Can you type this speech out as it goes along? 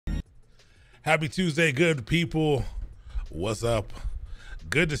Happy Tuesday, good people. What's up?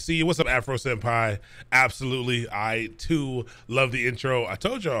 Good to see you. What's up, Afro Senpai? Absolutely. I too love the intro. I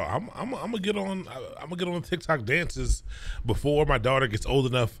told y'all I'm gonna get on. I'm gonna get on TikTok dances before my daughter gets old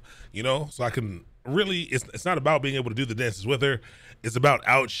enough, so I can really. It's not about being able to do the dances with her. It's about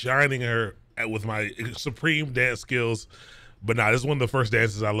outshining her with my supreme dance skills. But nah, this is one of the first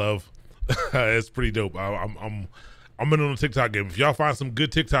dances I love. It's pretty dope. I'm in on the TikTok game. If y'all find some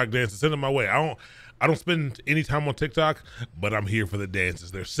good TikTok dances, send them my way. I don't spend any time on TikTok, but I'm here for the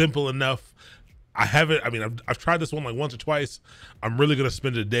dances. They're simple enough. I've tried this one like once or twice. I'm really gonna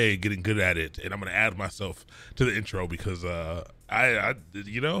spend a day getting good at it, and I'm gonna add myself to the intro because the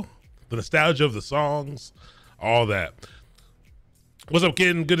nostalgia of the songs, all that. What's up,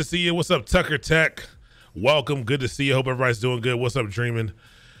 kid? Good to see you. What's up, Tucker Tech? Welcome. Good to see you. Hope everybody's doing good. What's up, Dreaming?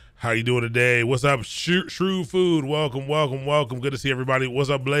 How you doing today? What's up, Shrew Food? Welcome. Good to see everybody. What's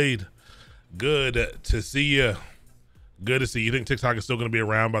up, Blade? Good to see you. Good to see you. You think TikTok is still going to be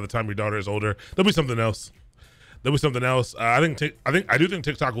around by the time your daughter is older? There'll be something else. I do think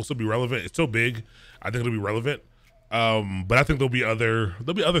TikTok will still be relevant. It's so big. I think it'll be relevant. But I think there'll be other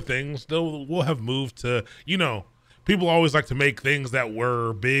things. We'll have moved to, people always like to make things that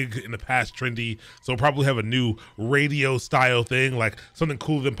were big in the past trendy. So we'll probably have a new radio style thing, like something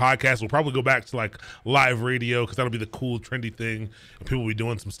cooler than podcasts. We'll probably go back to like live radio because that'll be the cool trendy thing. And people will be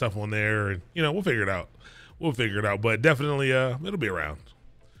doing some stuff on there, and we'll figure it out. But definitely, it'll be around.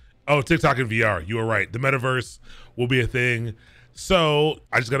 Oh, TikTok and VR. You were right. The metaverse will be a thing. So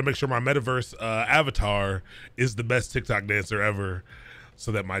I just got to make sure my metaverse avatar is the best TikTok dancer ever,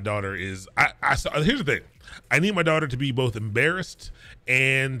 so that my daughter is. Here's the thing. I need my daughter to be both embarrassed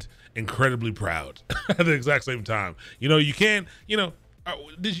and incredibly proud at the exact same time. You can't.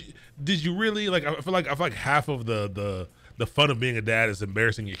 Did you really like? I feel like half of the fun of being a dad is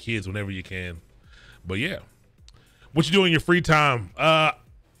embarrassing your kids whenever you can. But yeah, what you do in your free time?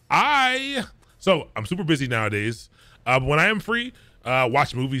 I'm super busy nowadays. But when I am free,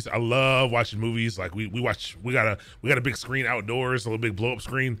 watch movies. I love watching movies. Like we got a big screen outdoors, a little big blow up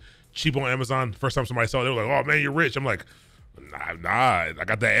screen, cheap on Amazon. First time somebody saw it, they were like, "Oh man, you're rich." I'm like, Nah. I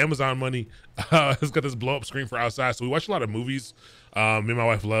got that Amazon money. It's got this blow up screen for outside. So we watch a lot of movies. Me and my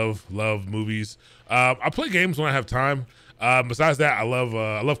wife love movies. I play games when I have time. Besides that, I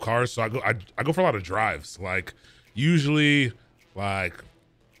love cars. So I go for a lot of drives. Like usually,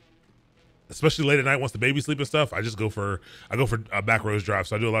 especially late at night once the baby's sleep and stuff, I go for back roads drive.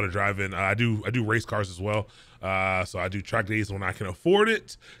 So I do a lot of driving. I do race cars as well. So I do track days when I can afford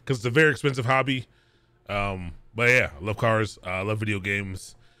it because it's a very expensive hobby. But yeah, I love cars. I love video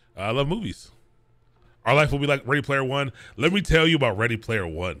games. I love movies. Our life will be like Ready Player One. Let me tell you about Ready Player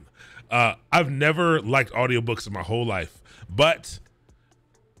One. I've never liked audiobooks in my whole life, but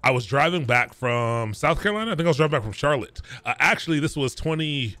I was driving back from South Carolina. I think I was driving back from Charlotte. Actually, this was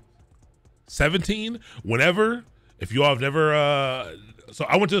 2017. If you all have never, so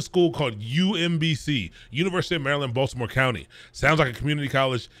I went to a school called UMBC, University of Maryland, Baltimore County. Sounds like a community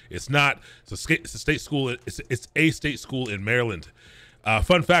college. It's not. It's a state school. It's a state school in Maryland.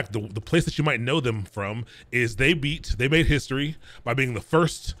 Fun fact: the place that you might know them from is they made history by being the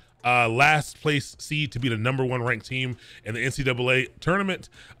first last place seed to be the #1 ranked team in the NCAA tournament.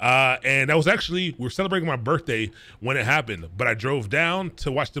 And that was actually, we were celebrating my birthday when it happened, but I drove down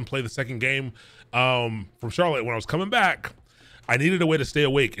to watch them play the second game from Charlotte. When I was coming back, I needed a way to stay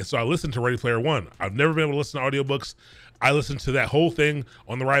awake. And so I listened to Ready Player One. I've never been able to listen to audiobooks. I listened to that whole thing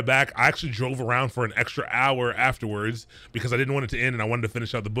on the ride back. I actually drove around for an extra hour afterwards because I didn't want it to end and I wanted to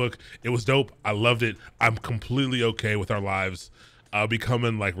finish out the book. It was dope. I loved it. I'm completely okay with our lives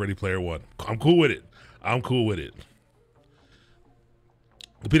becoming like Ready Player One. I'm cool with it.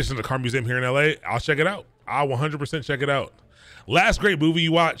 The Peterson Car Museum here in LA. I'll check it out. I'll 100% check it out. Last great movie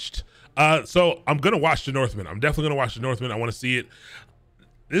you watched. So I'm going to watch The Northman. I'm definitely going to watch The Northman. I want to see it.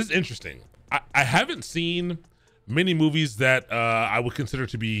 This is interesting. I haven't seen many movies that I would consider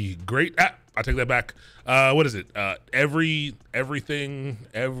to be great. I take that back. What is it? Everything,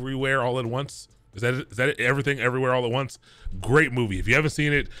 Everywhere, All at Once. Is that it? Everything, Everywhere, All at Once. Great movie. If you haven't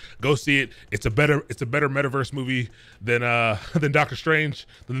seen it, go see it. It's a better metaverse movie than Doctor Strange,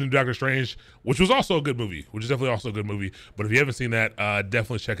 than the new Doctor Strange, which was also a good movie. Which is definitely also a good movie. But if you haven't seen that,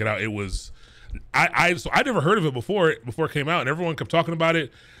 definitely check it out. It was, I never heard of it before it came out, and everyone kept talking about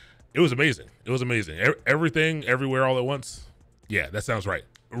it. It was amazing. Everything, Everywhere, All at Once. Yeah, that sounds right.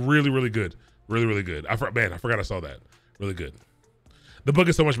 Really, really good. Really good. I forgot I saw that. Really good. The book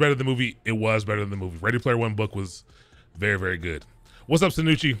is so much better than the movie. It was better than the movie. Ready Player One book was very, very good. What's up,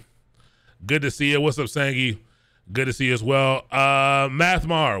 Sanucci? Good to see you. What's up, Sangi? Good to see you as well.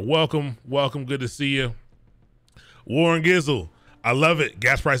 Mathmar, welcome. Good to see you. Warren Gizzle, I love it.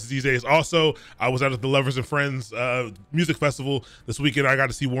 Gas prices these days. Also, I was out at the Lovers and Friends music festival this weekend. I got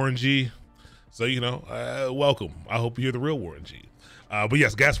to see Warren G. So, welcome. I hope you hear the real Warren G. But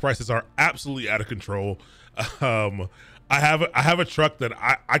yes, gas prices are absolutely out of control. I have a truck that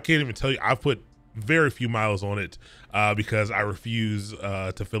I can't even tell you. I've put very few miles on it because I refuse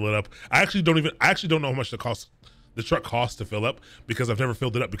to fill it up. I actually don't know how much the truck costs to fill up because I've never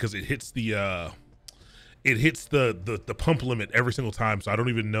filled it up because it hits the pump limit every single time. So I don't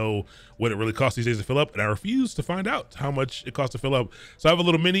even know what it really costs these days to fill up. And I refuse to find out how much it costs to fill up. So I have a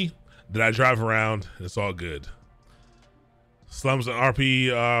little Mini that I drive around and it's all good. Slums and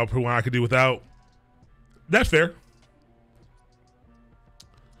RP, per one I could do without. That's fair.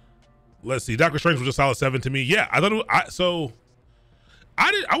 Let's see. Doctor Strange was a solid 7 to me. Yeah, I thought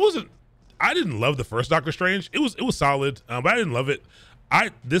I didn't love the first Doctor Strange. It was solid, but I didn't love it.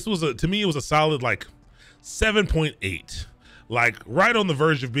 To me it was a solid like 7.8, like right on the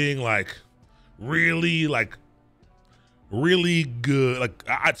verge of being like really good. Like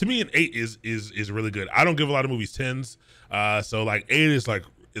to me, an 8 is really good. I don't give a lot of movies 10s, so like 8 is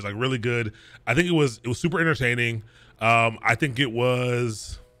really good. I think it was super entertaining. I think it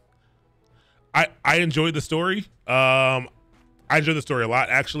was. I enjoyed the story. I enjoyed the story a lot,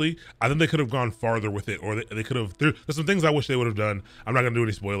 actually. I think they could have gone farther with it, or they could have. There's some things I wish they would have done. I'm not gonna do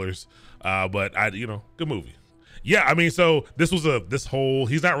any spoilers, but good movie. Yeah, I mean, so this whole.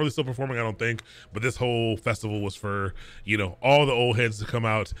 He's not really still performing, I don't think, but this whole festival was for all the old heads to come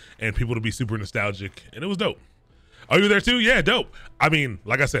out and people to be super nostalgic, and it was dope. Oh, you were there too? Yeah, dope. I mean,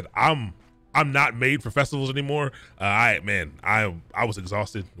 like I said, I'm not made for festivals anymore. I was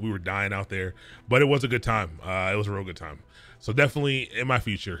exhausted. We were dying out there, but it was a good time. It was a real good time. So definitely in my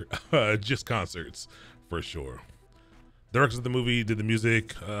future, just concerts for sure. Directors of the movie did the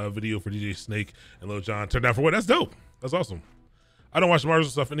music video for DJ Snake and Lil Jon. Turned out for what? That's dope. That's awesome. I don't watch Marvel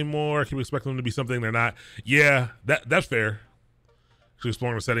stuff anymore. I keep expecting them to be something they're not. Yeah, that's fair. Actually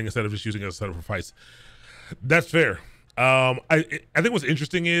exploring the setting instead of just using it as a setup for fights. That's fair. I think what's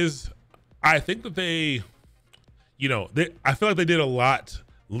interesting is I think that I feel like they did a lot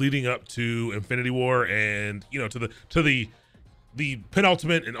leading up to Infinity War and to the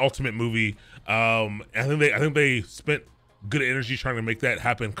penultimate and ultimate movie. I think they spent good energy trying to make that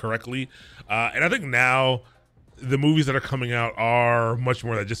happen correctly. And I think now the movies that are coming out are much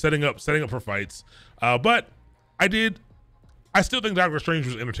more that just setting up for fights. But I still think Doctor Strange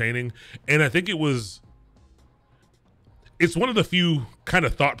was entertaining, and I think it's one of the few kind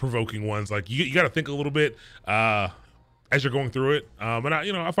of thought-provoking ones. Like you got to think a little bit as you're going through it. And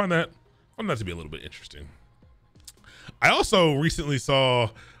I find that to be a little bit interesting. I also recently saw,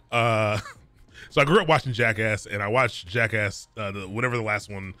 so I grew up watching Jackass, and I watched Jackass, whatever the last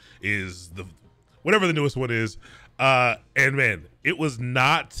one is, whatever the newest one is. And man, it was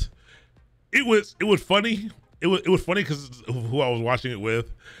funny. It was funny because of who I was watching it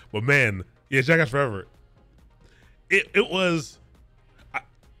with, but man, yeah, Jackass Forever. It was. I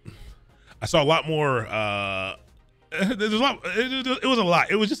saw a lot more. There's a lot. It was a lot.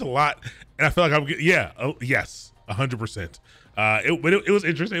 It was just a lot, and I feel like yes, 100%. But it was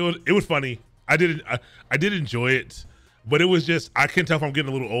interesting. It was funny. I did enjoy it, but it was just, I can tell if I'm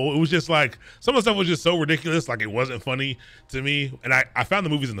getting a little old. It was just like some of the stuff was just so ridiculous, like it wasn't funny to me. And I found the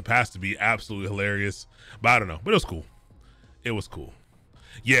movies in the past to be absolutely hilarious, but I don't know. But it was cool. It was cool.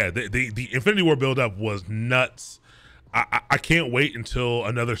 Yeah, the Infinity War buildup was nuts. I can't wait until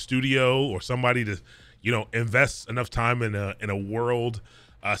another studio or somebody to, invest enough time in a world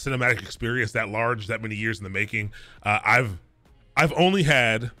cinematic experience that large, that many years in the making. I've only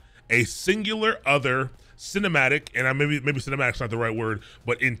had a singular other cinematic, and maybe cinematic's not the right word,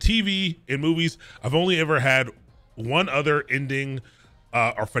 but in TV, in movies, I've only ever had one other ending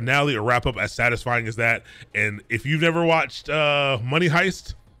or finale or wrap up as satisfying as that. And if you've never watched Money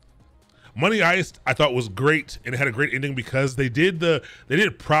Heist, I thought was great, and it had a great ending because they did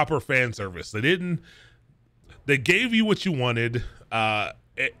proper fan service. They gave you what you wanted.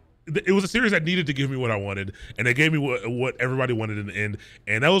 It was a series that needed to give me what I wanted, and they gave me what everybody wanted in the end,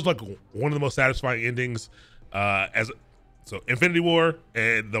 and that was like one of the most satisfying endings. So Infinity War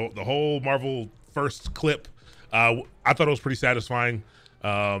and the whole Marvel first clip, I thought it was pretty satisfying.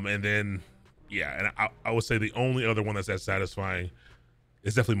 And then and I would say the only other one that's that satisfying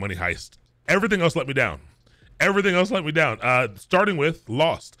is definitely Money Heist. Everything else let me down. Starting with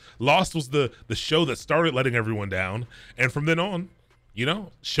Lost. Lost was the show that started letting everyone down, and from then on,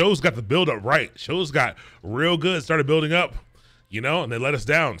 shows got the build up right. Shows got real good, started building up. and they let us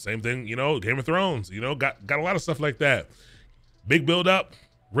down. Same thing, Game of Thrones, got a lot of stuff like that. Big build up,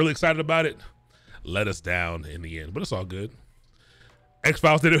 really excited about it. Let us down in the end, but it's all good.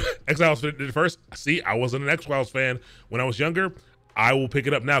 X-Files did it. X-Files did it first. See, I wasn't an X-Files fan when I was younger. I will pick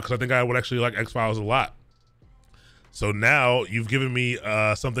it up now because I think I would actually like X-Files a lot. So now you've given me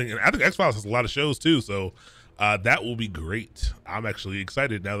something, and I think X-Files has a lot of shows too, so that will be great. I'm actually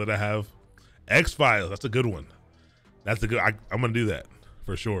excited now that I have X-Files. That's a good one. I'm going to do that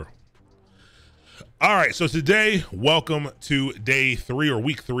for sure. All right, so today, welcome to day 3 or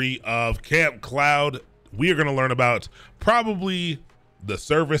week 3 of Camp Cloud. We are going to learn about probably the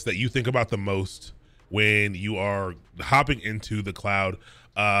service that you think about the most when you are hopping into the cloud.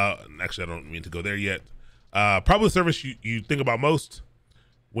 Actually, I don't mean to go there yet. Probably the service you think about most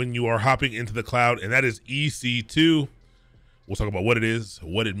when you are hopping into the cloud, and that is EC2. We'll talk about what it is,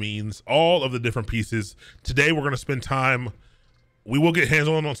 what it means, all of the different pieces. Today, we're going to spend time. We will get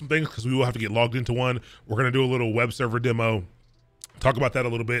hands-on on some things because we will have to get logged into one. We're going to do a little web server demo, talk about that a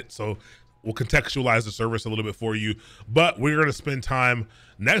little bit. So we'll contextualize the service a little bit for you. But we're going to spend time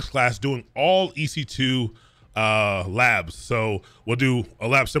next class doing all EC2 labs. So we'll do a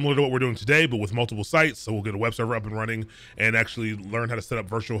lab similar to what we're doing today, but with multiple sites. So we'll get a web server up and running and actually learn how to set up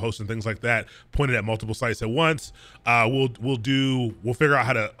virtual hosts and things like that, pointed at multiple sites at once. We'll figure out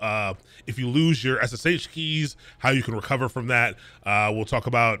how to, if you lose your SSH keys, how you can recover from that. We'll talk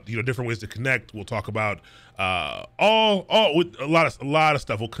about, different ways to connect. We'll talk about a lot of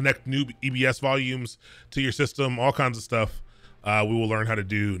stuff. We'll connect new EBS volumes to your system, all kinds of stuff. We will learn how to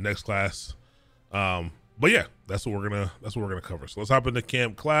do next class. But yeah, that's what we're gonna cover. So let's hop into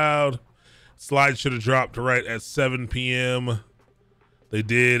Camp Cloud. Slides should have dropped right at 7 p.m. They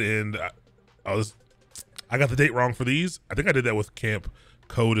did, and I got the date wrong for these. I think I did that with Camp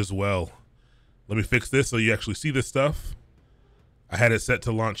Code as well. Let me fix this so you actually see this stuff. I had it set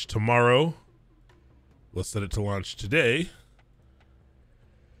to launch tomorrow. Let's set it to launch today.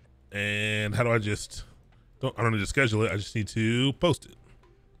 And how do I don't need to schedule it. I just need to post it.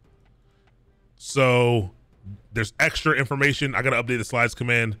 So there's extra information. I got to update the slides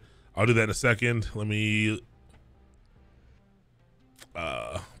command. I'll do that in a second. Let me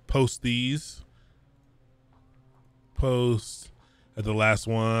post these. Post at the last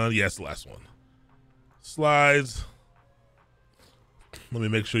one. Yes, the last one. Slides. Let me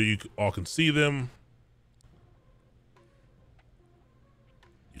make sure you all can see them.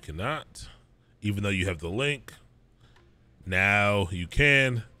 You cannot, even though you have the link. Now you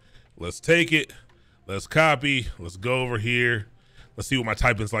can. Let's take it. Let's copy. Let's go over here. Let's see what my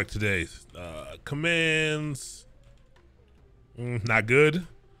typing's like today. Commands. Not good,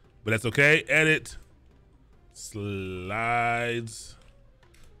 but that's okay. Edit. Slides.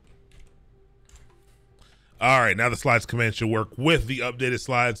 All right, now the slides command should work with the updated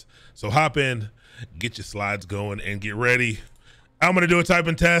slides. So hop in, get your slides going, and get ready. I'm going to do a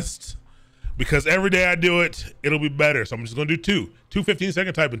typing test because every day I do it, it'll be better. So I'm just going to do two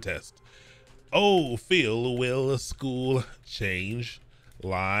 15-second typing tests. Oh, feel, will, school, change,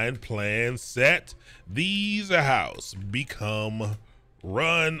 line, plan, set, these a house, become,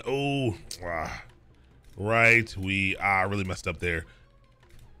 run, right, I really messed up there.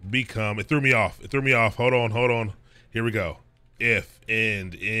 Become, it threw me off, hold on, here we go. If,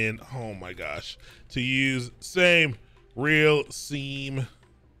 end, in, oh my gosh, to use, same, real, seam.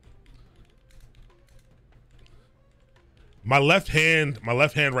 My left hand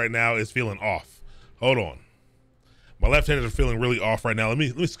right now is feeling off. Hold on. My left hand is feeling really off right now. Let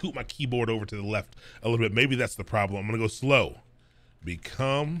me scoot my keyboard over to the left a little bit. Maybe that's the problem. I'm gonna go slow.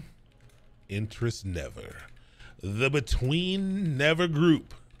 Become, interest, never. The between, never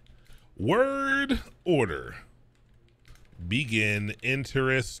group. Word, order. Begin,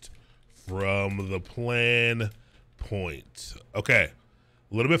 interest, from the plan, point. Okay,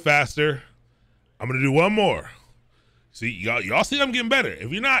 a little bit faster. I'm gonna do one more. See, y'all see I'm getting better.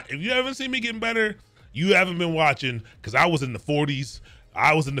 If you haven't seen me getting better, you haven't been watching, because I was in the 40s,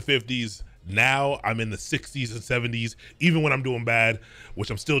 I was in the 50s, now I'm in the 60s and 70s, even when I'm doing bad, which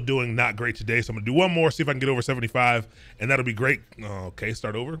I'm still doing not great today. So I'm gonna do one more, see if I can get over 75, and that'll be great. Okay,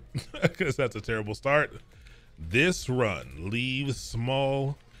 start over, because that's a terrible start. This run leaves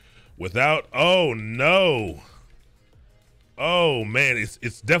small without, oh no. Oh man,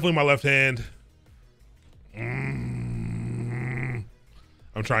 it's definitely my left hand.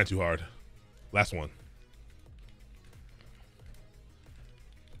 I'm trying too hard. Last one.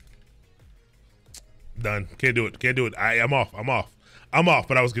 Done. Can't do it. I'm off. I'm off,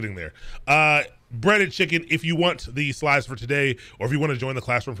 but I was getting there. Breaded chicken. If you want the slides for today, or if you want to join the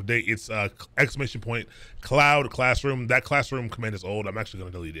classroom for today, it's !cloud classroom. That classroom command is old. I'm actually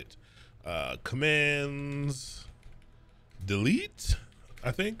going to delete it. Commands delete,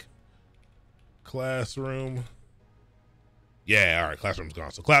 I think. Classroom. Yeah, all right, classroom's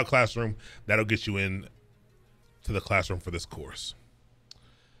gone. So cloud classroom, that'll get you in to the classroom for this course.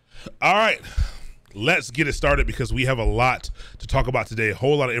 All right, let's get it started because we have a lot to talk about today, a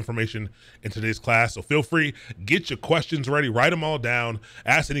whole lot of information in today's class. So feel free, get your questions ready, write them all down,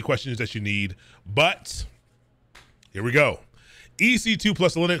 ask any questions that you need. But here we go. EC2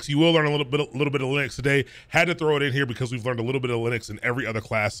 plus Linux, you will learn a little bit of Linux today. Had to throw it in here because we've learned a little bit of Linux in every other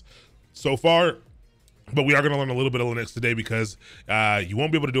class so far. But we are going to learn a little bit of Linux today because you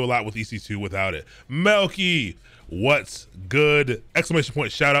won't be able to do a lot with EC2 without it. Melky, what's good? Exclamation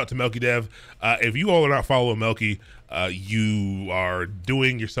point, shout out to Melky Dev. If you all are not following Melky, you are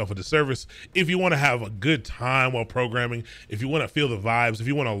doing yourself a disservice. If you want to have a good time while programming, if you want to feel the vibes, if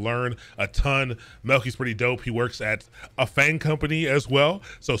you want to learn a ton, Melky's pretty dope. He works at a FANG company as well.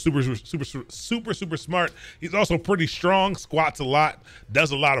 So super smart. He's also pretty strong, squats a lot,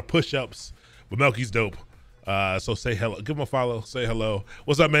 does a lot of push-ups. But Melky's dope. So say hello. Give him a follow. Say hello.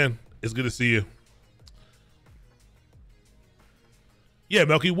 What's up, man? It's good to see you. Yeah,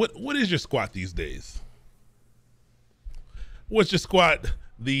 Melky, what is your squat these days? What's your squat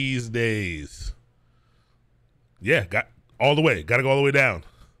these days? Yeah, got all the way. Got to go all the way down.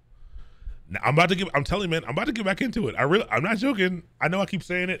 Now, I'm telling you, man, I'm about to get back into it. I'm not joking. I know I keep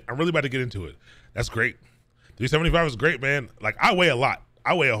saying it. I'm really about to get into it. That's great. 375 is great, man. Like, I weigh a lot.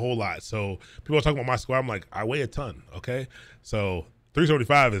 I weigh a whole lot. So people are talking about my squat. I'm like, I weigh a ton. Okay. So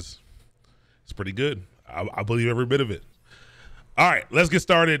 375 is pretty good. I believe every bit of it. All right, let's get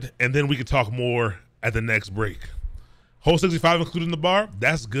started. And then we can talk more at the next break. Whole 65 included in the bar.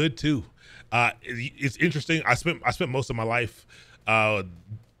 That's good too. It's interesting. I spent most of my life,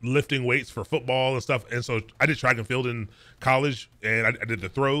 lifting weights for football and stuff. And so I did track and field in college and I did the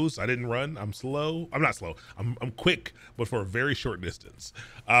throws. I didn't run. I'm slow. I'm not slow. I'm quick, but for a very short distance.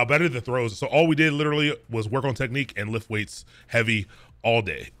 But I did the throws. So all we did literally was work on technique and lift weights heavy all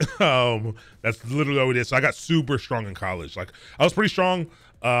day. That's literally all we did. So I got super strong in college. Like I was pretty strong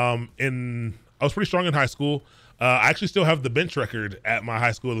in high school. I actually still have the bench record at my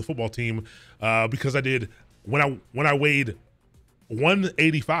high school, the football team, because I did when I weighed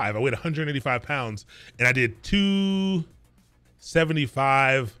 185. I weighed 185 pounds, and I did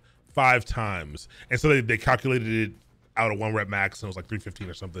 275 5 times. And so they calculated it out of 1 rep max, and it was like 315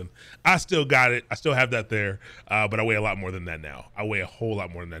 or something. I still got it. I still have that there, but I weigh a lot more than that now. I weigh a whole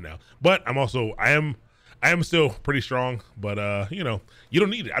lot more than that now. But I am still pretty strong, but you know, you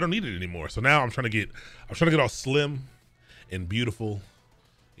don't need it. I don't need it anymore. So now I'm trying to get all slim and beautiful,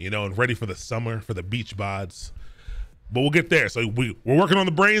 you know, and ready for the summer, for the beach bods. But we'll get there. So we're working on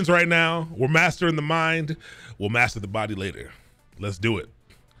the brains right now. We're mastering the mind. We'll master the body later. Let's do it.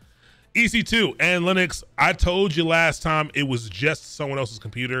 EC2 and Linux. I told you last time it was just someone else's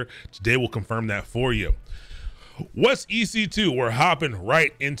computer. Today we'll confirm that for you. What's EC2? We're hopping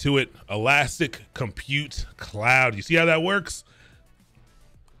right into it. Elastic Compute Cloud. You see how that works?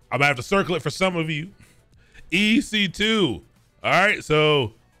 I'm gonna have to circle it for some of you. EC2. All right,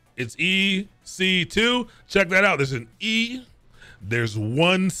 so it's EC2. Check that out. There's an E, there's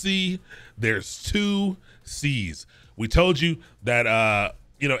 1 C, there's 2 C's. We told you that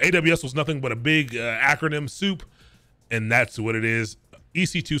you know, AWS was nothing but a big acronym soup, and that's what it is.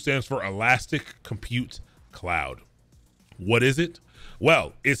 EC2 stands for Elastic Compute Cloud. What is it?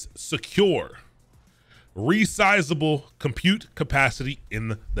 Well, it's secure, resizable compute capacity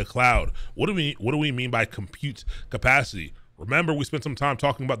in the cloud. What do we mean by compute capacity? Remember, we spent some time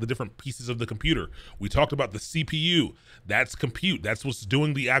talking about the different pieces of the computer. We talked about the CPU. That's compute. That's what's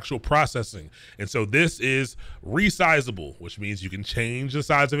doing the actual processing. And so this is resizable, which means you can change the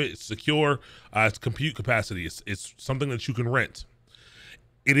size of it. It's secure. It's compute capacity. It's something that you can rent.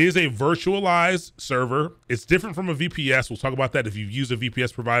 It is a virtualized server. It's different from a VPS. We'll talk about that if you've used a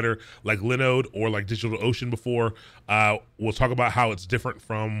VPS provider like Linode or like DigitalOcean before. We'll talk about how it's different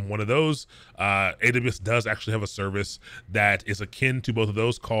from one of those. AWS does actually have a service that is akin to both of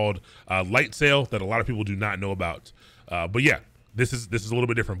those called Lightsail that a lot of people do not know about. But yeah, this is a little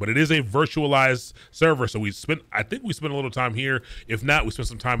bit different, but it is a virtualized server. So I think we spent a little time here. If not, we spent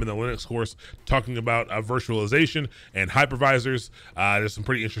some time in the Linux course talking about virtualization and hypervisors. There's some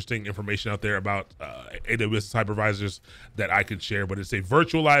pretty interesting information out there about AWS hypervisors that I could share, but it's a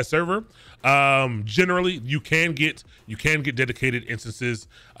virtualized server. Generally, you can get dedicated instances.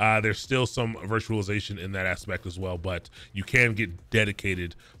 There's still some virtualization in that aspect as well, but you can get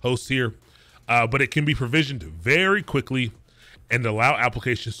dedicated hosts here. But it can be provisioned very quickly and allow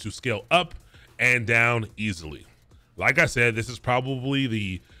applications to scale up and down easily. Like I said, this is probably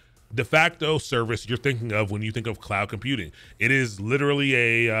the de facto service you're thinking of when you think of cloud computing. It is literally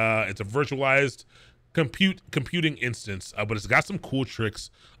it's a virtualized computing instance, but it's got some cool tricks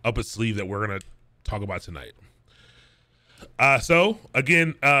up its sleeve that we're gonna talk about tonight. So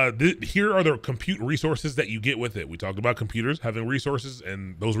again, here are the compute resources that you get with it. We talked about computers having resources,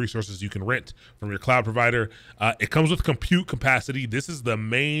 and those resources you can rent from your cloud provider. It comes with compute capacity. This is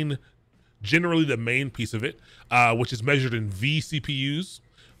generally the main piece of it, which is measured in vCPUs,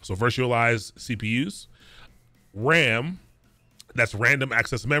 so virtualized CPUs. RAM, that's random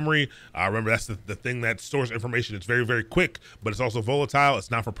access memory. Remember, that's the thing that stores information. It's very, very quick, but it's also volatile. It's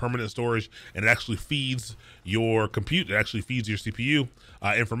not for permanent storage, and it actually feeds your compute. It actually feeds your CPU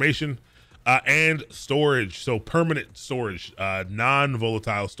information. And storage, so permanent storage,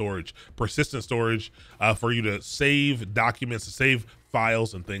 non-volatile storage, persistent storage for you to save documents, to save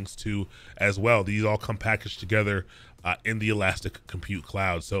files and things too as well. These all come packaged together in the Elastic Compute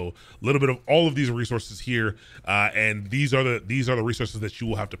Cloud. So a little bit of all of these resources here, and these are the resources that you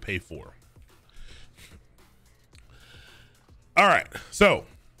will have to pay for. All right, so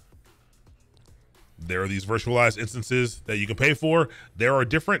there are these virtualized instances that you can pay for. There are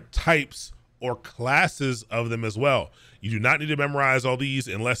different types or classes of them as well. You do not need to memorize all these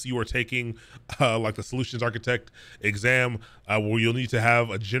unless you are taking like the Solutions Architect exam, where you'll need to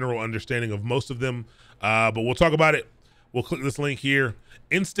have a general understanding of most of them. But we'll talk about it. We'll click this link here.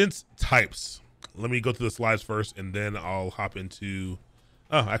 Instance types. Let me go through the slides first, and then I'll hop into,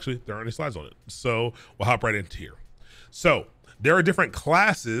 actually, there aren't any slides on it. So we'll hop right into here. So there are different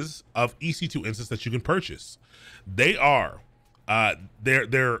classes of EC2 instance that you can purchase. They are,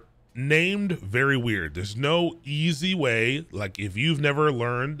 they're named very weird. There's no easy way. Like if you've never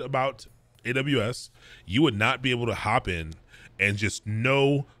learned about AWS, you would not be able to hop in and just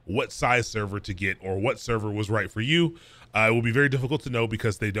know what size server to get or what server was right for you. It will be very difficult to know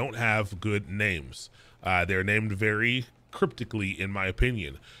because they don't have good names. They're named very cryptically, in my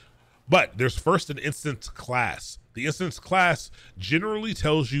opinion. But there's first an instance class. The instance class generally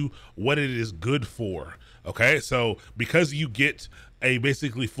tells you what it is good for. Okay, so because you get a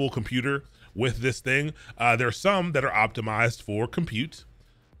basically full computer with this thing, there are some that are optimized for compute,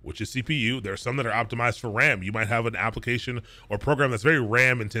 which is CPU. There are some that are optimized for RAM. You might have an application or program that's very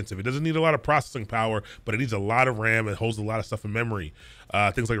RAM intensive. It doesn't need a lot of processing power, but it needs a lot of RAM. It holds a lot of stuff in memory.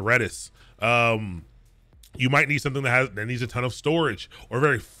 Things like Redis. You might need something that needs a ton of storage or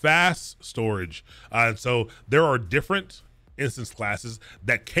very fast storage. And so there are different instance classes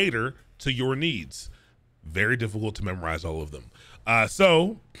that cater to your needs. Very difficult to memorize all of them.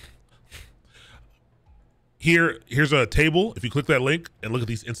 So here's a table. If you click that link and look at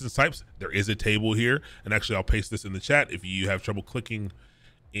these instance types, there is a table here. And actually, I'll paste this in the chat if you have trouble clicking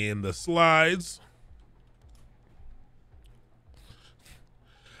in the slides.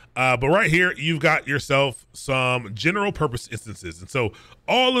 But right here, you've got yourself some general purpose instances. And so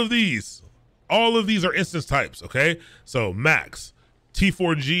all of these are instance types, okay? So Max,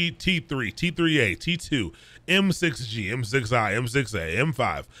 T4G, T3, T3A, T2, M6G, M6I, M6A,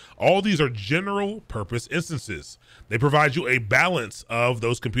 M5. All these are general purpose instances. They provide you a balance of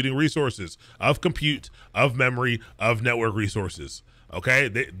those computing resources, of compute, of memory, of network resources, okay?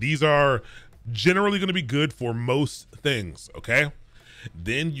 These are generally going to be good for most things, okay?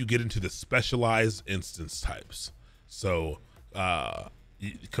 Then you get into the specialized instance types. So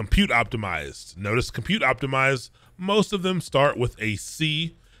compute optimized. Notice compute optimized, most of them start with a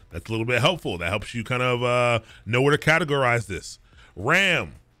C. That's a little bit helpful. That helps you kind of know where to categorize this.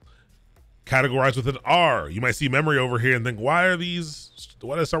 RAM, categorized with an R. You might see memory over here and think, why does it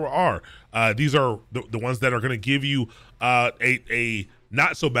start with R? These are the ones that are going to give you a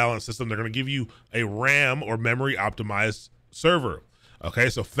not so balanced system. They're going to give you a RAM or memory optimized server.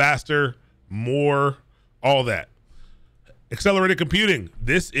 Okay, so faster, more, all that. Accelerated computing.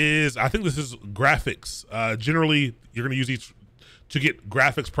 I think this is graphics. Generally, you're going to use these to get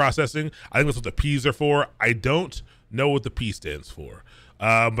graphics processing. I think that's what the P's are for. I don't know what the P stands for,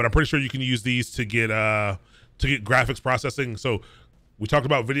 but I'm pretty sure you can use these to get graphics processing. So We talked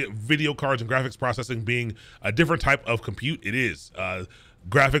about video cards and graphics processing being a different type of compute. It is.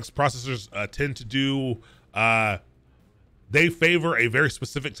 Graphics processors tend to do, they favor a very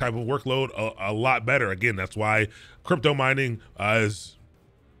specific type of workload a lot better. Again, that's why crypto mining is,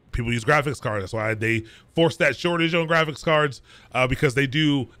 people use graphics cards. That's why they force that shortage on graphics cards, because they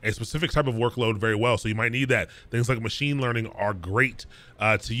do a specific type of workload very well. So you might need that. Things like machine learning are great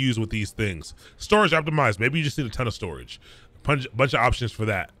to use with these things. Storage optimized. Maybe you just need a ton of storage. Bunch of options for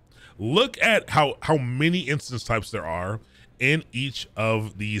that. Look at how many instance types there are in each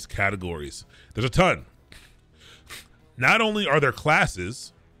of these categories. There's a ton. Not only are there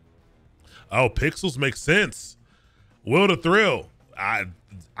classes, oh, pixels make sense. Will to Thrill, I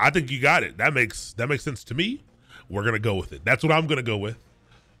think you got it. That makes sense to me. We're gonna go with it. That's what I'm gonna go with.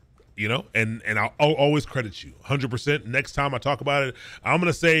 You know, and I'll always credit you 100%. Next time I talk about it, I'm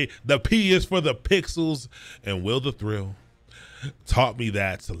gonna say the P is for the pixels, and Will the Thrill taught me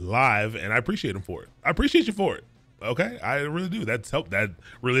that live, and I appreciate him for it. I appreciate you for it. Okay, I really do. That's help. That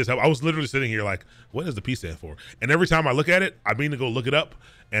really is help. I was literally sitting here like, what does the P stand for? And every time I look at it, I mean to go look it up,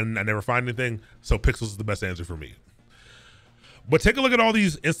 and I never find anything. So pixels is the best answer for me. But take a look at all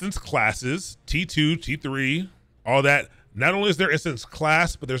these instance classes, T2, T3, all that. Not only is there instance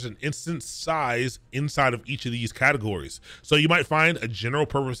class, but there's an instance size inside of each of these categories. So you might find a general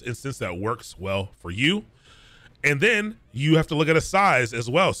purpose instance that works well for you. And then you have to look at a size as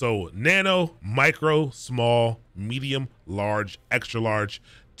well. So nano, micro, small, medium, large, extra large,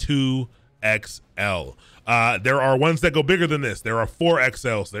 2XL. There are ones that go bigger than this. There are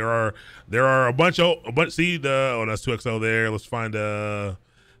 4XLs. There are a bunch. See that's 2XL there. Let's find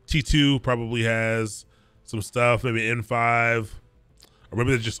T2 probably has some stuff. Maybe N5, or maybe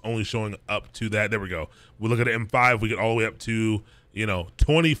they're just only showing up to that. There we go. We look at an M5. We get all the way up to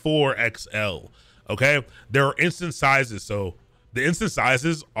 24XL. Okay, there are instance sizes. So the instance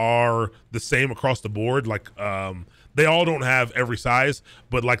sizes are the same across the board. Like they all don't have every size,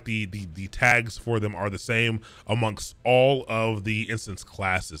 but like the tags for them are the same amongst all of the instance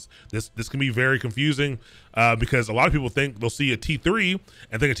classes. This can be very confusing because a lot of people think they'll see a T3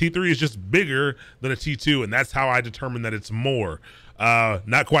 and think a T3 is just bigger than a T2, and that's how I determine that it's more.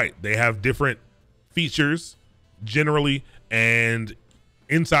 Not quite. They have different features generally, and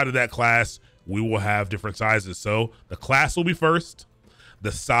inside of that class, we will have different sizes. So the class will be first,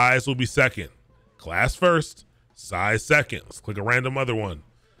 the size will be second. Class first, size second. Let's click a random other one.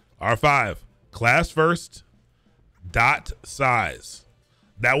 R5, class first, dot size.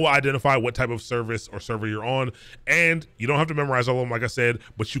 That will identify what type of service or server you're on. And you don't have to memorize all of them, like I said,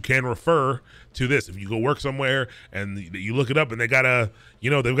 but you can refer to this. If you go work somewhere and you look it up and they got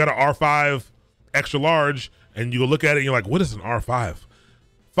they've got an R5 extra large, and you go look at it and you're like, what is an R5?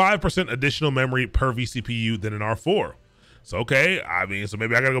 5% additional memory per vCPU than an R4. So, okay, I mean, so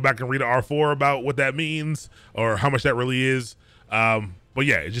maybe I gotta go back and read an R4 about what that means or how much that really is. But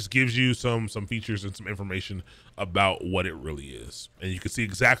yeah, it just gives you some features and some information about what it really is. And you can see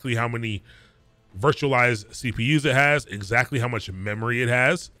exactly how many virtualized CPUs it has, exactly how much memory it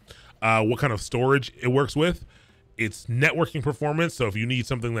has, what kind of storage it works with, its networking performance. So if you need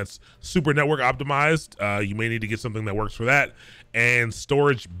something that's super network optimized, you may need to get something that works for that. And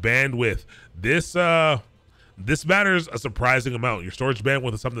storage bandwidth. This matters a surprising amount. Your storage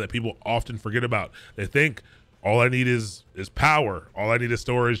bandwidth is something that people often forget about. They think all I need is power. All I need is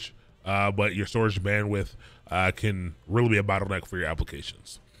storage, but your storage bandwidth can really be a bottleneck for your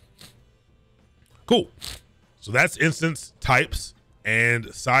applications. Cool. So that's instance types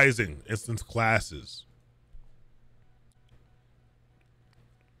and sizing, instance classes.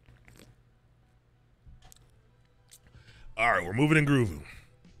 All right, we're moving and grooving.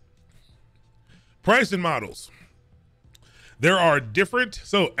 Pricing models. There are different,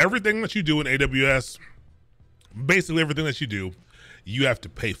 so everything that you do in AWS, basically everything that you do, you have to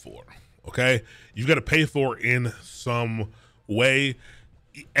pay for, okay? You've got to pay for in some way.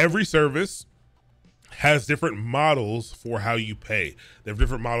 Every service has different models for how you pay. They have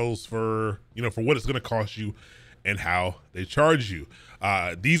different models for what it's going to cost you and how they charge you.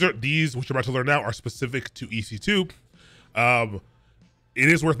 These, which you're about to learn now, are specific to EC2. It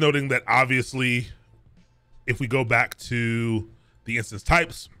is worth noting that obviously, if we go back to the instance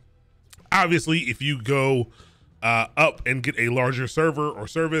types, obviously, if you go up and get a larger server or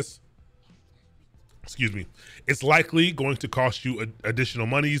service, excuse me, it's likely going to cost you additional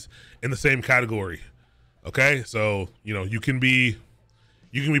monies in the same category. Okay, so you can be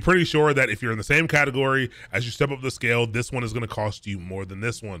pretty sure that if you're in the same category as you step up the scale, this one is going to cost you more than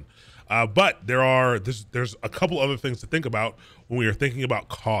this one. But there's a couple other things to think about when we are thinking about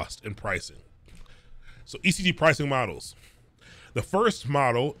cost and pricing. So EC2 pricing models. The first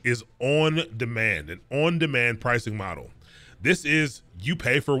model is on demand, an on-demand pricing model. This is you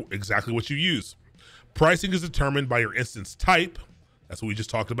pay for exactly what you use. Pricing is determined by your instance type. That's what we just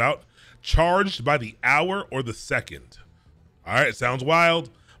talked about. Charged by the hour or the second. All right, it sounds wild,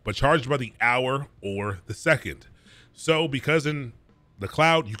 but charged by the hour or the second. So because in the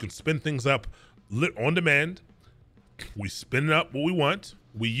cloud, you can spin things up on demand. We spin it up what we want.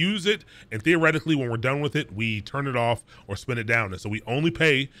 We use it, and theoretically, when we're done with it, we turn it off or spin it down. And so we only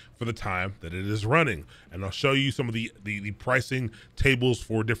pay for the time that it is running. And I'll show you some of the pricing tables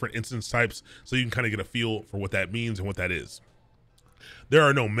for different instance types so you can kind of get a feel for what that means and what that is. There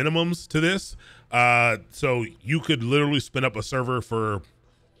are no minimums to this. So you could literally spin up a server for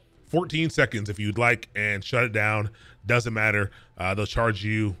 14 seconds if you'd like and shut it down. Doesn't matter. They'll charge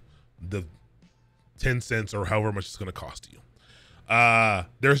you the 10 cents or however much it's going to cost you.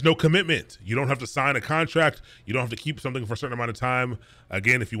 There's no commitment. You don't have to sign a contract. You don't have to keep something for a certain amount of time.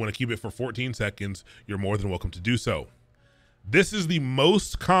 Again, if you want to keep it for 14 seconds, you're more than welcome to do so. This is the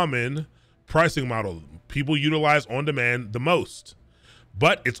most common pricing model. People utilize on demand the most,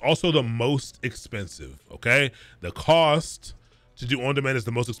 but it's also the most expensive, okay? The cost to do on demand is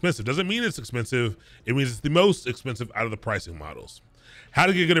the most expensive. Doesn't mean it's expensive. It means it's the most expensive out of the pricing models. How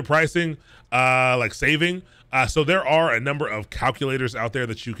to get good at pricing, like saving. So there are a number of calculators out there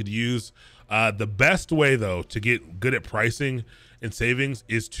that you could use. The best way, though, to get good at pricing and savings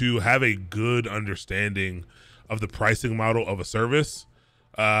is to have a good understanding of the pricing model of a service.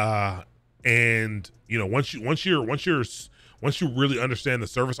 And you know, once you really understand the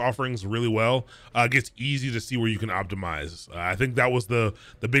service offerings really well, it gets easy to see where you can optimize. I think that was the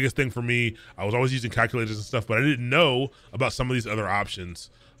biggest thing for me. I was always using calculators and stuff, but I didn't know about some of these other options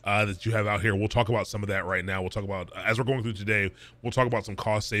that you have out here. We'll talk about some of that right now. We'll talk about, as we're going through today, we'll talk about some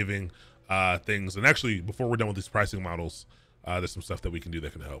cost saving things. And actually, before we're done with these pricing models, there's some stuff that we can do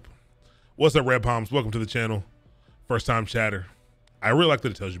that can help. What's up, Red Palms? Welcome to the channel. First time chatter. I really like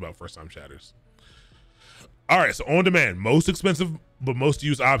that it tells you about first time chatters. All right, so on demand, most expensive but most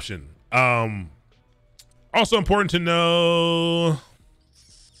used option. Also important to know.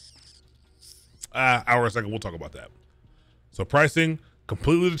 Hour a second, we'll talk about that. So pricing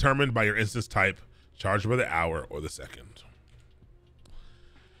completely determined by your instance type, charged by the hour or the second.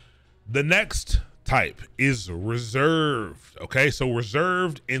 The next type is reserved. Okay, so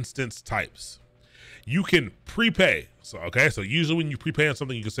reserved instance types. You can prepay. So usually when you prepay on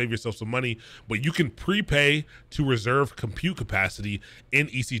something, you can save yourself some money, but you can prepay to reserve compute capacity in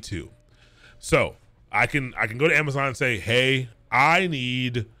EC2. So I can go to Amazon and say, hey, I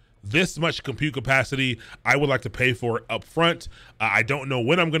need this much compute capacity. I would like to pay for it up front. I don't know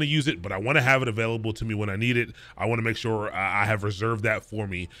when I'm going to use it, but I want to have it available to me when I need it. I want to make sure I have reserved that for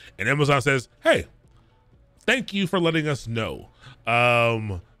me. And Amazon says, hey, thank you for letting us know.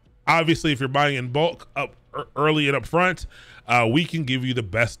 Obviously, if you're buying in bulk up early and up front, we can give you the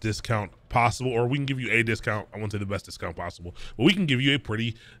best discount possible, or we can give you a discount. I won't say the best discount possible, but we can give you a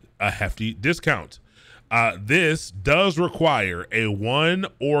pretty hefty discount. This does require a 1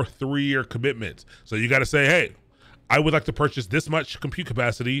 or 3 year commitment. So you got to say, hey, I would like to purchase this much compute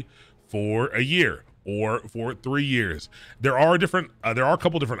capacity for a year or for 3 years. There are a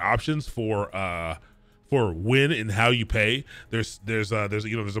couple different options for when and how you pay. There's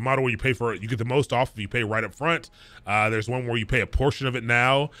a model where you pay for it. You get the most off if you pay right up front. There's one where you pay a portion of it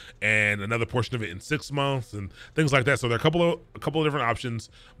now and another portion of it in 6 months and things like that. So there are a couple of different options,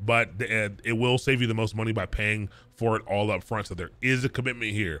 but it will save you the most money by paying for it all up front. So there is a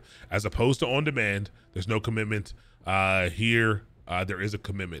commitment here, as opposed to on demand. There's no commitment here. There is a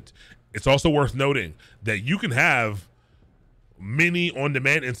commitment. It's also worth noting that you can have many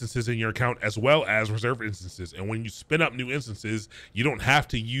on-demand instances in your account as well as reserved instances. And when you spin up new instances, you don't have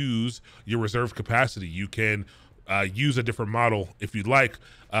to use your reserved capacity. You can use a different model if you'd like,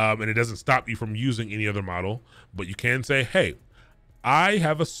 and it doesn't stop you from using any other model. But you can say, hey, I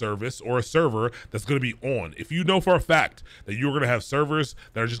have a service or a server that's going to be on. If you know for a fact that you're going to have servers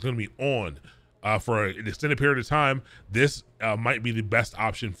that are just going to be on for an extended period of time, this might be the best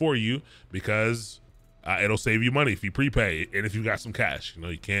option for you, because it'll save you money if you prepay and if you got some cash. You know,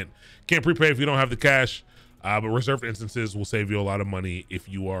 you can't prepay if you don't have the cash, but reserved instances will save you a lot of money if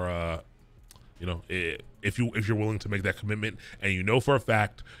you are, if you're willing to make that commitment and you know for a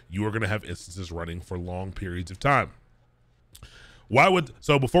fact you are going to have instances running for long periods of time.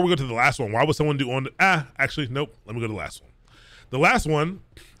 So before we go to the last one, why would someone do actually, nope. Let me go to the last one. The last one,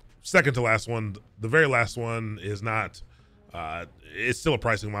 second to last one, the very last one is not. It's still a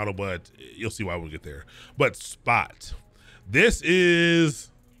pricing model, but you'll see why we get there. But Spot. This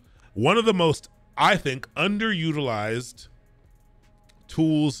is one of the most, I think, underutilized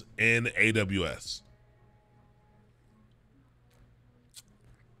tools in AWS.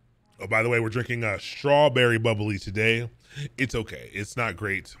 Oh, by the way, we're drinking a strawberry bubbly today. It's okay. It's not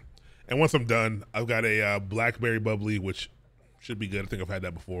great. And once I'm done, I've got a blackberry bubbly, which should be good. I think I've had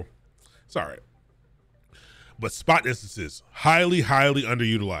that before. It's all right. But spot instances, highly, highly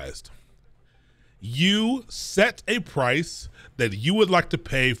underutilized. You set a price that you would like to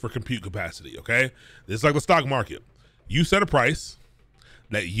pay for compute capacity, okay? This is like the stock market. You set a price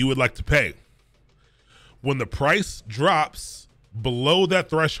that you would like to pay. When the price drops below that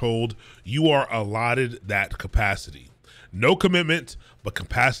threshold, you are allotted that capacity. No commitment, but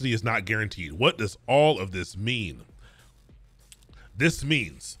capacity is not guaranteed. What does all of this mean? This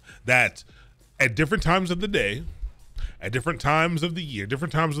means that at different times of the day, at different times of the year,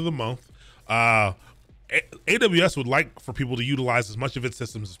 different times of the month, AWS would like for people to utilize as much of its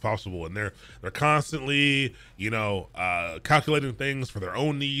systems as possible, and they're constantly, calculating things for their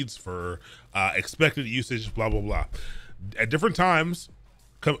own needs, for expected usage, blah blah blah. At different times,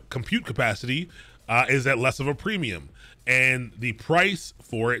 compute capacity is at less of a premium, and the price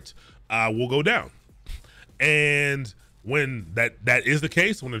for it will go down. And when that is the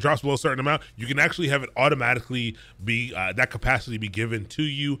case, when it drops below a certain amount, you can actually have it automatically be that capacity be given to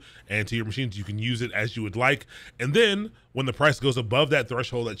you and to your machines. You can use it as you would like. And then when the price goes above that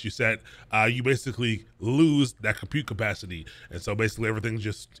threshold that you set, you basically lose that compute capacity. And so basically everything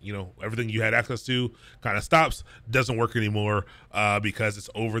just, everything you had access to kind of stops, doesn't work anymore because it's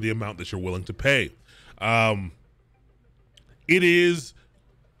over the amount that you're willing to pay. It is.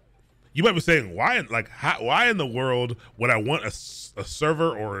 You might be saying, why in the world would I want a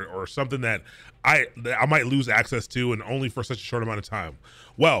server or something that I might lose access to, and only for such a short amount of time?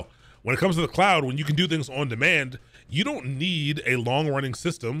 Well, when it comes to the cloud, when you can do things on demand, you don't need a long running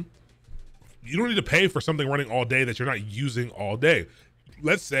system. You don't need to pay for something running all day that you're not using all day.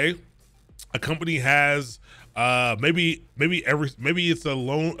 Let's say a company has maybe it's a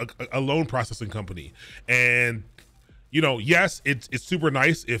loan processing company, and yes, it's super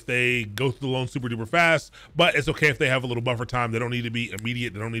nice if they go through the loan super duper fast, but it's okay if they have a little buffer time. They don't need to be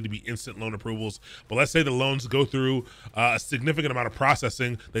immediate. They don't need to be instant loan approvals. But let's say the loans go through a significant amount of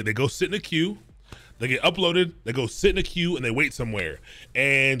processing. They go sit in a queue, they get uploaded, they go sit in a queue, and they wait somewhere.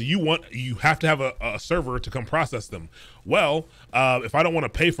 And you have to have a server to come process them. Well, if I don't want to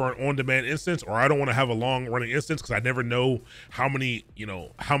pay for an on-demand instance, or I don't want to have a long-running instance because I never know how many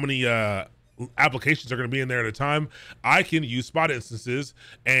applications are going to be in there at a time, I can use spot instances,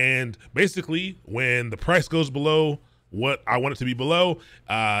 and basically when the price goes below what I want it to be below,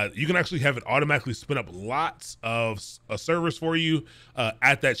 you can actually have it automatically spin up lots of servers for you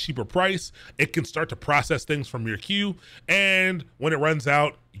at that cheaper price. It can start to process things from your queue, and when it runs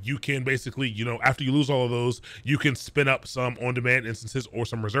out, you can basically, after you lose all of those, you can spin up some on-demand instances or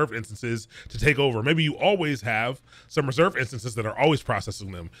some reserved instances to take over. Maybe you always have some reserved instances that are always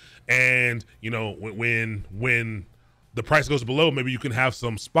processing them, and when the price goes below, maybe you can have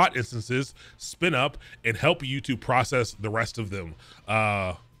some spot instances spin up and help you to process the rest of them,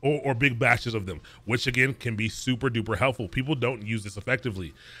 or big batches of them, which again can be super duper helpful. People don't use this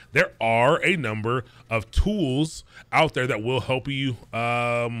effectively. There are a number of tools out there that will help you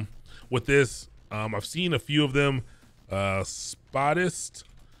with this. I've seen a few of them, Spotist,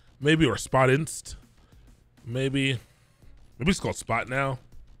 maybe, or Spotinst, maybe it's called Spot now.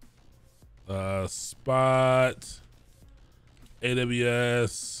 Spot,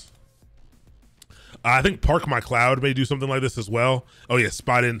 AWS. I think Park My Cloud may do something like this as well. Oh yeah,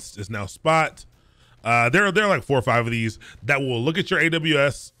 Spotinst is now Spot. There are like 4 or 5 of these that will look at your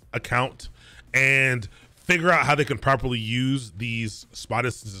AWS account and figure out how they can properly use these spot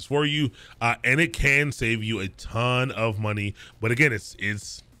instances for you, and it can save you a ton of money. But again, it's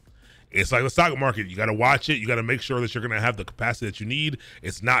like the stock market. You got to watch it. You got to make sure that you're going to have the capacity that you need.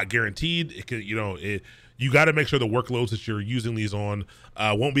 It's not guaranteed. It can, you got to make sure the workloads that you're using these on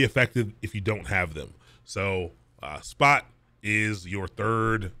won't be affected if you don't have them. So Spot is your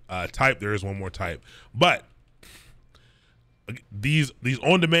third type. There is one more type, but these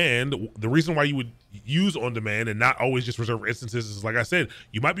on demand, the reason why you would use on demand and not always just reserve instances is, like I said,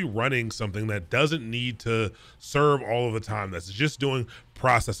 you might be running something that doesn't need to serve all of the time, that's just doing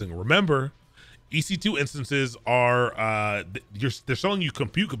processing. Remember, EC2 instances are they're selling you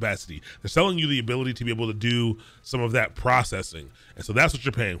compute capacity. They're selling you the ability to be able to do some of that processing, and so that's what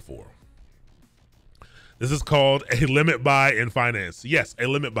you're paying for. This is called a limit buy in finance. Yes, a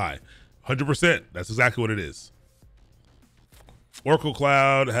limit buy, 100%. That's exactly what it is. Oracle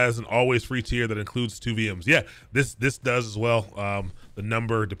Cloud has an always free tier that includes 2 VMs. Yeah, this does as well. The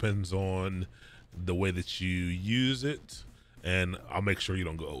number depends on the way that you use it. and I'll make sure you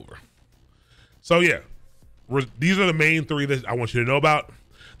don't go over. So yeah, these are the main three that I want you to know about.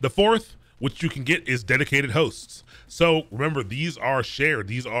 The fourth, which you can get, is dedicated hosts. So remember, these are shared,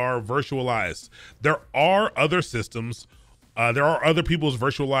 these are virtualized. There are other systems, there are other people's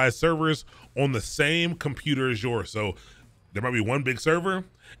virtualized servers on the same computer as yours. So there might be one big server,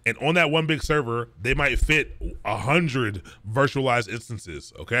 and on that one big server, they might fit 100 virtualized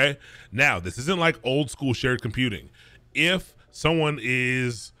instances, okay? Now, this isn't like old school shared computing. If someone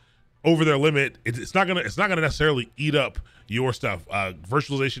is over their limit, it's not gonna necessarily eat up your stuff.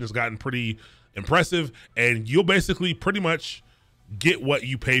 Virtualization has gotten pretty impressive, and you'll basically pretty much get what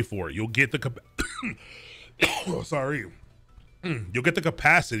you pay for. You'll get the you'll get the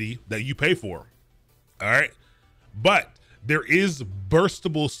capacity that you pay for. All right, but there is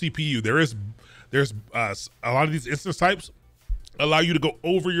burstable CPU. There's a lot of these instance types allow you to go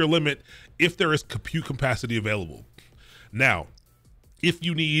over your limit if there is compute capacity available. Now, if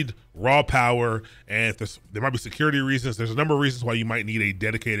you need raw power, and if there might be security reasons, there's a number of reasons why you might need a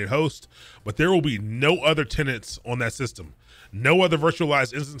dedicated host, but there will be no other tenants on that system. No other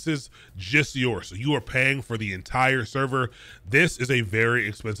virtualized instances, just yours. So you are paying for the entire server. This is a very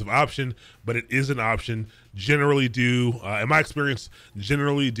expensive option, but it is an option generally due, in my experience,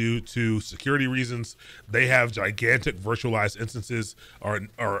 generally due to security reasons. They have gigantic virtualized instances or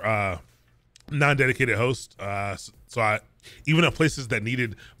non-dedicated hosts. Even at places that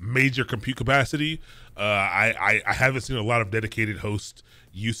needed major compute capacity, I haven't seen a lot of dedicated host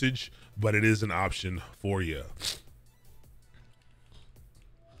usage, but it is an option for you.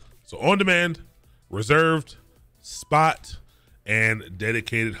 So on demand, reserved, spot, and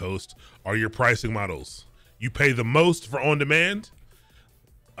dedicated host are your pricing models. You pay the most for on demand.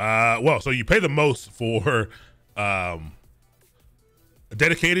 So you pay the most for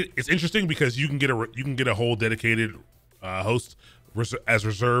dedicated. It's interesting because you can get a whole dedicated host as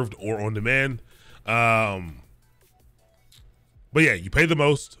reserved or on demand. But yeah, you pay the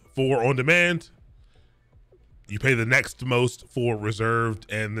most for on demand. You pay the next most for reserved,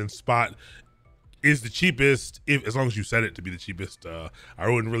 and then spot is the cheapest as long as you set it to be the cheapest. I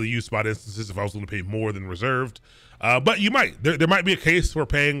wouldn't really use spot instances if I was going to pay more than reserved. But you might. There might be a case for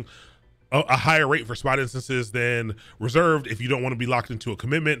paying a higher rate for spot instances than reserved if you don't want to be locked into a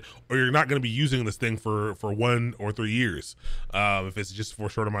commitment, or you're not going to be using this thing for 1 or 3 years. If it's just for a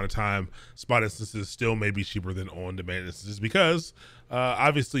short amount of time, spot instances still may be cheaper than on-demand instances because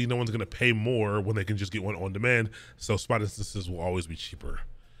obviously no one's going to pay more when they can just get one on demand. So spot instances will always be cheaper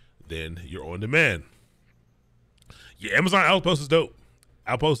than your on demand. Yeah, Amazon Outpost is dope.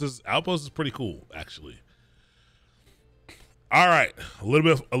 Outpost is pretty cool, actually. All right, a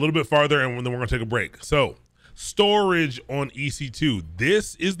little bit farther, and then we're gonna take a break. So, storage on EC2.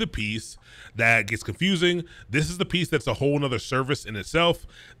 This is the piece that gets confusing. This is the piece that's a whole nother service in itself.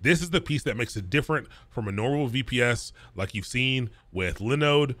 This is the piece that makes it different from a normal VPS, like you've seen with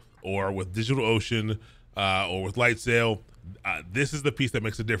Linode or with DigitalOcean or with Lightsail. This is the piece that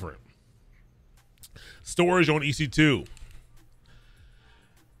makes it different. Storage on EC2.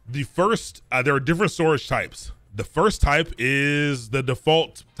 There are different storage types. The first type is the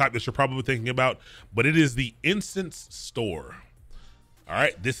default type that you're probably thinking about, but it is the instance store. All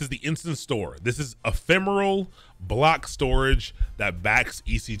right, this is the instance store. This is ephemeral block storage that backs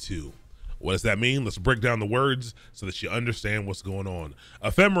EC2. What does that mean? Let's break down the words so that you understand what's going on.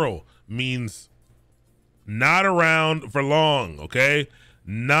 Ephemeral means not around for long, okay?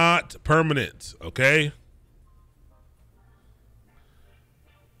 Not permanent, okay?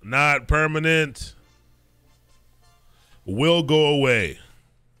 Not permanent. Will go away.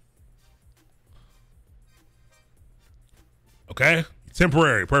 Okay?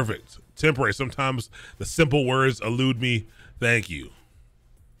 Temporary, perfect. Temporary. Sometimes the simple words elude me. Thank you.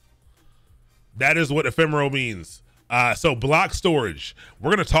 That is what ephemeral means. So block storage.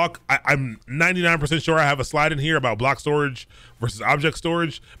 We're going to talk, I'm 99% sure I have a slide in here about block storage versus object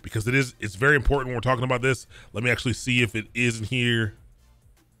storage because it's very important when we're talking about this. Let me actually see if it is in here.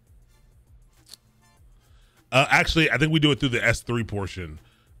 Actually, I think we do it through the S3 portion.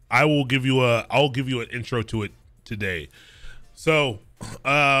 I'll give you an intro to it today. So,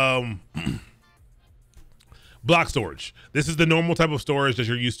 block storage. This is the normal type of storage that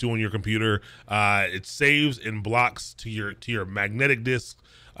you're used to on your computer. It saves in blocks to your magnetic disk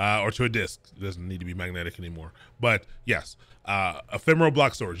or to a disk. It doesn't need to be magnetic anymore. But yes, ephemeral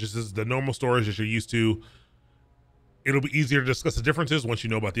block storage. This is the normal storage that you're used to. It'll be easier to discuss the differences once you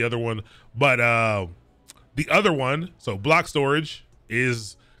know about the other one. But the other one, so block storage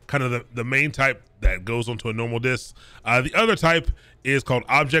is kind of the main type that goes onto a normal disk. The other type is called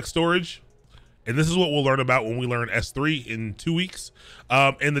object storage. And this is what we'll learn about when we learn S3 in 2 weeks.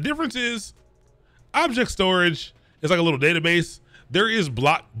 And the difference is object storage is like a little database. There is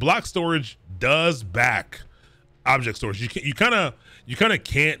block storage does back object storage. You kind of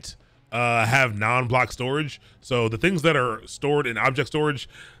can't have non-block storage. So the things that are stored in object storage,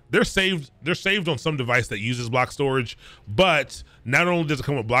 they're saved on some device that uses block storage. But not only does it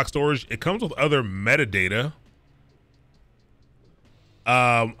come with block storage, it comes with other metadata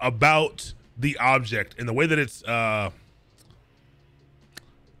about the object and the way that it's there's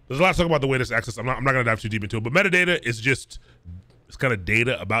a lot to talk about the way that's accessed. I'm not gonna dive too deep into it, but metadata is just, it's kind of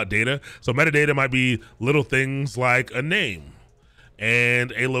data about data. So metadata might be little things like a name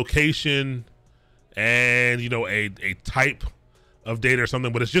and a location and, you know, a type of data or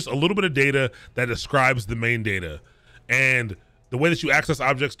something, but it's just a little bit of data that describes the main data. And the way that you access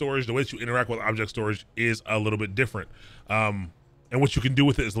object storage, the way that you interact with object storage is a little bit different. And what you can do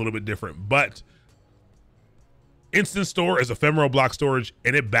with it is a little bit different. But Instance Store is ephemeral block storage,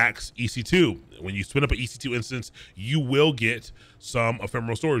 and it backs EC2. When you spin up an EC2 instance, you will get some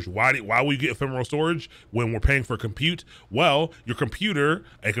ephemeral storage. Why will you get ephemeral storage when we're paying for compute? Well, your computer,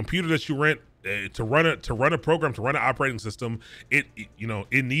 a computer that you rent to run a program, to run an operating system, it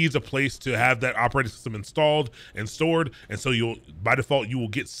needs a place to have that operating system installed and stored. And so by default, you will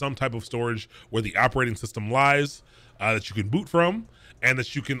get some type of storage where the operating system lies, that you can boot from, and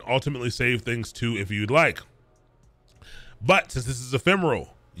that you can ultimately save things to if you'd like. But since this is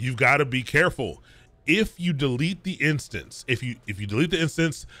ephemeral, you've got to be careful. If you delete the instance, if you delete the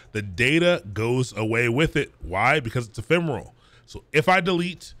instance, the data goes away with it. Why? Because it's ephemeral. So if I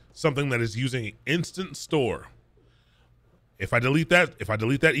delete something that is using Instant Store, if I delete that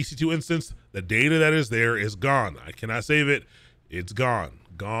EC2 instance, the data that is there is gone. I cannot save it. It's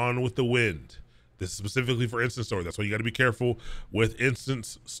gone with the wind. This is specifically for Instant Store. That's why you got to be careful with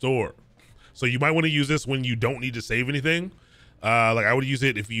Instant Store. So you might want to use this when you don't need to save anything. Like I would use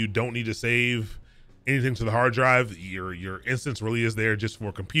it if you don't need to save anything to the hard drive. Your instance really is there just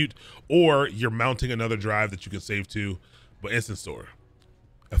for compute, or you're mounting another drive that you can save to. But Instant Store,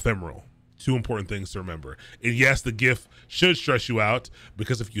 ephemeral. Two important things to remember. And yes, the GIF should stress you out,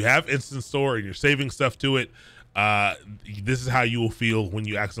 because if you have Instant Store and you're saving stuff to it, this is how you will feel when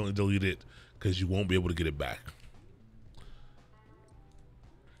you accidentally delete it, because you won't be able to get it back.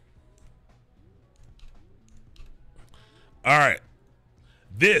 All right,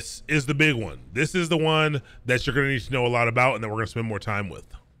 this is the big one. This is the one that you're going to need to know a lot about and that we're going to spend more time with.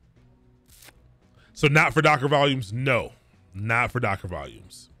 So not for Docker volumes. No, not for Docker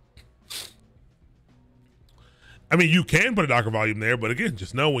volumes. I mean, you can put a Docker volume there, but again,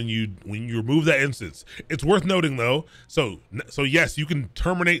 just know when you remove that instance. It's worth noting though. So yes, you can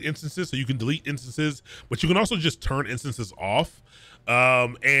terminate instances, so you can delete instances, but you can also just turn instances off.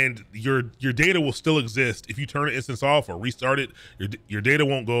 And your data will still exist. If you turn an instance off or restart it, your data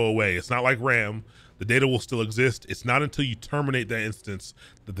won't go away. It's not like RAM. The data will still exist. It's not until you terminate that instance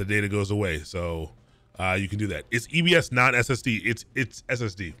that the data goes away. So you can do that. It's EBS, not SSD. It's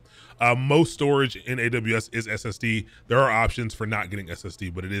SSD. Most storage in AWS is SSD. There are options for not getting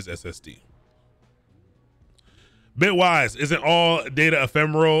SSD, but it is SSD. Bitwise, isn't all data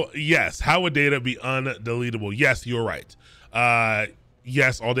ephemeral? Yes. How would data be undeletable? Yes, you're right.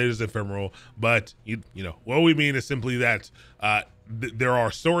 Yes, all data is ephemeral, but you know what we mean is simply that there are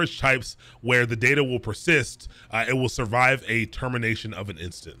storage types where the data will persist. It will survive a termination of an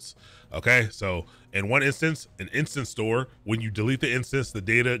instance. Okay, so in one instance, an instance store, when you delete the instance, the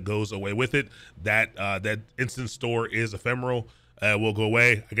data goes away with it. That instance store is ephemeral, will go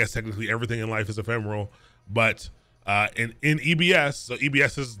away. I guess technically everything in life is ephemeral, but in EBS, so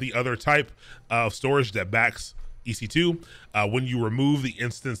EBS is the other type of storage that backs EC2. When you remove the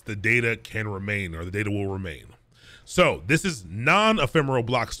instance, the data can remain, or the data will remain. So this is non-ephemeral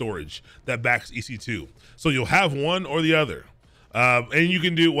block storage that backs EC2. So you'll have one or the other. And you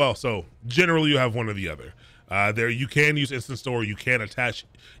can do, well, so generally you have one or the other. There you can use Instant Store, you can attach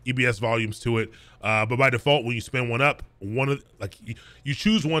EBS volumes to it, but by default, when you spin one up, you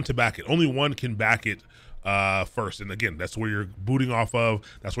choose one to back it. Only one can back it first. And again, that's where you're booting off of.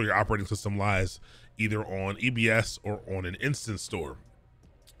 That's where your operating system lies, either on EBS or on an Instant Store.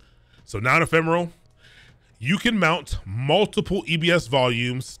 So non-ephemeral, you can mount multiple EBS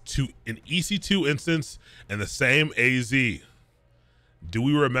volumes to an EC2 instance and the same AZ. Do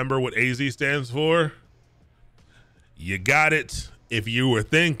we remember what AZ stands for? You got it. If you were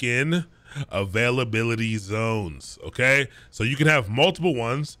thinking availability zones, okay? So you can have multiple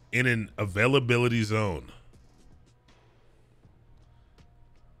ones in an availability zone.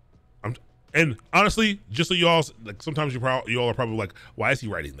 And honestly, just so you all, like, sometimes you all are probably like, why is he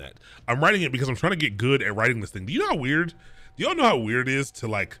writing that? I'm writing it because I'm trying to get good at writing this thing. Do you know how weird? Do y'all know how weird it is to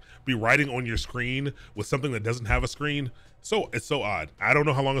like be writing on your screen with something that doesn't have a screen? So it's so odd. I don't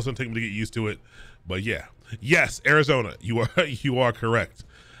know how long it's gonna take me to get used to it, but yeah. Yes, Arizona, you are correct.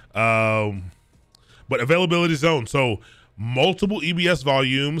 But availability zone. So multiple EBS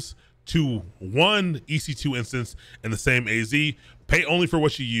volumes to one EC2 instance in the same AZ. Pay only for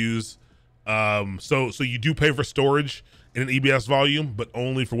what you use. So you do pay for storage in an EBS volume, but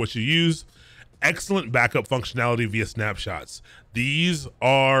only for what you use. Excellent backup functionality via snapshots. These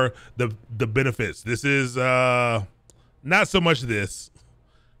are the benefits. This is not so much this,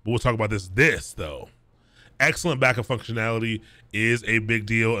 but we'll talk about this though. Excellent backup functionality is a big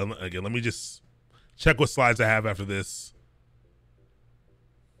deal. And again, let me just check what slides I have after this.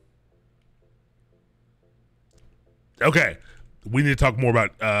 Okay, we need to talk more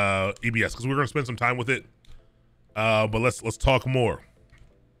about EBS because we're going to spend some time with it. But let's talk more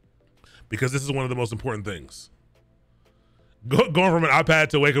because this is one of the most important things. Going from an iPad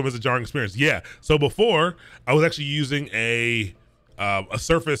to Wacom is a jarring experience. Yeah. So before I was actually using a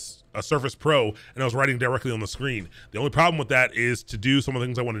Surface Pro, and I was writing directly on the screen. The only problem with that is to do some of the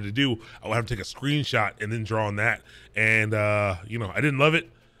things I wanted to do, I would have to take a screenshot and then draw on that. And you know, I didn't love it.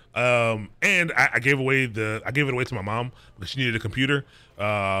 And I gave it away to my mom because she needed a computer.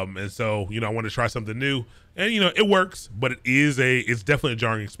 And so, you know, I wanted to try something new, and, you know, it works, but it's definitely a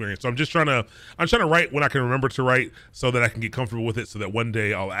jarring experience. So I'm trying to write when I can remember to write so that I can get comfortable with it so that one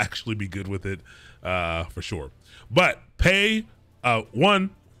day I'll actually be good with it, for sure. But pay,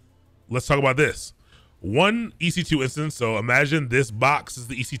 let's talk about this. One EC2 instance. So imagine this box is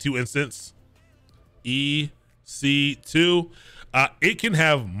the EC2 instance, EC2. It can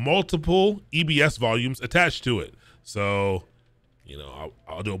have multiple EBS volumes attached to it. So, you know,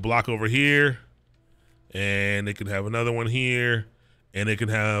 I'll do a block over here, and it can have another one here, and it can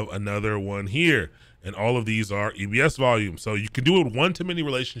have another one here. And all of these are EBS volumes. So you can do a one-to-many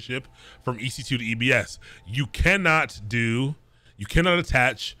relationship from EC2 to EBS. You cannot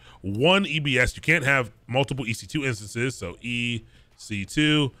attach one EBS. You can't have multiple EC2 instances. So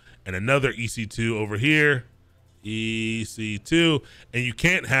EC2 and another EC2 over here. EC2, and you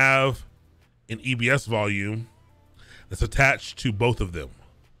can't have an EBS volume that's attached to both of them.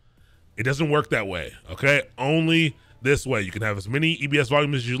 It doesn't work that way, okay? Only this way. You can have as many EBS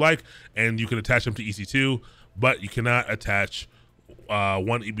volumes as you like, and you can attach them to EC2, but you cannot attach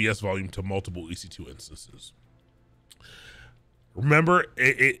one EBS volume to multiple EC2 instances. Remember,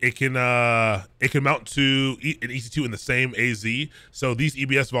 it can mount to an EC2 in the same AZ, so these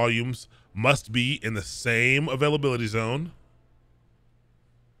EBS volumes must be in the same availability zone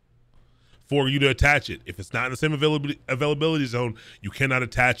for you to attach it. If it's not in the same availability zone, you cannot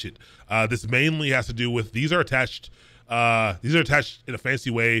attach it. This mainly has to do with these are attached in a fancy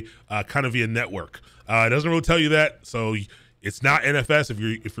way, kind of via network. It doesn't really tell you that, so it's not NFS.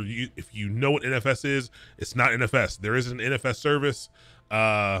 If you know what NFS is, it's not NFS. There is an NFS service,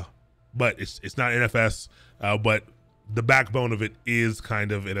 but it's not NFS. But the backbone of it is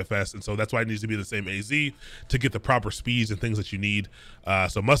kind of NFS, and so that's why it needs to be the same AZ to get the proper speeds and things that you need.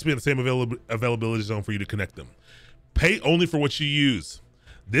 So it must be in the same availability zone for you to connect them. Pay only for what you use.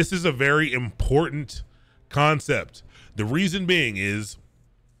 This is a very important concept. The reason being is,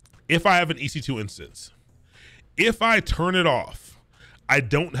 if I have an EC2 instance, if I turn it off, I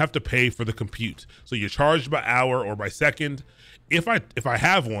don't have to pay for the compute. So you're charged by hour or by second. If I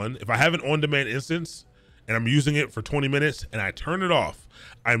have an on-demand instance, and I'm using it for 20 minutes and I turn it off,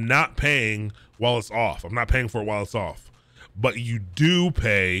 I'm not paying while it's off. I'm not paying for it while it's off. But you do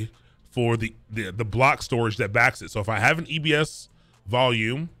pay for the block storage that backs it. So if I have an EBS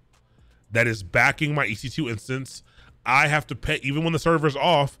volume that is backing my EC2 instance, I have to pay, even when the server's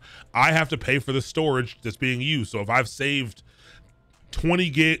off, I have to pay for the storage that's being used. So if I've saved 20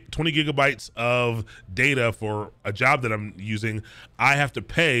 gigabytes of data for a job that I'm using, I have to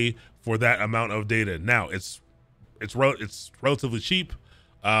pay for that amount of data. Now it's relatively cheap,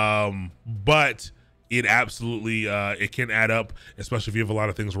 but it absolutely it can add up, especially if you have a lot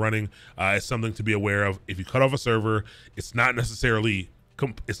of things running. It's something to be aware of. If you cut off a server, it's not necessarily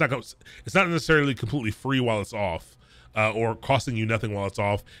completely free while it's off, or costing you nothing while it's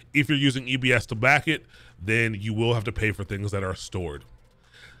off. If you're using EBS to back it, then you will have to pay for things that are stored.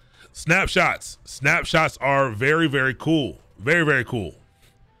 Snapshots are very, very cool. Very, very cool.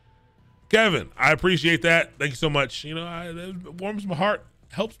 Kevin, I appreciate that. Thank you so much. You know, it warms my heart,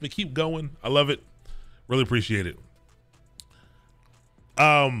 helps me keep going. I love it. Really appreciate it.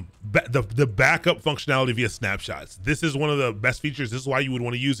 the backup functionality via snapshots. This is one of the best features. This is why you would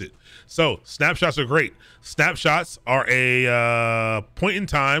want to use it. So snapshots are great. Snapshots are a point in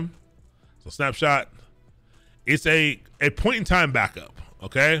time. So snapshot, it's a point in time backup,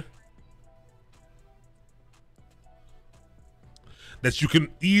 okay? That you can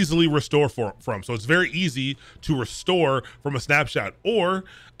easily restore from. So it's very easy to restore from a snapshot, or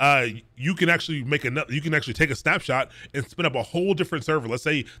you can actually make another. You can actually take a snapshot and spin up a whole different server. Let's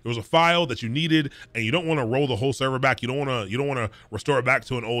say there was a file that you needed, and you don't want to roll the whole server back. You don't want to restore it back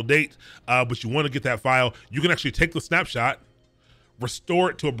to an old date, but you want to get that file. You can actually take the snapshot, restore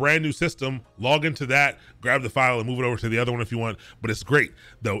it to a brand new system, log into that, grab the file, and move it over to the other one if you want. But it's great.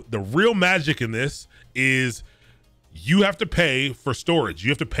 The real magic in this is you have to pay for storage. You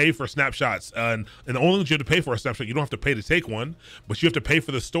have to pay for snapshots. And the only thing you have to pay for a snapshot, you don't have to pay to take one, but you have to pay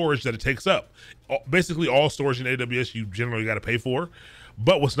for the storage that it takes up. Basically, all storage in AWS you generally got to pay for.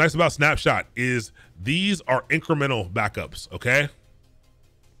 But what's nice about snapshot is these are incremental backups, okay?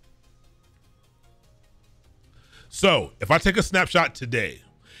 So if I take a snapshot today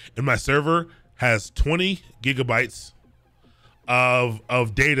and my server has 20 gigabytes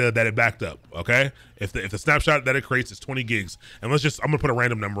of data that it backed up, okay? If the snapshot that it creates is 20 gigs, and I'm gonna put a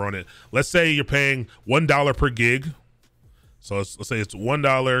random number on it. Let's say you're paying $1 per gig. So let's say it's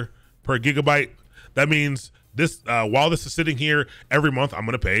 $1 per gigabyte. That means this while this is sitting here every month, I'm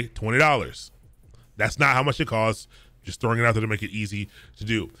gonna pay $20. That's not how much it costs. Just throwing it out there to make it easy to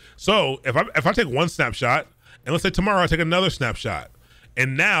do. So if I take one snapshot, and let's say tomorrow I take another snapshot,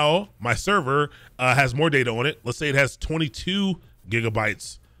 and now my server has more data on it. Let's say it has 22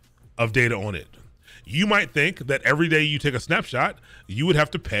 gigabytes of data on it. You might think that every day you take a snapshot, you would have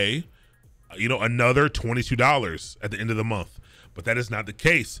to pay, another $22 at the end of the month. But that is not the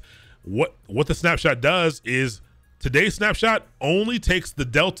case. What the snapshot does is today's snapshot only takes the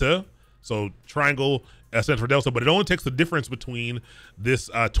delta. So triangle stands for delta, but it only takes the difference between this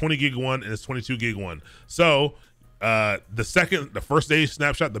 20 gig one and this 22 gig one. So the first day's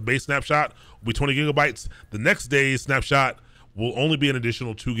snapshot, the base snapshot will be 20 gigabytes. The next day's snapshot will only be an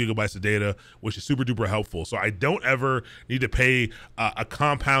additional 2 gigabytes of data, which is super duper helpful. So I don't ever need to pay a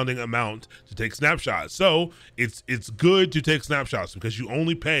compounding amount to take snapshots. So it's good to take snapshots because you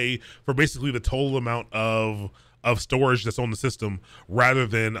only pay for basically the total amount of storage that's on the system rather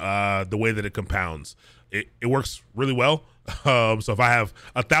than the way that it compounds. It works really well. So if I have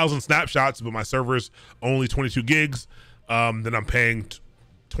 1,000 snapshots, but my server's only 22 gigs, then I'm paying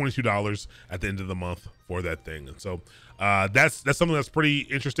 $22 at the end of the month for that thing. And so that's something that's pretty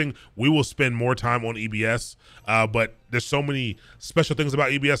interesting. We will spend more time on EBS, but there's so many special things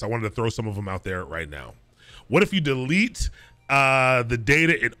about EBS. I wanted to throw some of them out there right now. What if you delete the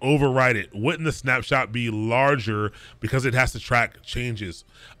data and overwrite it? Wouldn't the snapshot be larger because it has to track changes?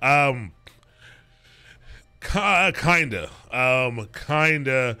 Kinda.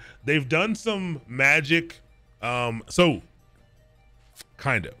 They've done some magic. So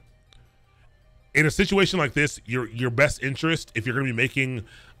kinda. In a situation like this, your best interest, if you're going to be making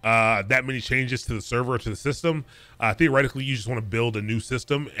that many changes to the server or to the system, theoretically, you just want to build a new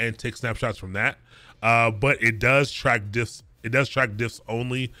system and take snapshots from that. But it does track diffs. It does track diffs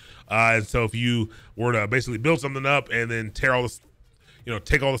only. And so if you were to basically build something up and then tear all this,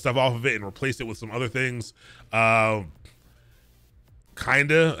 take all the stuff off of it and replace it with some other things, I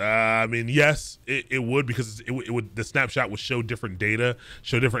mean, yes, it would, because it would, the snapshot would show different data,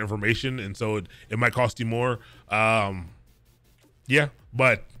 show different information, and so it might cost you more. Yeah,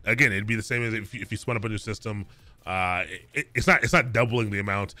 but again, it'd be the same as if you spun up a new system. It's not doubling the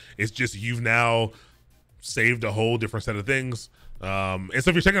amount. It's just you've now saved a whole different set of things. And so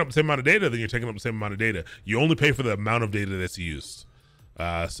if you're taking up the same amount of data, then you're taking up the same amount of data. You only pay for the amount of data that's used.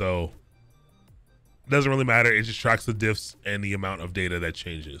 So it doesn't really matter. It just tracks the diffs and the amount of data that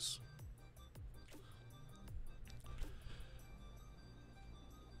changes.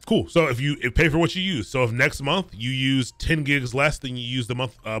 Cool. So if you pay for what you use, so if next month you use 10 gigs less than you used the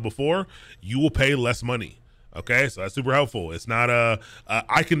month before, you will pay less money. Okay, so that's super helpful. It's not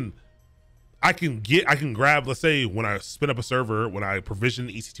I can grab, let's say when I spin up a server, when I provision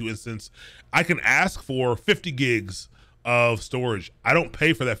the EC2 instance, I can ask for 50 gigs of storage. I don't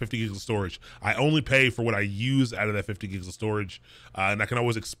pay for that 50 gigs of storage. I only pay for what I use out of that 50 gigs of storage. And I can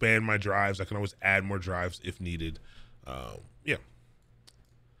always expand my drives. I can always add more drives if needed. Yeah.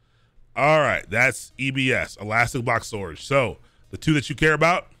 All right, that's EBS, Elastic Block Storage. So the two that you care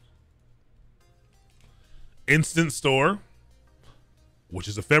about, Instant Store, which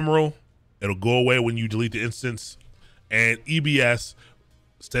is ephemeral. It'll go away when you delete the instance, and EBS,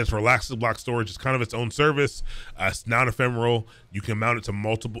 Stands for elastic block storage. It's kind of its own service. It's non-ephemeral. You can mount it to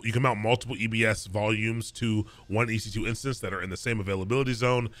multiple. You can mount multiple EBS volumes to one EC2 instance that are in the same availability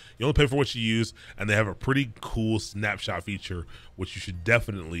zone. You only pay for what you use, and they have a pretty cool snapshot feature, which you should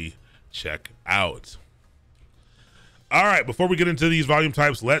definitely check out. All right, before we get into these volume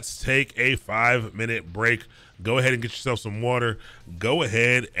types, let's take a 5-minute break. Go ahead and get yourself some water. Go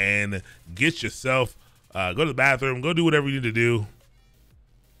ahead and get yourself, go to the bathroom, go do whatever you need to do.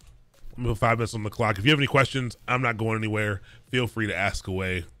 I'm gonna put 5 minutes on the clock. If you have any questions, I'm not going anywhere. Feel free to ask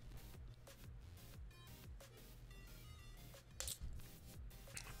away.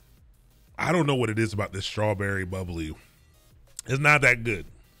 I don't know what it is about this strawberry bubbly. It's not that good.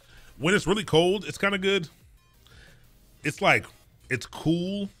 When it's really cold, it's kind of good. It's like, it's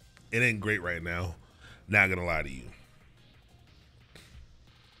cool. It ain't great right now. Not gonna lie to you.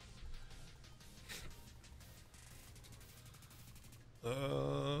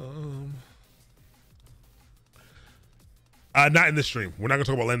 Not in this stream. We're not gonna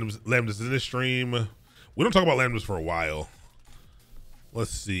talk about lambdas in this stream. We don't talk about lambdas for a while.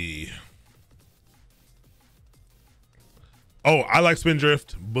 Let's see. Oh, I like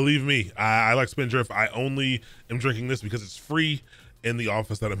Spindrift. Believe me, I like Spindrift. I only am drinking this because it's free in the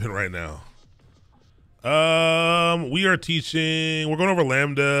office that I'm in right now. We are teaching. We're going over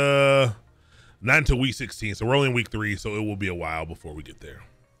Lambda not until week 16, so we're only in week 3, so it will be a while before we get there.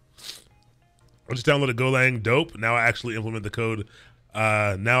 I just downloaded Golang. Dope. Now I actually implement the code.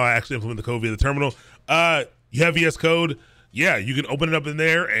 Via the terminal. You have VS Code. Yeah, you can open it up in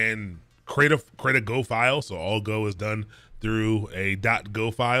there and create a Go file. So all Go is done through a .go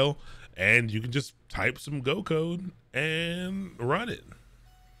file, and you can just type some Go code and run it.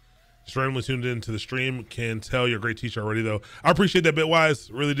 Just randomly tuned into the stream. Can tell you're a great teacher already, though. I appreciate that, Bitwise.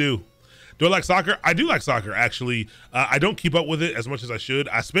 Really do. Do I like soccer? I do like soccer, actually. I don't keep up with it as much as I should.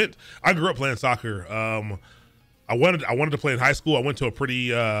 I grew up playing soccer. I wanted to play in high school. I went to a pretty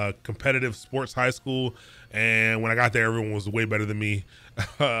competitive sports high school, and when I got there, everyone was way better than me.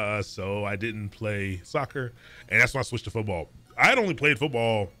 So I didn't play soccer, and that's when I switched to football. I had only played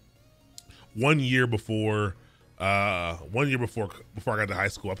football 1 year before I got to high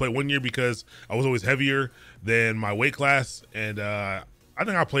school. I played 1 year because I was always heavier than my weight class, and I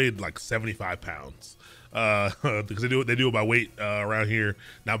think I played like 75 pounds because they do it by weight around here,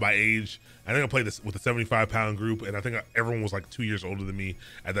 not by age. I think I played this with a 75-pound group, and I think everyone was like 2 years older than me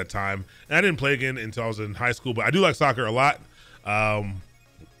at that time. And I didn't play again until I was in high school, but I do like soccer a lot. I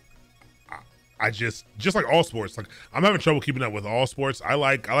just like all sports. Like, I'm having trouble keeping up with all sports. I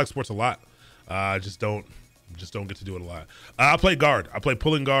like sports a lot. Just don't get to do it a lot. I play guard. I play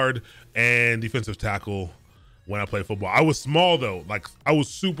pulling guard and defensive tackle when I play football. I was small though. Like, I was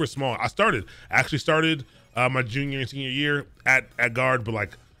super small. I actually started my junior and senior year at guard, but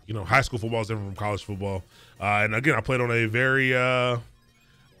like, you know, high school football is different from college football. And again, I played on a very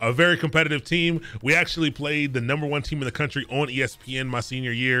competitive team. We actually played the #1 team in the country on ESPN my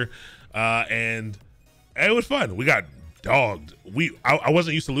senior year. And it was fun. We got dogged. I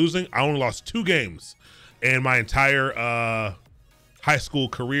wasn't used to losing. I only lost 2 games in my entire high school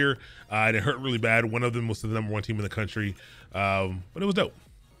career. And it hurt really bad. One of them was to the #1 team in the country. But it was dope.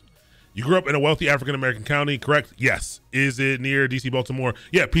 You grew up in a wealthy African-American county, correct? Yes. Is it near DC, Baltimore?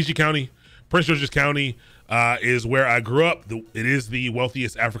 Yeah, PG County, Prince George's County is where I grew up. It is the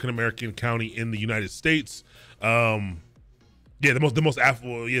wealthiest African-American county in the United States. The most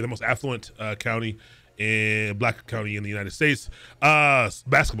affluent county in Black county in the United States.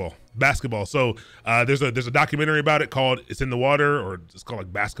 Basketball. So there's a documentary about it called "It's in the Water," or it's called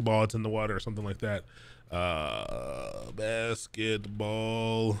like "Basketball, It's in the Water," or something like that.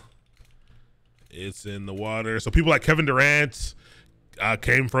 Basketball, It's in the Water. So people like Kevin Durant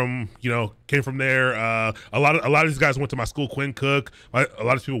came from there. A lot of these guys went to my school, Quinn Cook. A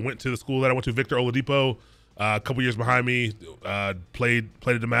lot of people went to the school that I went to, Victor Oladipo. A couple years behind me, played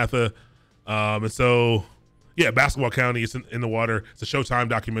at DeMatha. And so, yeah, Basketball County, It's in the Water. It's a Showtime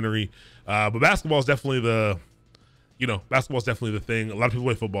documentary. But basketball is definitely the thing. A lot of people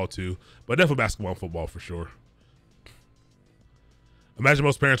play football too, but definitely basketball and football for sure. Imagine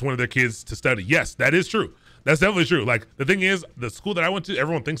most parents wanted their kids to study. Yes, that is true. That's definitely true. Like, the thing is, the school that I went to,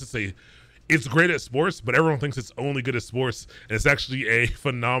 everyone thinks it's great at sports, but everyone thinks it's only good at sports. And it's actually a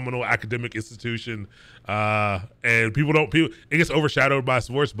phenomenal academic institution. And it gets overshadowed by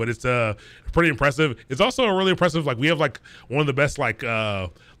sports, but it's pretty impressive. It's also really impressive. Like, we have like one of the best like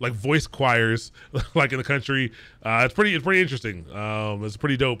voice choirs like in the country. It's pretty interesting. It's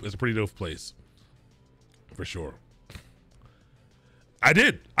pretty dope. It's a pretty dope place for sure. I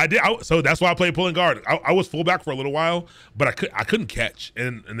did. So that's why I played pulling guard. I was fullback for a little while, but I couldn't catch.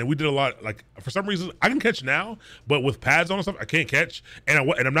 And then we did a lot. Like for some reason, I can catch now, but with pads on and stuff, I can't catch. And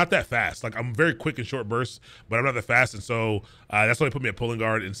I'm not that fast. Like I'm very quick in short bursts, but I'm not that fast. And so that's why they put me at pulling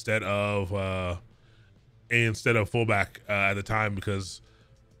guard instead of fullback at the time, because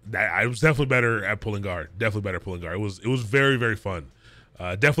I was definitely better at pulling guard. Definitely better at pulling guard. It was very, very fun.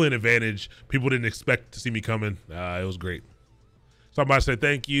 Definitely an advantage. People didn't expect to see me coming. It was great. So I'm about to say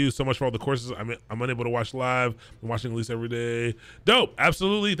thank you so much for all the courses. I'm unable to watch live. I'm watching at least every day. Dope.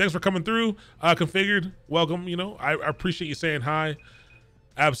 Absolutely. Thanks for coming through. Configured. Welcome. You know, I appreciate you saying hi.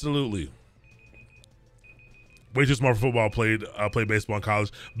 Absolutely. Way too smart for football. Played baseball in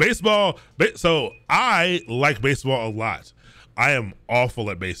college. So I like baseball a lot. I am awful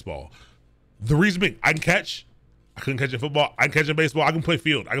at baseball. The reason being, I can catch. I couldn't catch in football. I can catch in baseball. I can play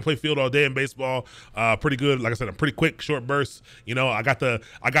field. I can play field all day in baseball. Pretty good. Like I said, I'm pretty quick, short bursts. You know, I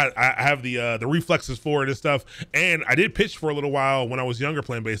have the reflexes for it and stuff. And I did pitch for a little while when I was younger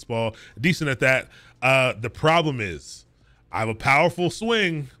playing baseball. Decent at that. The problem is I have a powerful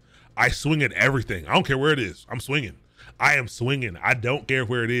swing. I swing at everything. I don't care where it is. I'm swinging. I am swinging. I don't care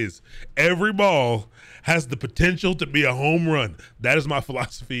where it is. Every ball has the potential to be a home run. That is my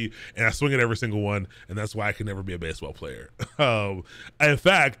philosophy, and I swing at every single one, and that's why I can never be a baseball player. In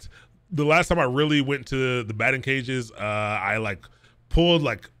fact, the last time I really went to the batting cages, I like pulled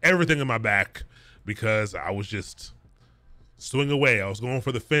like everything in my back because I was just swing away. I was going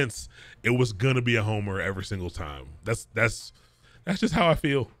for the fence. It was gonna be a homer every single time. That's just how I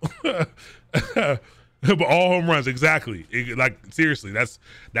feel. But all home runs, exactly. Like seriously, that's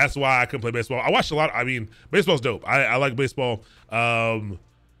why I couldn't play baseball. I watched a lot. I mean, baseball's dope. I like baseball.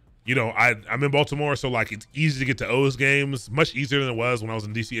 You know, I'm in Baltimore, so like it's easy to get to O's games, much easier than it was when I was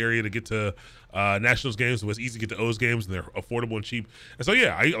in DC area to get to Nationals games. It was easy to get to O's games, and they're affordable and cheap. And so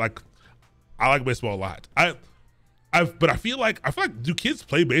yeah, I like baseball a lot. But I feel like do kids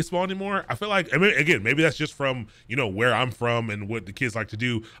play baseball anymore? I feel like, I mean, again, maybe that's just from, you know, where I'm from and what the kids like to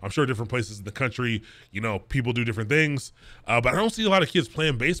do. I'm sure different places in the country, you know, people do different things. But I don't see a lot of kids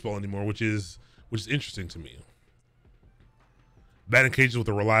playing baseball anymore, which is interesting to me. Batting cages with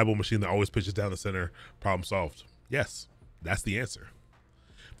a reliable machine that always pitches down the center. Problem solved. Yes, that's the answer.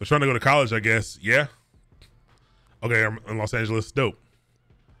 But trying to go to college, I guess. Yeah. Okay, I'm in Los Angeles. Dope.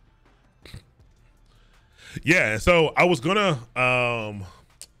 Yeah, so I was gonna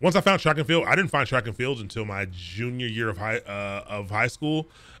once I found track and field. I didn't find track and field until my junior year of high school.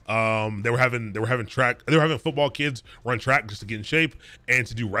 They were having football kids run track just to get in shape and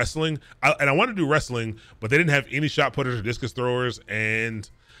to do wrestling. I wanted to do wrestling, but they didn't have any shot putters or discus throwers, and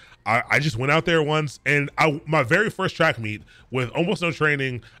I just went out there once, and my very first track meet with almost no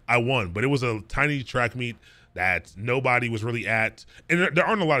training, I won. But it was a tiny track meet that nobody was really at, and there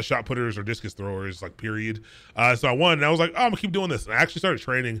aren't a lot of shot putters or discus throwers, like, period. So I won, and I was like, oh, I'm gonna keep doing this. And I actually started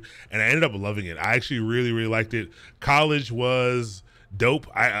training, and I ended up loving it. I actually really, really liked it. College was dope.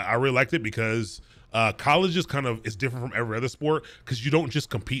 I really liked it because college is different from every other sport because you don't just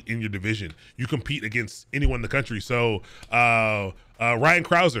compete in your division. You compete against anyone in the country. So Ryan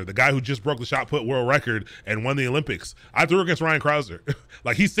Krauser, the guy who just broke the shot put world record and won the Olympics, I threw against Ryan Krauser.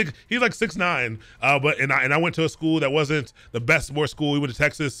 Like he's like 6'9", but I went to a school that wasn't the best sports school. He went to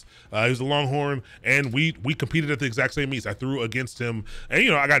Texas. He was a Longhorn, and we competed at the exact same meets. I threw against him,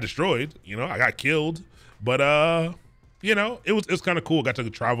 and I got destroyed. I got killed, but it was kind of cool. Got to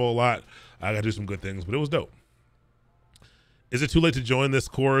travel a lot. I got to do some good things, but it was dope. Is it too late to join this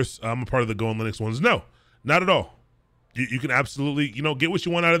course? I'm a part of the Go on Linux ones. No, not at all. You can absolutely, get what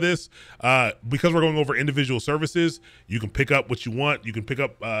you want out of this. Because we're going over individual services, you can pick up what you want. You can pick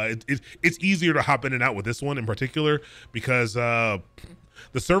up, it's easier to hop in and out with this one in particular because the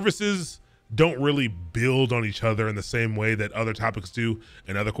services don't really build on each other in the same way that other topics do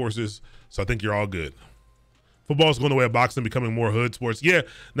in other courses. So I think you're all good. Football's going the way of boxing, becoming more hood sports. Yeah,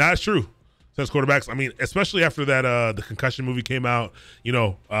 that's true. Since quarterbacks, I mean, especially after that, the concussion movie came out,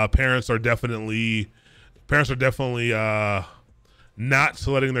 parents are definitely not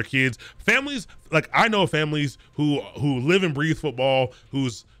letting their kids. Families, like I know families who live and breathe football, who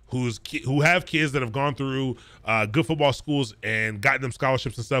have kids that have gone through good football schools and gotten them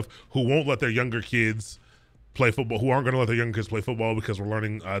scholarships and stuff, who won't let their younger kids play football, who aren't going to let their younger kids play football because we're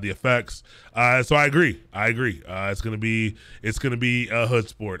learning the effects. So I agree. It's going to be a hood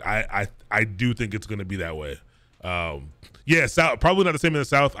sport. I do think it's going to be that way. South, probably not the same in the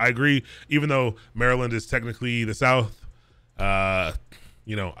South. I agree. Even though Maryland is technically the South, I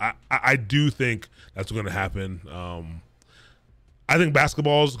do think that's going to happen. I think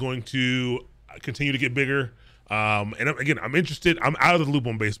basketball is going to continue to get bigger. And again, I'm interested. I'm out of the loop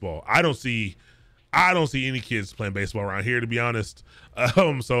on baseball. I don't see any kids playing baseball around here, to be honest.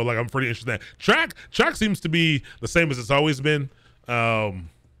 So like I'm pretty interested in that. Track seems to be the same as it's always been.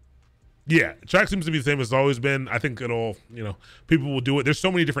 Yeah, track seems to be the same as it's always been. I think it'll, people will do it. There's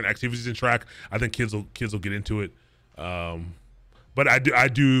so many different activities in track. I think kids will get into it. But I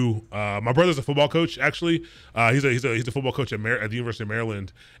do. My brother's a football coach. Actually, he's a football coach at the University of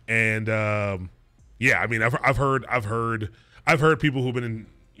Maryland. And yeah, I mean, I've heard people who've been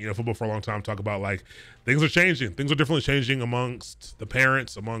in football for a long time talk about like things are changing. Things are definitely changing amongst the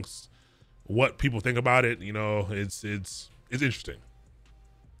parents, amongst what people think about it. It's interesting.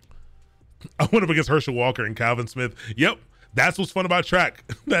 I went up against Herschel Walker and Calvin Smith. Yep, that's what's fun about track.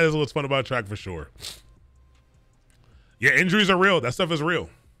 That is what's fun about track for sure. Yeah, injuries are real. That stuff is real.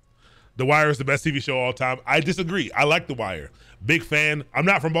 The Wire is the best TV show of all time. I disagree. I like The Wire. Big fan. I'm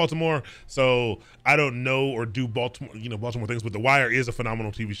not from Baltimore, so I don't know or do Baltimore things, but The Wire is a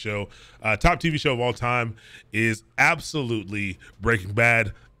phenomenal TV show. Top TV show of all time is absolutely Breaking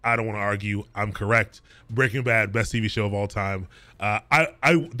Bad. I don't want to argue. I'm correct. Breaking Bad, best TV show of all time.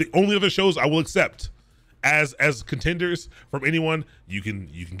 The only other shows I will accept as contenders from anyone, you can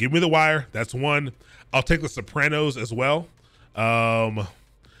give me The Wire. That's one. I'll take The Sopranos as well.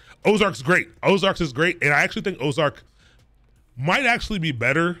 Ozark's great. Ozark is great, and I actually think Ozark might actually be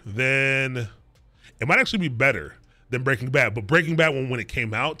better than Breaking Bad. But Breaking Bad, when it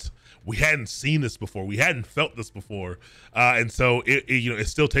came out, we hadn't seen this before. We hadn't felt this before, and so it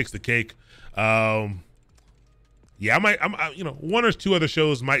still takes the cake. Yeah, I'm one or two other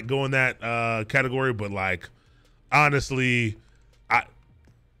shows might go in that category, but like honestly,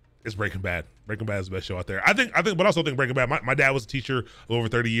 it's Breaking Bad. Breaking Bad is the best show out there. I think, but also think Breaking Bad. My dad was a teacher over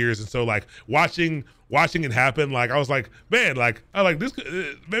 30 years, and so like watching it happen, like I was like, man, like I like this.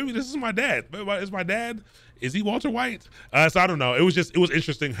 Maybe this is my dad. Is my dad? Is he Walter White? So I don't know. It was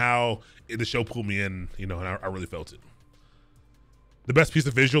interesting how the show pulled me in, and I really felt it. The best piece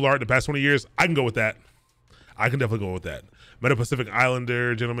of visual art in the past 20 years, I can go with that. I can definitely go with that. Met a Pacific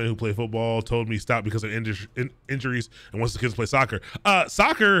Islander gentleman who played football, told me stop because of injuries and wants the kids to play soccer.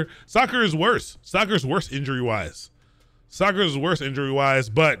 Soccer is worse. Soccer is worse injury-wise. Soccer is worse injury-wise,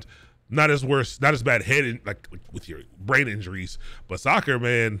 but not as bad like with your brain injuries. But soccer,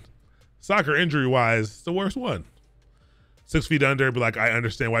 man, injury-wise, it's the worst one. 6 Feet Under, but like I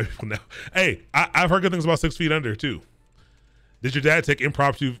understand why people now. Hey, I've heard good things about 6 Feet Under too. Did your dad take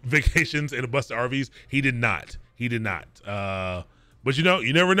impromptu vacations in a busted RVs? He did not. But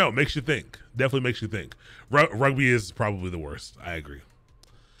you never know. Makes you think. Definitely makes you think. Rugby is probably the worst. I agree.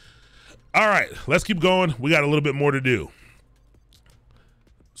 All right, let's keep going. We got a little bit more to do.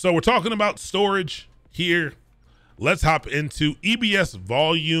 So we're talking about storage here. Let's hop into EBS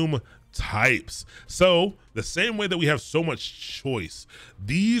volume types. So the same way that we have so much choice,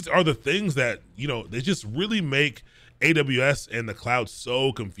 these are the things that, they just really make AWS and the cloud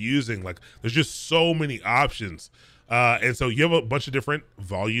so confusing. Like there's just so many options. And so you have a bunch of different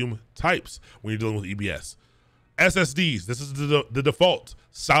volume types when you're dealing with EBS. SSDs, this is the default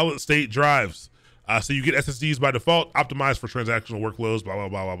solid state drives. So you get SSDs by default, optimized for transactional workloads, blah, blah,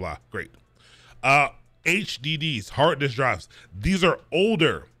 blah, blah, blah. Great. HDDs, hard disk drives. These are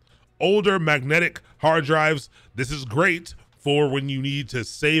older magnetic hard drives. This is great for when you need to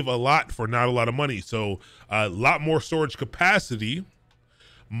save a lot for not a lot of money. So a lot more storage capacity,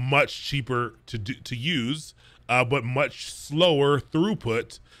 much cheaper to use, but much slower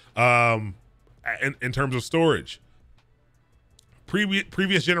throughput in terms of storage.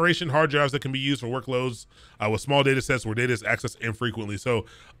 Previous generation hard drives that can be used for workloads with small data sets where data is accessed infrequently. So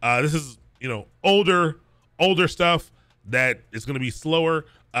this is older stuff that is going to be slower.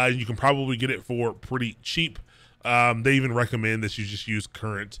 You can probably get it for pretty cheap. They even recommend that you just use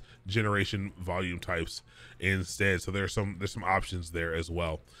current generation volume types instead. So there's some options there as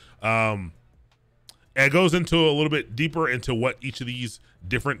well. And it goes into a little bit deeper into what each of these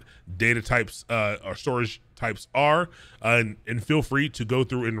different data types or storage types are. And feel free to go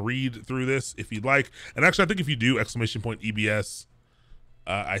through and read through this if you'd like. And actually, I think if you do ! EBS,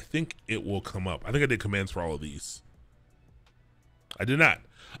 I think it will come up. I think I did commands for all of these. I did not.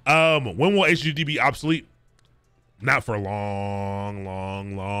 When will HDD be obsolete? Not for a long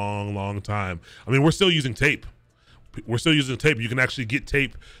time. I mean, we're still using tape. You can actually get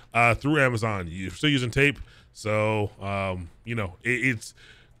tape through Amazon. You're still using tape. So, it's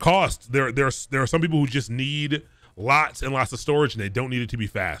cost. There are some people who just need lots and lots of storage and they don't need it to be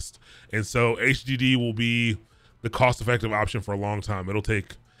fast. And so HDD will be the cost-effective option for a long time. It'll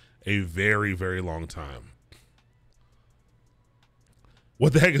take a very, very long time.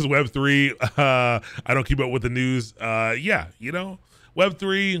 What the heck is Web3? I don't keep up with the news. Yeah, you know,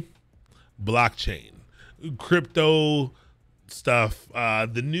 Web3, blockchain, crypto stuff,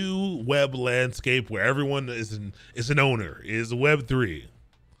 the new web landscape where everyone is an owner is Web3.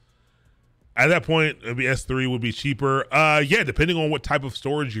 At that point, maybe S3 would be cheaper. Yeah, depending on what type of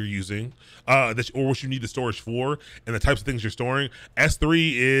storage you're using, or what you need the storage for, and the types of things you're storing.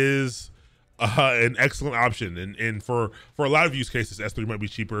 S3 is an excellent option, and for a lot of use cases, S3 might be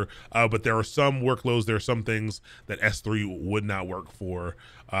cheaper. But there are some workloads, there are some things that S3 would not work for.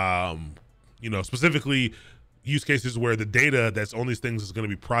 You know, specifically use cases where the data that's on these things is going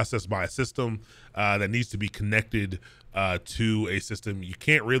to be processed by a system that needs to be connected to a system. You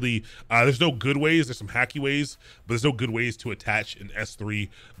can't really, there's no good ways, there's some hacky ways, but there's no good ways to attach an S3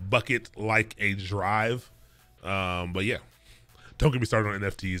 bucket like a drive. But yeah, don't get me started on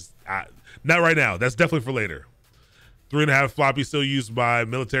NFTs. Not right now, that's definitely for later. 3.5 floppy still used by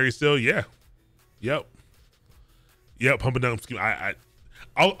military still, yeah. Yep, pump and dump scheme.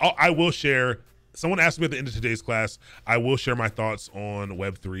 I will share. Someone asked me at the end of today's class. I will share my thoughts on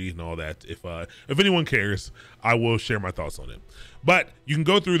Web3 and all that. If anyone cares, I will share my thoughts on it. But you can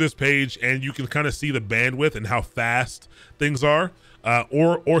go through this page and you can kind of see the bandwidth and how fast things are,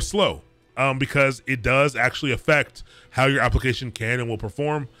 or slow, because it does actually affect how your application can and will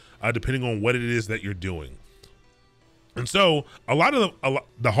perform, depending on what it is that you're doing. And so a lot of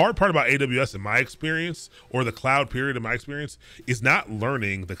the hard part about AWS in my experience, or the cloud period in my experience, is not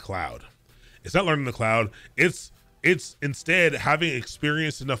learning the cloud. It's not learning the cloud. It's instead having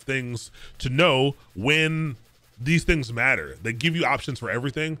experienced enough things to know when these things matter. They give you options for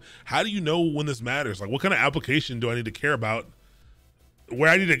everything. How do you know when this matters? Like, what kind of application do I need to care about? Where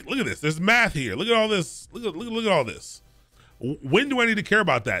I need to look at this. There's math here. Look at all this. Look at all this. When do I need to care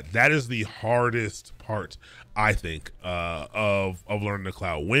about that? That is the hardest part, I think, of learning the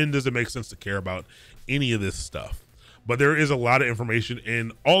cloud. When does it make sense to care about any of this stuff? But there is a lot of information,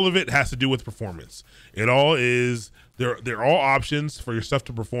 and all of it has to do with performance. It all is, they're all options for your stuff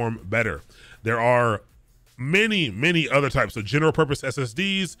to perform better. There are many other types of general purpose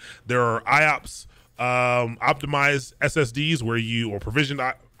SSDs. There are IOPS optimized SSDs or provisioned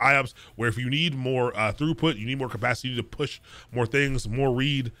IOPS, where if you need more throughput, you need more capacity, you need to push more things, more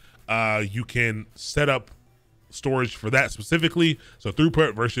read, you can set up storage for that specifically. So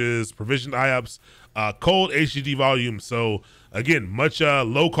throughput versus provisioned IOPS. Cold HDD volume. So again, much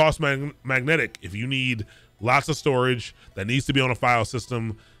low cost magnetic. If you need lots of storage that needs to be on a file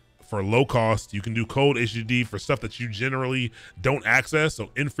system for low cost, you can do cold HDD for stuff that you generally don't access. So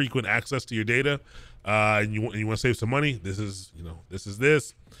infrequent access to your data, and you want to save some money. This is,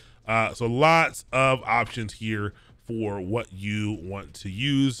 this. So lots of options here for what you want to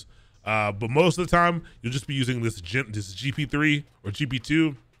use. But most of the time, you'll just be using this GP3 or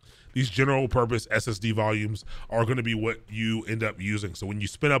GP2. These general purpose SSD volumes are going to be what you end up using. So when you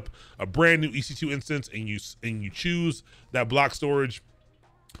spin up a brand new EC2 instance and you choose that block storage,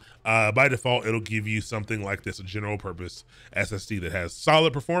 by default, it'll give you something like this, a general purpose SSD that has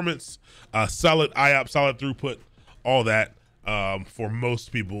solid performance, solid IOP, solid throughput, all that for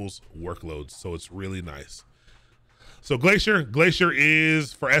most people's workloads. So it's really nice. So Glacier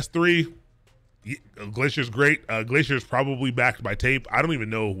is for S3. Glacier's great. Glacier is probably backed by tape. I don't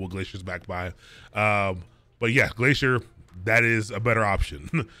even know what Glacier's backed by. But yeah, Glacier, that is a better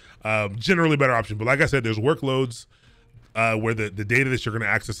option. Generally better option. But like I said, there's workloads where the data that you're going to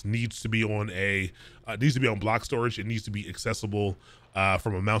access needs to be on block storage. It needs to be accessible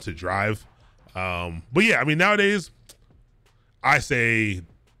from a mounted drive. But yeah, I mean, nowadays, I say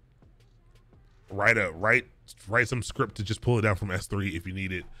write some script to just pull it down from S3 if you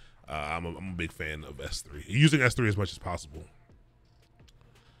need it. I'm a big fan of S3. Using S3 as much as possible.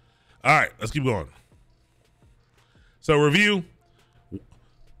 All right, let's keep going. So review.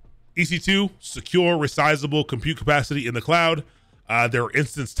 EC2, secure, resizable compute capacity in the cloud. There are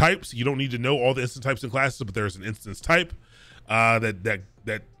instance types. You don't need to know all the instance types and classes, but there's an instance type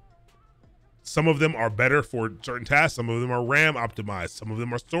that some of them are better for certain tasks. Some of them are RAM optimized. Some of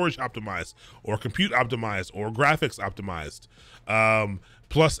them are storage optimized, or compute optimized, or graphics optimized.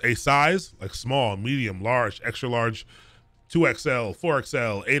 Plus a size like small, medium, large, extra large, 2XL,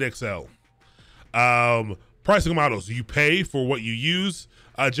 4XL, 8XL. Pricing models, you pay for what you use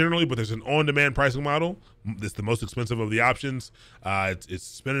generally, but there's an on-demand pricing model. It's the most expensive of the options. It's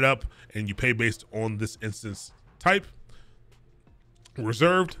spin it up and you pay based on this instance type.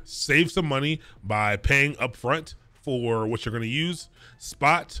 Reserved, save some money by paying upfront for what you're going to use.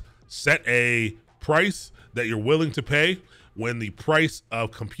 Spot, set a price that you're willing to pay. When the price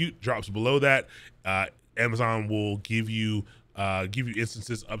of compute drops below that, Amazon will give you give you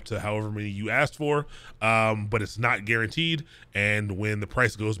instances up to however many you asked for, but it's not guaranteed. And when the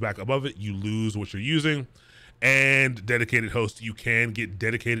price goes back above it, you lose what you're using. And dedicated hosts, you can get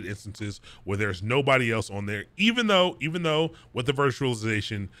dedicated instances where there's nobody else on there, even though with the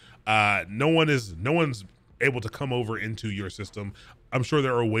virtualization, no one's able to come over into your system. I'm sure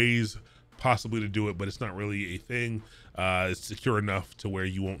there are ways possibly to do it, but it's not really a thing. It's secure enough to where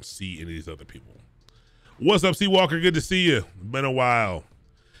you won't see any of these other people. What's up, Seawalker? Good to see you. Been a while.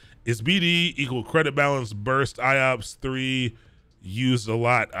 Is BD equal credit balance burst IOPS 3 used a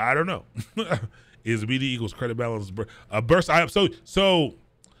lot? I don't know. Is BD equals credit balance burst IOPS?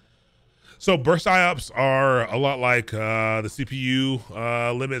 So burst IOPS are a lot like the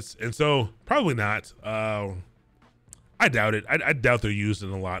CPU limits, and so probably not. I doubt it. I doubt they're used in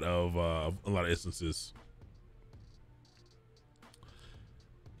a lot of instances.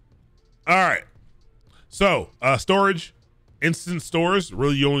 All right. So storage, instant stores.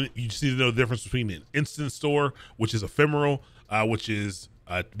 Really, you just need to know the difference between an instant store, which is ephemeral, which is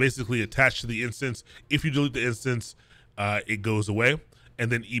basically attached to the instance. If you delete the instance, it goes away.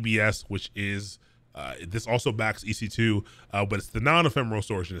 And then EBS, which is this also backs EC2, but it's the non-ephemeral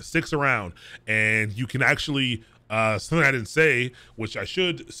storage, and it sticks around. And you can actually something I didn't say, which I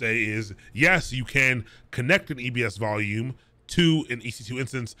should say, is yes, you can connect an EBS volume to an EC2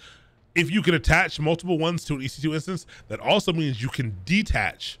 instance. If you can attach multiple ones to an EC2 instance, that also means you can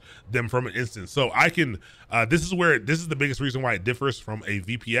detach them from an instance. So I can, this is the biggest reason why it differs from a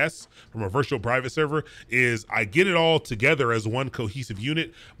VPS, from a virtual private server, is I get it all together as one cohesive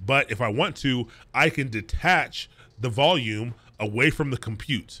unit, but if I want to, I can detach the volume away from the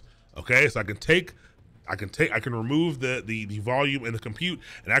compute. Okay, so I can remove the volume in the compute,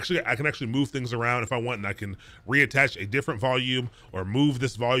 and actually I can actually move things around if I want, and I can reattach a different volume or move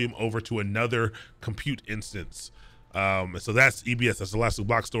this volume over to another compute instance. So that's EBS. That's Elastic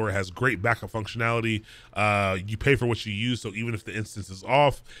Block Store. It has great backup functionality. You pay for what you use, so even if the instance is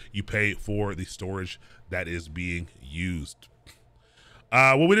off, you pay for the storage that is being used.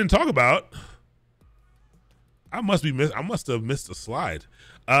 What we didn't talk about, I must have missed a slide.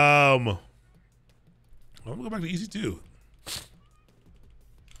 I'm gonna go back to EC2.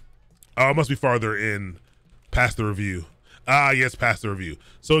 Oh, it must be farther in past the review. Yes, past the review.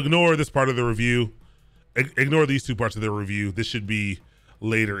 So ignore this part of the review. Ignore these two parts of the review. This should be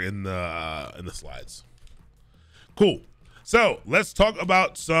later in the slides. Cool. So let's talk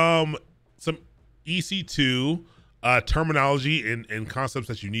about some EC2 terminology and concepts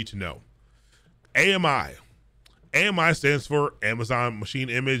that you need to know. AMI. AMI stands for Amazon Machine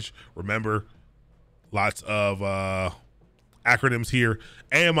Image. Remember, lots of acronyms here.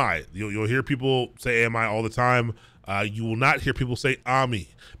 AMI, you'll hear people say AMI all the time. You will not hear people say AMI,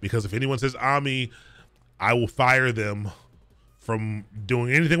 because if anyone says AMI, I will fire them from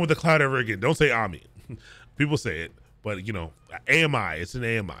doing anything with the cloud ever again. Don't say AMI. People say it, but you know, AMI, it's an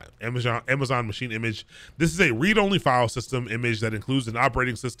AMI, Amazon Machine Image. This is a read-only file system image that includes an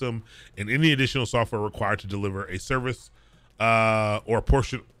operating system and any additional software required to deliver a service or a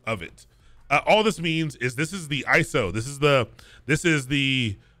portion of it. All this means is this is the ISO. This is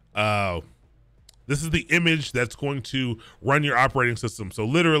the image that's going to run your operating system. So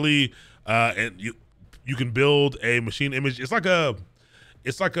literally, and you can build a machine image. It's like an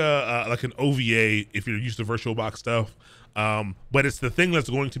OVA if you're used to VirtualBox stuff. But it's the thing that's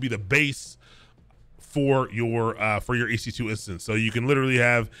going to be the base for your EC2 instance. So you can literally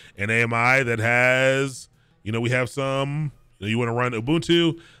have an AMI that has, we have some. You want to run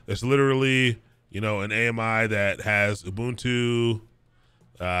Ubuntu, there's literally, an AMI that has Ubuntu,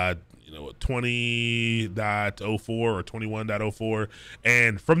 20.04 or 21.04.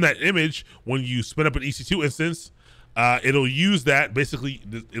 And from that image, when you spin up an EC2 instance, it'll use that, basically,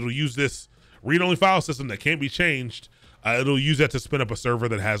 it'll use this read-only file system that can't be changed. It'll use that to spin up a server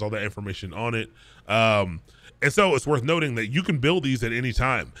that has all that information on it. And so it's worth noting that you can build these at any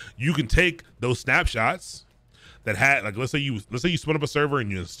time. You can take those snapshots that had, like, let's say you spun up a server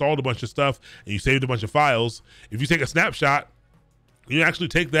and you installed a bunch of stuff and you saved a bunch of files. If you take a snapshot, you actually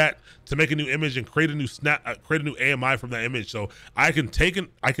take that to make a new image and create a new AMI from that image. So I can take an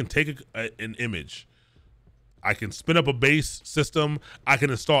image, I can spin up a base system, I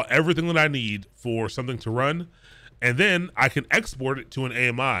can install everything that I need for something to run, and then I can export it to an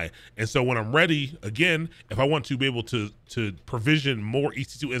AMI. And so when I'm ready, again, if I want to be able to provision more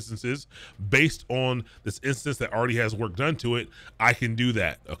EC2 instances based on this instance that already has work done to it, I can do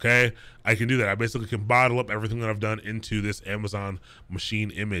that, okay? I can do that. I basically can bottle up everything that I've done into this Amazon Machine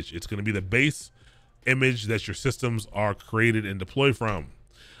Image. It's gonna be the base image that your systems are created and deployed from.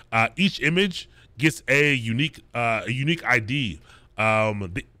 Each image gets a unique ID.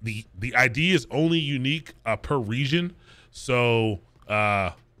 The ID is only unique per region. So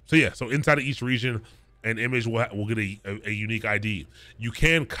inside of each region, an image will get a unique ID. You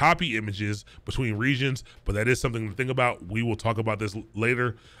can copy images between regions, but that is something to think about. We will talk about this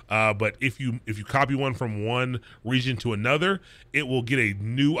later. But if you copy one from one region to another, it will get a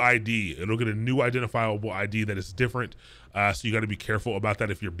new ID. It'll get a new identifiable ID that is different. So you got to be careful about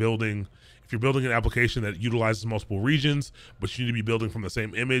that if you're building an application that utilizes multiple regions, but you need to be building from the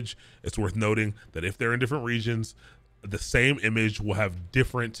same image. It's worth noting that if they're in different regions, the same image will have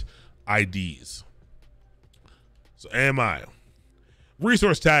different IDs. So AMI.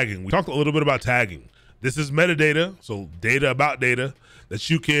 Resource tagging. We talked a little bit about tagging. This is metadata, so data about data that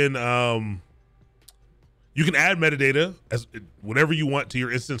you can add metadata as whenever you want to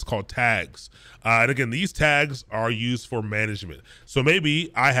your instance called tags. And again, these tags are used for management. So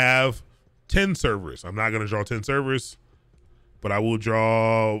maybe I have 10 servers. I'm not going to draw 10 servers, but I will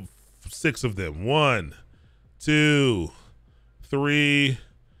draw 6 of them. 1, 2, 3,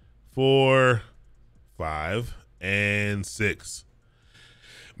 4, 5, and 6.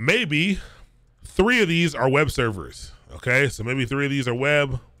 Maybe 3 of these are web servers. Okay, so maybe 3 of these are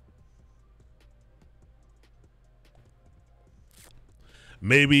web.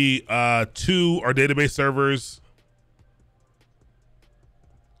 Maybe 2 are database servers.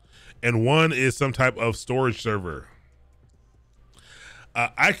 And 1 is some type of storage server.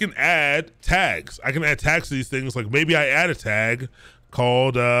 I can add tags. I can add tags to these things. Like maybe I add a tag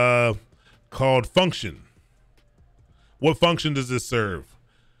called function. What function does this serve?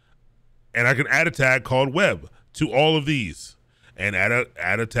 And I can add a tag called web to all of these, and add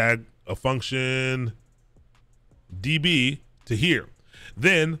a tag, a function DB to here.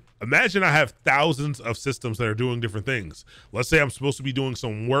 Then imagine I have thousands of systems that are doing different things. Let's say I'm supposed to be doing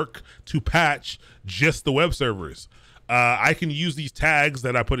some work to patch just the web servers. I can use these tags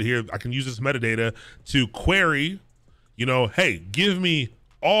that I put here. I can use this metadata to query, hey, give me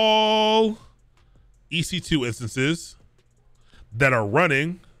all EC2 instances that are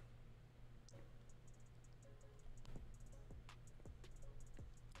running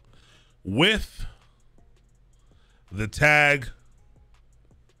with the tag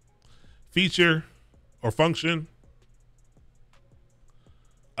feature or function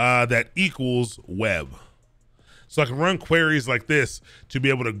that equals web. So I can run queries like this to be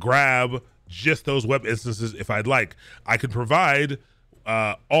able to grab just those web instances if I'd like. I can provide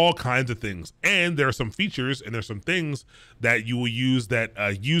all kinds of things, and there are some features and there's some things that you will use that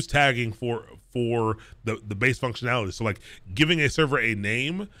use tagging for the base functionality. So like giving a server a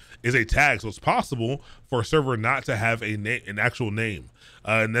name is a tag, so it's possible for a server not to have an actual name,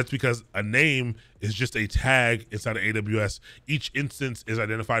 and that's because a name is just a tag inside of AWS. Each instance is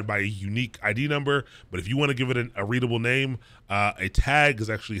identified by a unique ID number, but if you want to give it a readable name, a tag is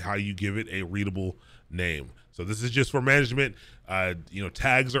actually how you give it a readable name. So this is just for management.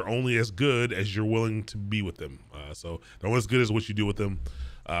 Tags are only as good as you're willing to be with them. So they're only as good as what you do with them.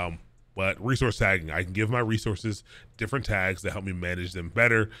 But resource tagging, I can give my resources different tags that help me manage them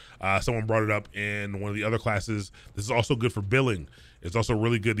better. Someone brought it up in one of the other classes. This is also good for billing. It's also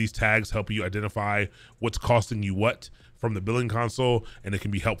really good. These tags help you identify what's costing you what from the billing console, and it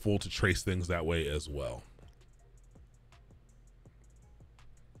can be helpful to trace things that way as well.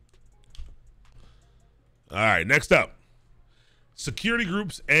 All right, next up, security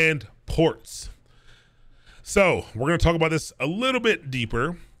groups and ports. So we're going to talk about this a little bit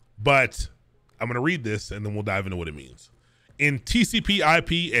deeper, but I'm going to read this and then we'll dive into what it means. In TCP,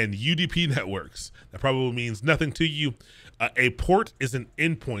 IP, and UDP networks, that probably means nothing to you. A port is an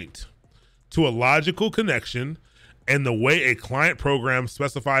endpoint to a logical connection and the way a client program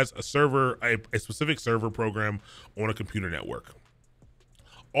specifies a specific server program on a computer network.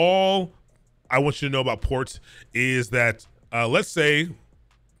 All I want you to know about ports is that, let's say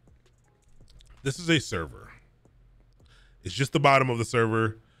this is a server. It's just the bottom of the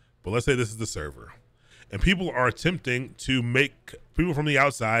server, but let's say this is the server. And people are attempting to make, people from the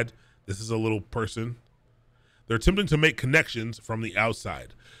outside, this is a little person, they're attempting to make connections from the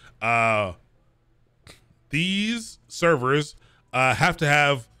outside. These servers have to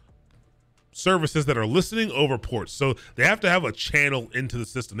have services that are listening over ports, so they have to have a channel into the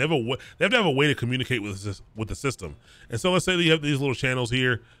system. They have to have a way to communicate with the system. And so let's say that you have these little channels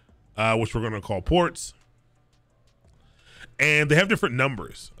here, which we're going to call ports, and they have different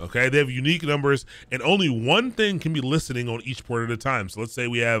numbers. Okay, they have unique numbers, and only one thing can be listening on each port at a time. So let's say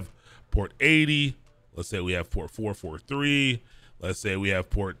we have port 80. Let's say we have port 443. Let's say we have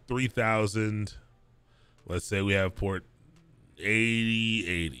port 3000. Let's say we have port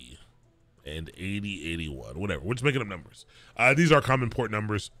 8080. and 8081, whatever. We're just making up numbers. These are common port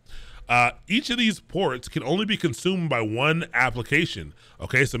numbers. Each of these ports can only be consumed by one application.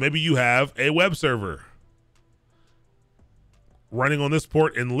 Okay, so maybe you have a web server running on this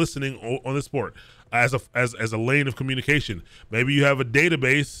port and listening on this port as a lane of communication. Maybe you have a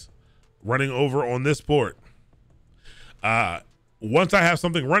database running over on this port. Once I have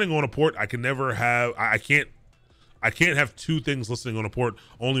something running on a port, I can never have, I can't have two things listening on a port,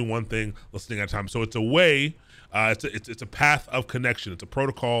 only one thing listening at a time. So it's a way, it's a path of connection. It's a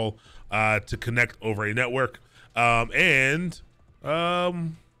protocol to connect over a network. And so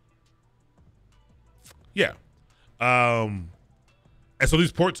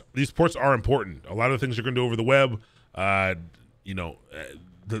these ports are important. A lot of the things you're going to do over the web,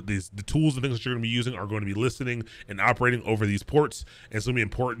 the tools and things that you're going to be using are going to be listening and operating over these ports. And it's going to be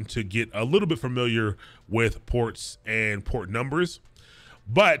important to get a little bit familiar with ports and port numbers.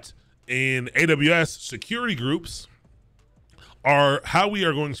 But in AWS, security groups are how we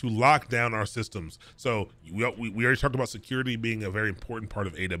are going to lock down our systems. So we already talked about security being a very important part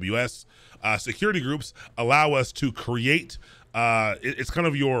of AWS. Security groups allow us to create, it's kind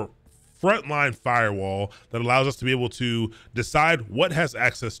of your frontline firewall that allows us to be able to decide what has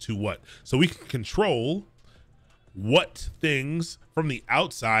access to what. So we can control what things from the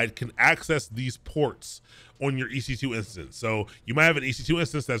outside can access these ports on your EC2 instance. So you might have an EC2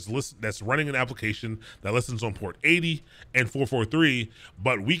 instance that's running an application that listens on port 80 and 443,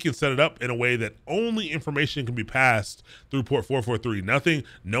 but we can set it up in a way that only information can be passed through port 443.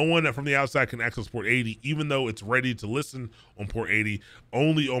 No one from the outside can access port 80, even though it's ready to listen on port 80,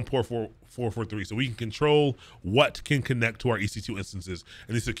 only on port 443. So we can control what can connect to our EC2 instances.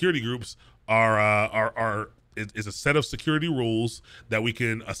 And these security groups is a set of security rules that we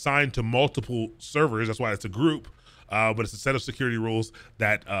can assign to multiple servers. That's why it's a group, but it's a set of security rules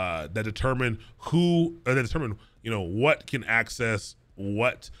that determine what can access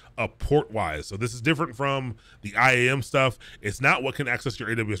what port wise. So this is different from the IAM stuff. It's not what can access your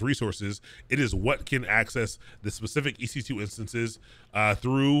AWS resources. It is what can access the specific EC2 instances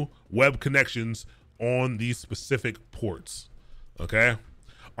through web connections on these specific ports. Okay,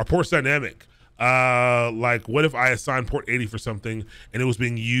 our port's dynamic. Like what if I assigned port 80 for something and it was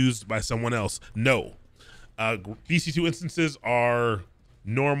being used by someone else? No. EC2 instances are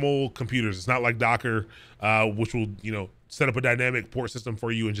normal computers. It's not like Docker, which will, set up a dynamic port system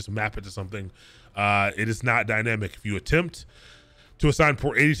for you and just map it to something. It is not dynamic. If you attempt to assign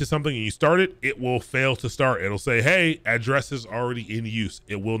port 80 to something and you start it, it will fail to start. It'll say, hey, address is already in use.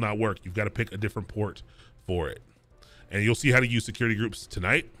 It will not work. You've got to pick a different port for it. And you'll see how to use security groups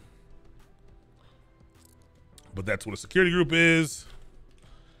tonight. But that's what a security group is.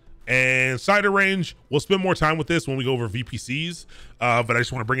 And CIDR range, we'll spend more time with this when we go over VPCs, but I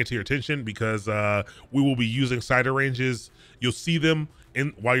just want to bring it to your attention because we will be using CIDR ranges. You'll see them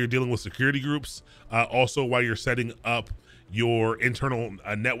while you're dealing with security groups, also while you're setting up your internal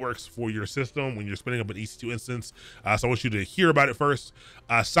networks for your system when you're spinning up an EC2 instance. So I want you to hear about it first.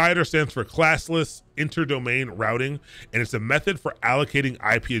 CIDR stands for classless interdomain routing, and it's a method for allocating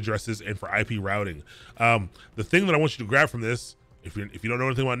IP addresses and for IP routing. The thing that I want you to grab from this, if you don't know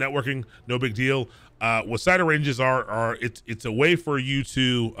anything about networking, no big deal. What CIDR ranges are it's a way for you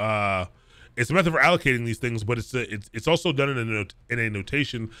to it's a method for allocating these things, but it's also done in a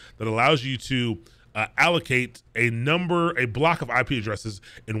notation that allows you to allocate a block of IP addresses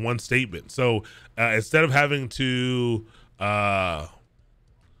in one statement. So instead of having to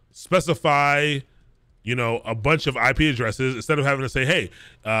specify, a bunch of IP addresses, instead of having to say, hey,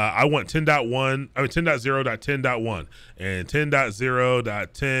 I want 10.0.10.1 and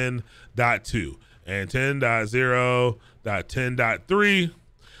 10.0.10.2 and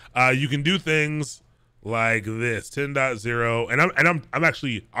 10.0.10.3, you can do things like this, 10.0, and I'm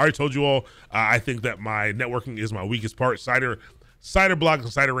actually, I already told you all, I think that my networking is my weakest part. CIDR blocks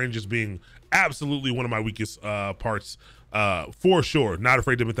and CIDR ranges being absolutely one of my weakest parts, for sure. Not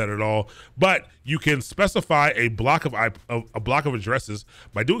afraid to admit that at all. But you can specify a block of addresses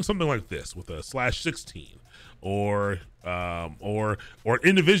by doing something like this with a /16, or an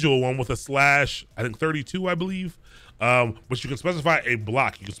individual one with a /32, I believe. But you can specify a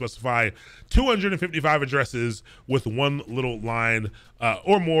block. You can specify 255 addresses with one little line,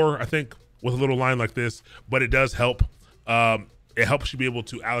 or more, I think, with a little line like this. But it does help. It helps you be able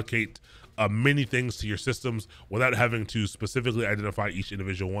to allocate many things to your systems without having to specifically identify each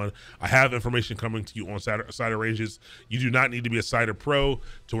individual one. I have information coming to you on CIDR ranges. You do not need to be a CIDR pro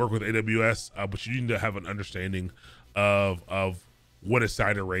to work with AWS, but you need to have an understanding of what a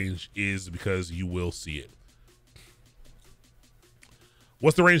CIDR range is, because you will see it.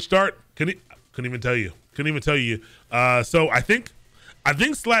 What's the range start? Couldn't even tell you. Couldn't even tell you. So I think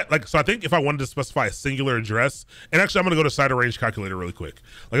if I wanted to specify a singular address, and actually I'm gonna go to CIDR range calculator really quick.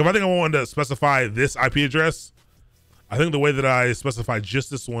 Like if I think I wanted to specify this IP address, I think the way that I specify just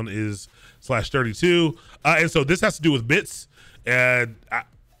this one is /32. And so this has to do with bits, and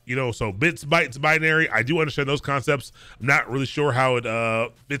so bits, bytes, binary. I do understand those concepts. I'm not really sure how it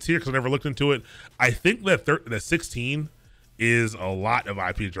fits here because I never looked into it. I think that 16 is a lot of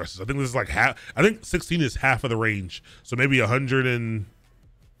IP addresses. I think this is like half. I think 16 is half of the range. So maybe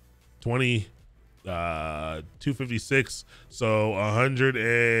 120, 256. So 100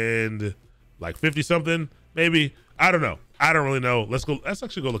 and like 50 something, maybe. I don't know. I don't really know. Let's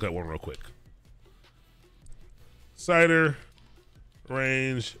actually go look at one real quick. CIDR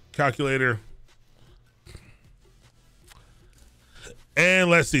range calculator. And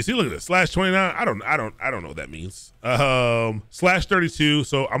let's see. See, look at this. /29. I don't know what that means. /32.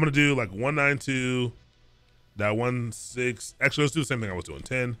 So I'm gonna do like 192.16. Actually, let's do the same thing I was doing.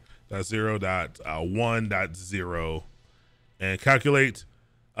 10.0.1.0 and calculate.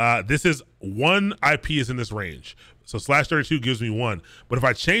 This is one IP is in this range. So /32 gives me 1. But if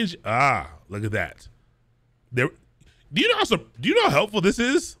I change, look at that. Do you know how helpful this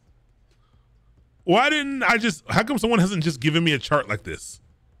is? Why didn't I how come someone hasn't just given me a chart like this?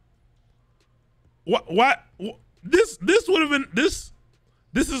 What this would have been, this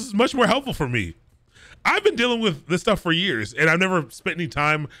is much more helpful for me. I've been dealing with this stuff for years and I've never spent any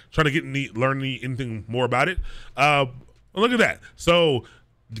time trying to learn anything more about it. Look at that. So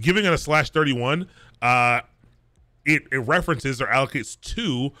giving it a /31, it references or allocates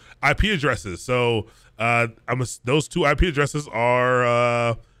 2 IP addresses. So those 2 IP addresses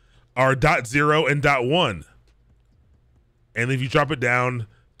are .0 and .1. And if you drop it down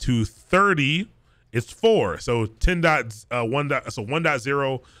to 30, it's 4. So 10.1. So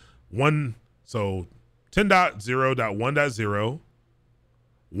 1.0, 1. So 10.0.1.0,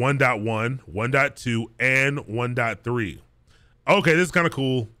 1.1, 1.2, and 1.3. Okay, this is kind of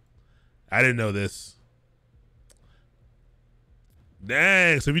cool. I didn't know this.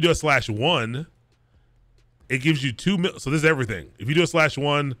 Dang. So if you do a /1, it gives you 2 mil. So this is everything. If you do a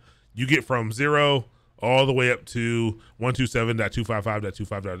 /1, you get from 0 all the way up to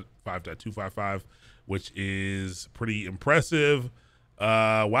 127.255.255.255, which is pretty impressive.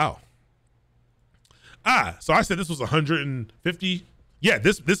 Wow. So I said this was 150. Yeah,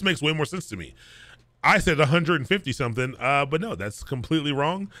 this makes way more sense to me. I said 150 something, but no, that's completely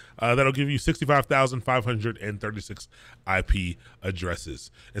wrong. That'll give you 65,536 IP addresses.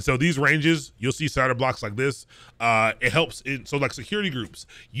 And so these ranges, you'll see CIDR blocks like this. It helps so like security groups,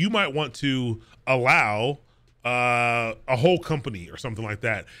 you might want to allow a whole company or something like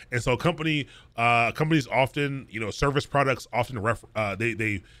that. And so companies often, service products often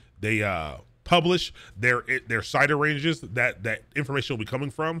they publish their CIDR ranges that information will be coming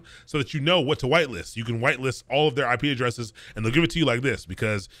from, so that you know what to whitelist. You can whitelist all of their IP addresses, and they'll give it to you like this,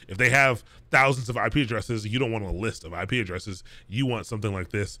 because if they have thousands of IP addresses, you don't want a list of IP addresses. You want something like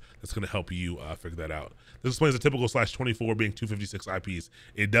this that's going to help you figure that out. This explains the typical /24 being 256 IPs.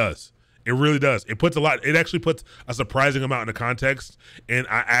 It does. It really does. It puts a lot. It actually puts a surprising amount into context, and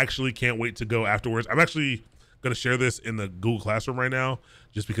I actually can't wait to go afterwards. I'm actually going to share this in the Google Classroom right now,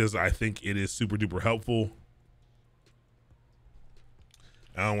 just because I think it is super duper helpful.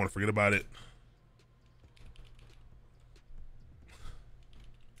 I don't want to forget about it.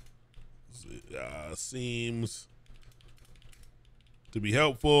 Seems to be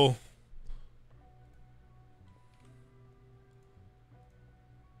helpful.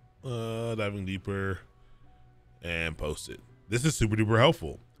 Diving deeper and post it. This is super duper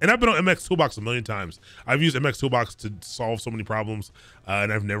helpful. And I've been on MX Toolbox a million times. I've used MX Toolbox to solve so many problems,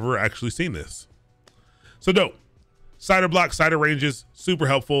 and I've never actually seen this. So dope. CIDR block, CIDR ranges, super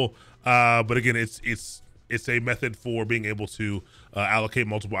helpful. But again, it's a method for being able to allocate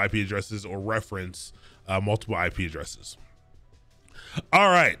multiple IP addresses or reference multiple IP addresses. All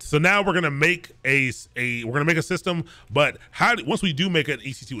right, so now we're gonna make a system, but once we do make an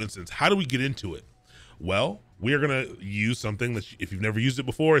EC2 instance, how do we get into it? Well, we are gonna use something that if you've never used it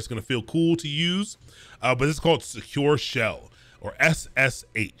before, it's gonna feel cool to use, but this is called Secure Shell, or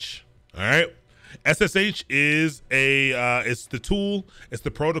SSH. All right, SSH is it's the tool, it's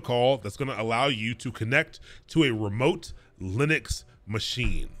the protocol that's gonna allow you to connect to a remote Linux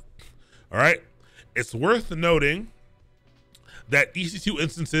machine. All right, it's worth noting that EC2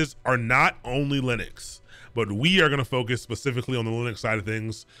 instances are not only Linux, but we are going to focus specifically on the Linux side of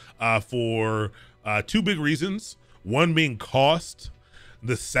things for 2 big reasons. One being cost,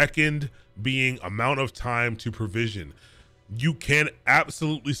 the second being amount of time to provision. you can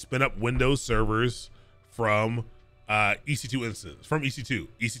absolutely spin up Windows servers from EC2 instance from EC2.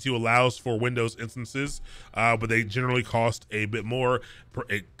 EC2 allows for Windows instances, but they generally cost a bit more.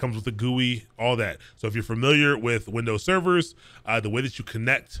 It comes with a GUI, all that. So if you're familiar with Windows servers, the way that you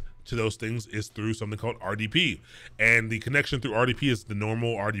connect to those things is through something called RDP, and the connection through RDP is the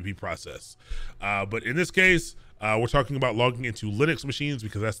normal RDP process. But in this case, we're talking about logging into Linux machines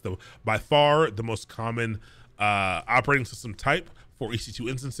because that's by far the most common operating system type for EC2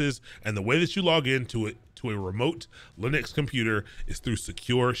 instances, and the way that you log into it to a remote Linux computer is through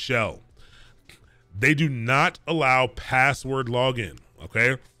Secure Shell. They do not allow password login,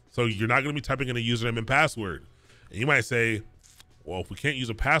 okay? So you're not gonna be typing in a username and password. And you might say, well, if we can't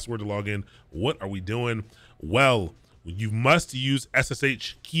use a password to log in, what are we doing? Well, you must use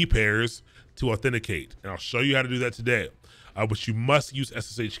SSH key pairs to authenticate, and I'll show you how to do that today. But you must use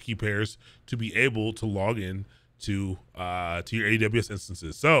SSH key pairs to be able to log in to your AWS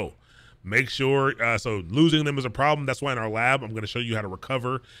instances. So make sure, so losing them is a problem. That's why in our lab, I'm going to show you how to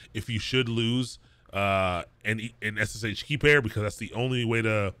recover if you should lose an SSH key pair, because that's the only way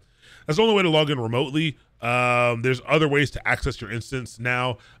to log in remotely. There's other ways to access your instance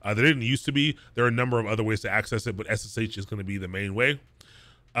now. There didn't used to be. There are a number of other ways to access it, but SSH is going to be the main way.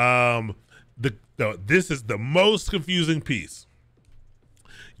 This is the most confusing piece.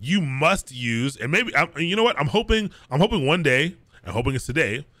 You must use, and maybe, you know what? I'm hoping one day, I'm hoping it's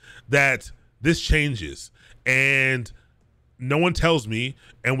today, that this changes and no one tells me,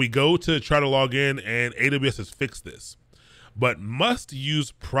 and we go to try to log in and AWS has fixed this, but must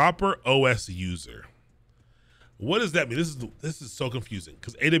use proper OS user. What does that mean? This is so confusing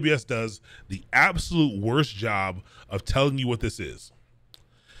because AWS does the absolute worst job of telling you what this is.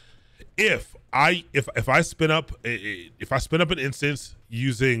 If I spin up an instance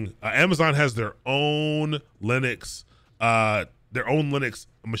using Amazon has their own Linux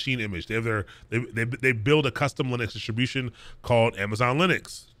machine image. They have they build a custom Linux distribution called Amazon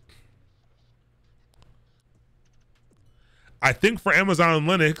Linux. I think for Amazon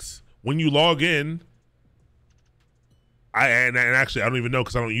Linux, when you log in, and actually I don't even know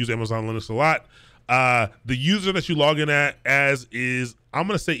because I don't use Amazon Linux a lot. The user that you log in as is, I'm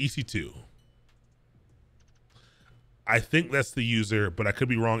going to say EC2. I think that's the user, but I could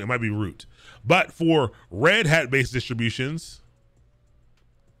be wrong. It might be root. But for Red Hat based distributions,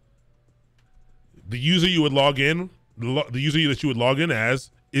 the user you would log in, the user that you would log in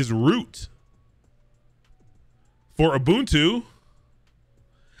as is root. For Ubuntu,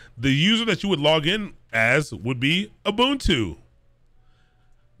 the user that you would log in as would be Ubuntu,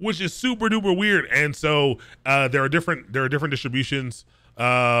 which is super duper weird. And so there are different distributions.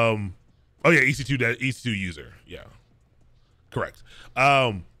 Oh yeah, EC2 user. Yeah, correct.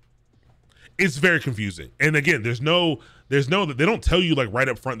 It's very confusing. And again, they don't tell you like right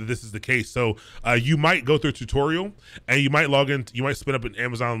up front that this is the case. So you might go through a tutorial and you might log in, you might spin up an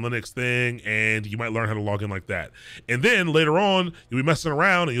Amazon Linux thing and you might learn how to log in like that. And then later on, you'll be messing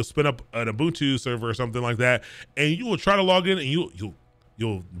around and you'll spin up an Ubuntu server or something like that. And you will try to log in and you'll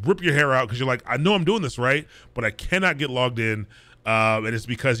rip your hair out because you're like, I know I'm doing this right, but I cannot get logged in. And it's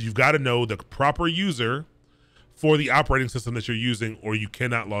because you've got to know the proper user for the operating system that you're using, or you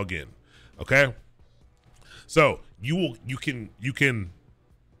cannot log in. Okay. So you can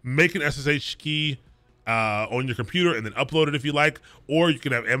make an SSH key on your computer and then upload it if you like, or you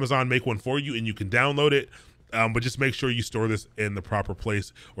can have Amazon make one for you and you can download it. But just make sure you store this in the proper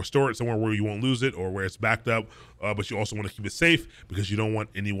place, or store it somewhere where you won't lose it or where it's backed up. But you also want to keep it safe because you don't want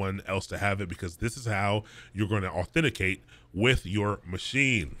anyone else to have it, because this is how you're going to authenticate with your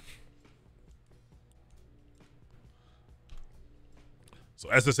machine. So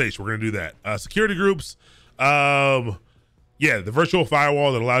SSH, we're going to do that. Security groups. Yeah, the virtual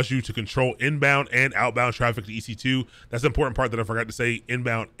firewall that allows you to control inbound and outbound traffic to EC2. That's the important part that I forgot to say,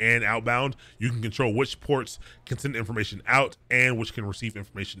 inbound and outbound. You can control which ports can send information out and which can receive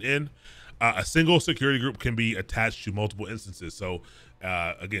information in. A single security group can be attached to multiple instances. So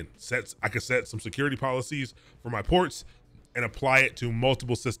again, I can set some security policies for my ports and apply it to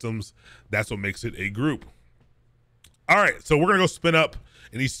multiple systems. That's what makes it a group. All right, so we're gonna go spin up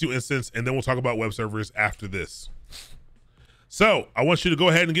an EC2 instance and then we'll talk about web servers after this. So I want you to go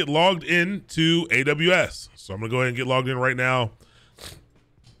ahead and get logged in to AWS. So I'm gonna go ahead and get logged in right now.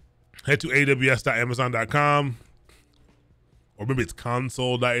 Head to aws.amazon.com, or maybe it's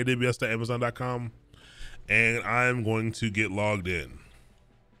console.aws.amazon.com, and I'm going to get logged in.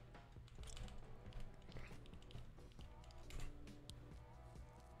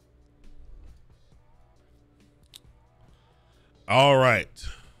 All right.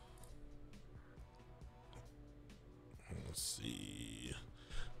 Let's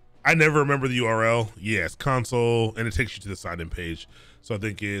I never remember the URL. Yeah, it's console, and it takes you to the sign-in page. So I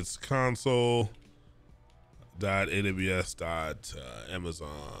think it's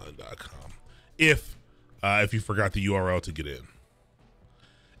console.aws.amazon.com. If you forgot the URL to get in.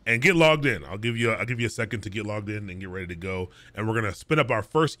 And get logged in. I'll give you a second to get logged in and get ready to go. And we're gonna spin up our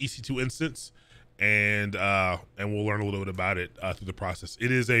first EC2 instance, and we'll learn a little bit about it through the process.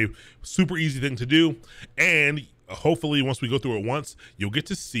 It is a super easy thing to do, and hopefully once we go through it once, you'll get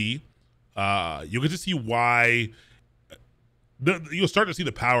to see why. You'll start to see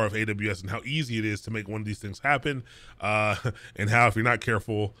the power of AWS and how easy it is to make one of these things happen, and how if you're not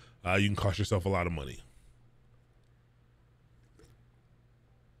careful, you can cost yourself a lot of money.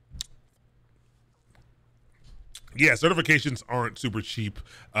 Yeah, certifications aren't super cheap.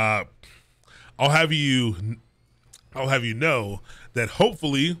 I'll have you know that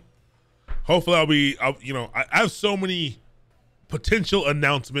hopefully I have so many potential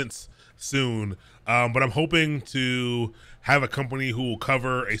announcements soon, but I'm hoping to have a company who will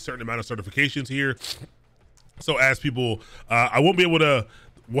cover a certain amount of certifications here. So as people, I won't be able to.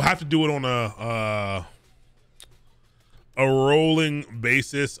 We'll have to do it on a rolling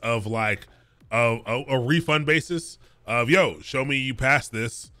basis of like a refund basis of, yo, show me you passed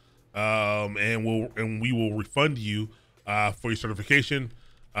this, and we will refund you for your certification.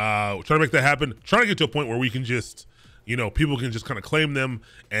 We're trying to make that happen. Trying to get to a point where we can just, people can just kind of claim them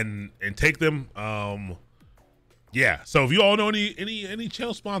and take them. Yeah. So if you all know any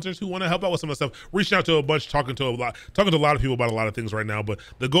channel sponsors who want to help out with some of the stuff, reaching out to a bunch, talking to a lot of people about a lot of things right now. But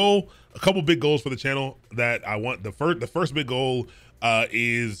the goal, a couple big goals for the channel that I want. The first big goal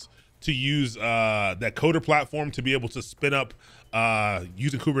is to use that coder platform to be able to spin up,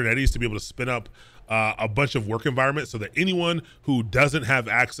 using Kubernetes to be able to spin up a bunch of work environments, so that anyone who doesn't have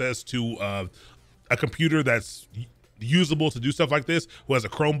access to a computer that's usable to do stuff like this, who has a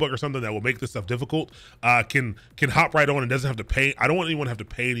Chromebook or something that will make this stuff difficult, can hop right on and doesn't have to pay. I don't want anyone to have to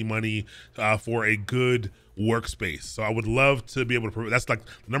pay any money for a good workspace. So I would love to be able to provide. That's like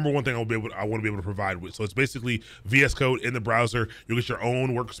the number one thing I want to be able to provide with. So it's basically VS Code in the browser. You'll get your own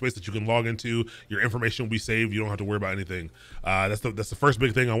workspace that you can log into. Your information will be saved. You don't have to worry about anything. That's the first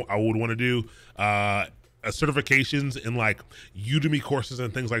big thing I would want to do. Certifications in like Udemy courses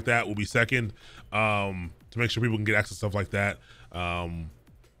and things like that will be second, to make sure people can get access to stuff like that.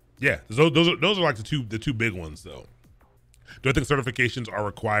 Yeah, those are like the two big ones though. Do I think certifications are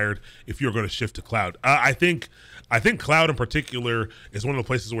required if you're going to shift to cloud? I think cloud in particular is one of the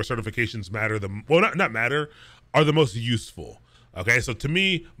places where certifications matter. Not matter, are the most useful. Okay, so to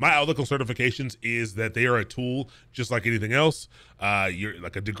me, my outlook on certifications is that they are a tool just like anything else. You're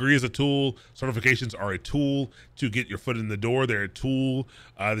like, a degree is a tool. Certifications are a tool to get your foot in the door. They're a tool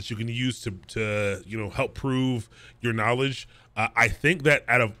that you can use to help prove your knowledge. I think that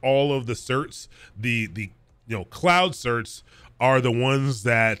out of all of the certs, the cloud certs are the ones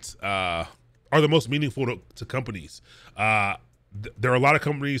that are the most meaningful to companies. There are a lot of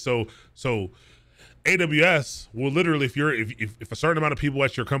companies, so AWS will literally, if a certain amount of people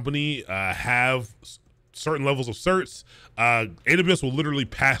at your company have certain levels of certs, AWS will literally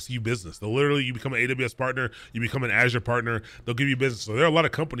pass you business. You become an AWS partner, you become an Azure partner, they'll give you business. So there are a lot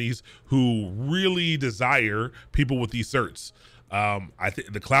of companies who really desire people with these certs. I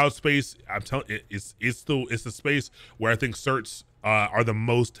think the cloud space, I'm telling you, it's the space where I think certs are the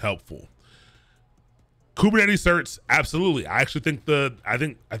most helpful. Kubernetes certs, absolutely. I actually think I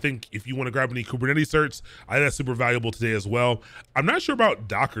think if you want to grab any Kubernetes certs, I think that's super valuable today as well. I'm not sure about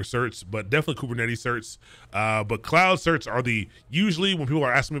Docker certs, but definitely Kubernetes certs. But cloud certs are usually when people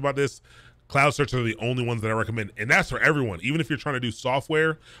are asking me about this, cloud certs are the only ones that I recommend, and that's for everyone. Even if you're trying to do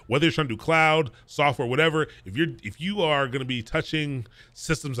software, whether you're trying to do cloud, software, whatever, if you are going to be touching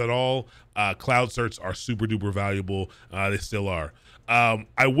systems at all, cloud certs are super duper valuable. They still are.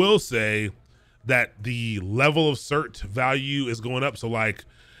 I will say that the level of cert value is going up. So like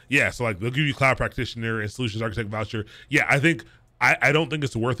they'll give you cloud practitioner and solutions architect voucher. Yeah, I don't think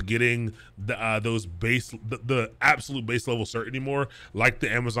it's worth getting the absolute base level cert anymore, like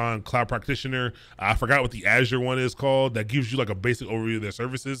the Amazon Cloud Practitioner. I forgot what the Azure one is called, that gives you like a basic overview of their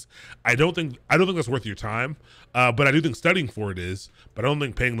services. I don't think that's worth your time, but I do think studying for it is. But I don't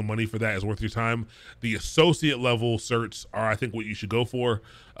think paying the money for that is worth your time. The associate level certs are, I think, what you should go for.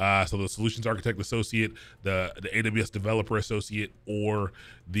 So the Solutions Architect Associate, the AWS Developer Associate, or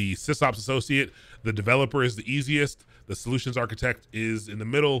the SysOps Associate. The Developer is the easiest. The Solutions Architect is in the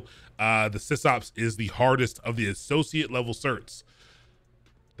middle. The SysOps is the hardest of the associate level certs.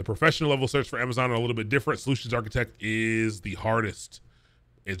 The professional level certs for Amazon are a little bit different. Solutions Architect is the hardest.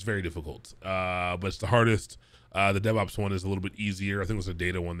 It's very difficult, but it's the hardest The DevOps one is a little bit easier. I think there's a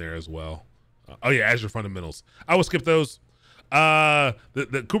data one there as well. Oh yeah, Azure Fundamentals. I will skip those. The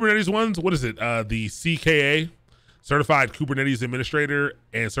Kubernetes ones, what is it? The CKA, Certified Kubernetes Administrator,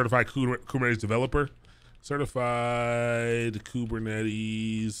 and Certified Kubernetes Developer. Certified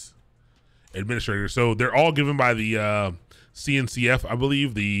Kubernetes Administrator. So they're all given by the CNCF, I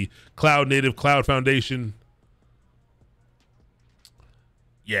believe, the Cloud Native Cloud Foundation.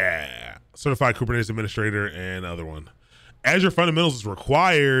 Yeah, Certified Kubernetes Administrator and other one. Azure Fundamentals is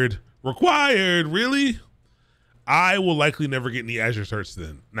required. Required, really? I will likely never get any Azure certs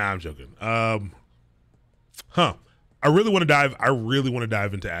then. Nah, I'm joking. I really want to dive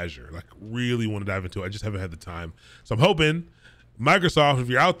into Azure. Like, really want to dive into it. I just haven't had the time. So I'm hoping Microsoft, if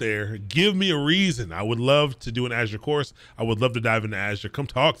you're out there, give me a reason. I would love to do an Azure course. I would love to dive into Azure. Come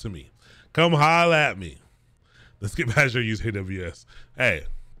talk to me. Come holla at me. Let's get Azure, use AWS. Hey.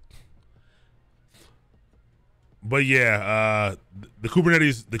 But yeah, the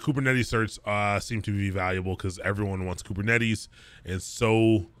Kubernetes certs seem to be valuable because everyone wants Kubernetes, and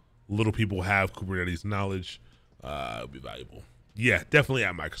so little people have Kubernetes knowledge. It'll be valuable. Yeah, definitely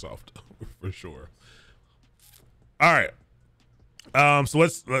at Microsoft for sure. All right. So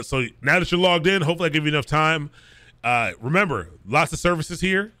so now that you're logged in, hopefully I give you enough time. Remember, lots of services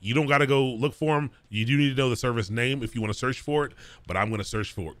here. You don't got to go look for them. You do need to know the service name if you want to search for it, but I'm going to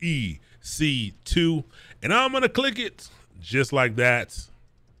search for EC2 and I'm going to click it just like that.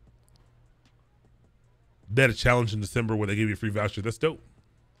 They had a challenge in December where they gave you a free voucher. That's dope.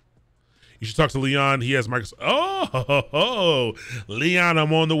 You should talk to Leon. He has Microsoft. Oh, Leon,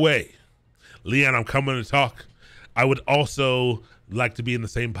 I'm on the way. Leon, I'm coming to talk. I would also like to be in the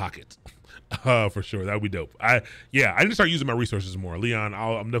same pocket. For sure. That would be dope. I need to start using my resources more. Leon,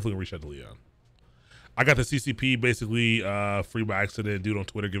 I'm definitely gonna reach out to Leon. I got the CCP basically free by accident. Dude on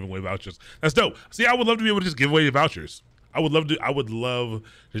Twitter giving away vouchers. That's dope. See, I would love to be able to just give away vouchers. I would love to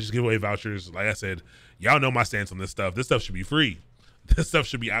just give away vouchers. Like I said, y'all know my stance on this stuff. This stuff should be free. This stuff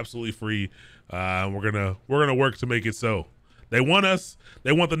should be absolutely free. We're gonna work to make it so. They want us.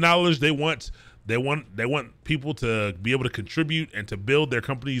 They want the knowledge. They want people to be able to contribute and to build their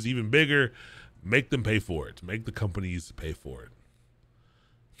companies even bigger. Make them pay for it. Make the companies pay for it.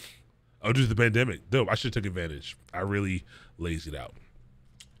 Oh, due to the pandemic. Dope. I should have took advantage. I really lazied out.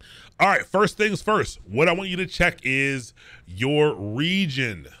 All right. First things first. What I want you to check is your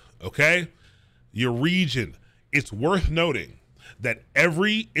region. Okay? Your region. It's worth noting that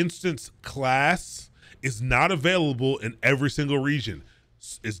every instance class is not available in every single region.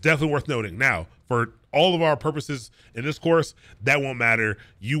 It's definitely worth noting. Now, for all of our purposes in this course, that won't matter.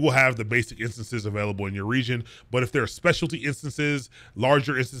 You will have the basic instances available in your region, but if there are specialty instances,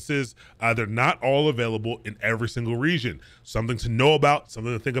 larger instances, they're not all available in every single region. Something to know about,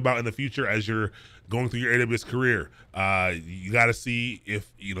 something to think about in the future as you're going through your AWS career. You got to see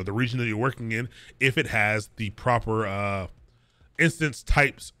if, the region that you're working in, if it has the proper instance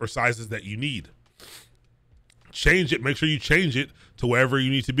types or sizes that you need. Change it. Make sure you change it to wherever you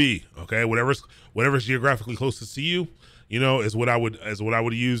need to be. Okay, whatever's geographically closest to you, is what I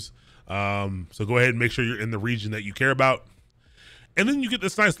would use. So go ahead and make sure you're in the region that you care about, and then you get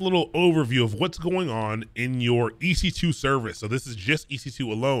this nice little overview of what's going on in your EC2 service. So this is just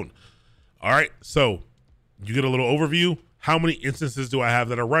EC2 alone. All right, so you get a little overview. How many instances do I have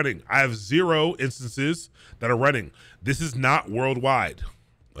that are running? I have 0 instances that are running. This is not worldwide.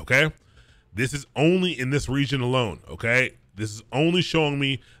 Okay. This is only in this region alone, okay? This is only showing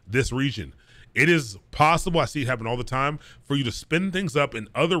me this region. It is possible, I see it happen all the time, for you to spin things up in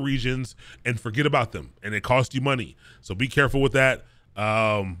other regions and forget about them, and it costs you money. So be careful with that.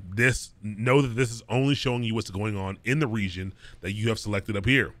 Know that this is only showing you what's going on in the region that you have selected up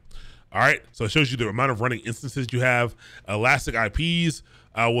here. All right, so it shows you the amount of running instances you have. Elastic IPs,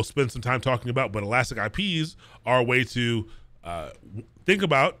 we'll spend some time talking about, but Elastic IPs are a way to think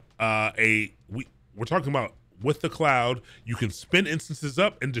about. We're talking about with the cloud, you can spin instances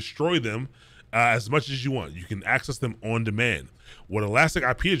up and destroy them as much as you want. You can access them on demand. What Elastic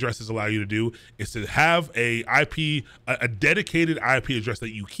IP addresses allow you to do is to have a dedicated IP address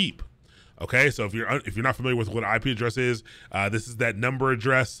that you keep. Okay, so if you're not familiar with what an IP address is, this is that number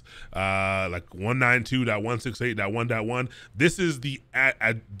address, like 192.168.1.1. This is the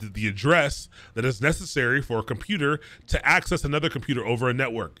address that is necessary for a computer to access another computer over a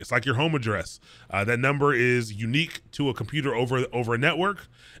network. It's like your home address. That number is unique to a computer over a network,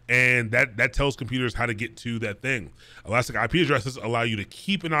 and that tells computers how to get to that thing. Elastic IP addresses allow you to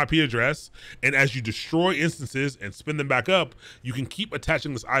keep an IP address, and as you destroy instances and spin them back up, you can keep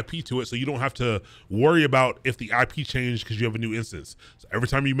attaching this IP to it, so you don't don't have to worry about if the IP changed because you have a new instance. So every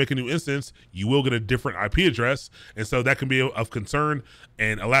time you make a new instance, you will get a different IP address. And so that can be of concern.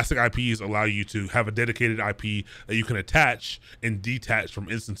 And Elastic IPs allow you to have a dedicated IP that you can attach and detach from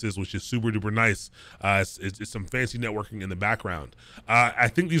instances, which is super duper nice. It's some fancy networking in the background. I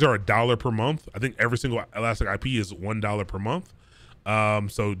think these are $1 per month. I think every single Elastic IP is $1 per month.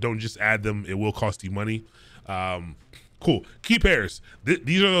 So don't just add them. It will cost you money. Cool. Key pairs.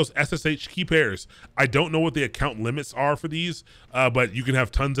 These are those SSH key pairs. I don't know what the account limits are for these, but you can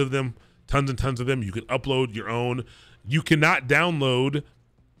have tons of them, tons and tons of them. You can upload your own. You cannot download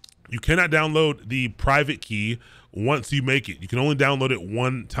the private key once you make it. You can only download it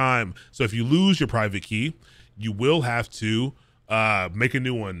one time. So if you lose your private key, you will have to make a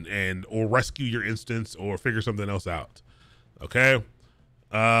new one or rescue your instance or figure something else out. Okay.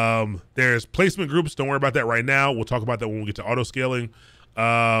 There's placement groups. Don't worry about that right now. We'll talk about that when we get to auto scaling.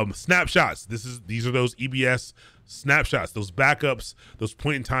 Snapshots. These are those EBS snapshots, those backups, those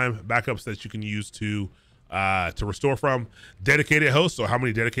point in time backups that you can use to restore from. Dedicated hosts. So how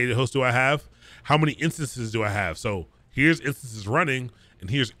many dedicated hosts do I have? How many instances do I have? So here's instances running and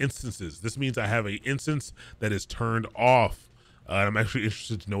here's instances. This means I have an instance that is turned off. I'm actually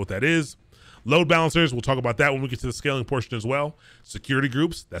interested to know what that is. Load balancers, we'll talk about that when we get to the scaling portion as well. Security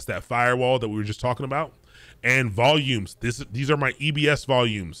groups, that's that firewall that we were just talking about. And volumes, these are my EBS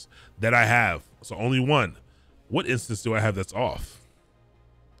volumes that I have. So only one. What instance do I have that's off?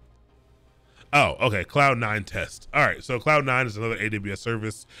 Oh, okay, Cloud9 test. All right, so Cloud9 is another AWS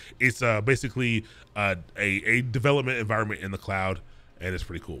service. It's basically a development environment in the cloud, and it's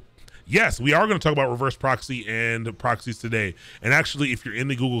pretty cool. Yes, we are gonna talk about reverse proxy and proxies today. And actually, if you're in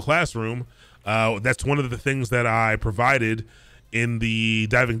the Google Classroom, that's one of the things that I provided in the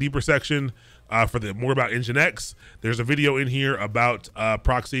diving deeper section for the more about Nginx. There's a video in here about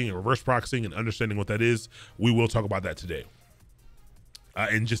proxying and reverse proxying and understanding what that is. We will talk about that today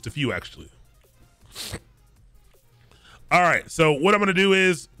in just a few, actually. All right, so what I'm gonna do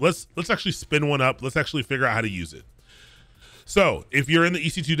is let's actually spin one up. Let's actually figure out how to use it. So if you're in the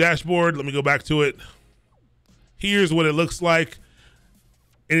EC2 dashboard, let me go back to it. Here's what it looks like.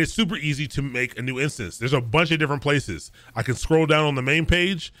 And it's super easy to make a new instance. There's a bunch of different places. I can scroll down on the main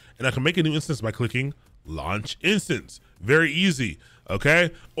page and I can make a new instance by clicking launch instance. Very easy,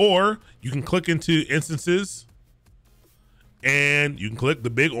 okay? Or you can click into instances and you can click the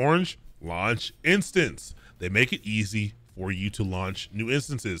big orange launch instance. They make it easy for you to launch new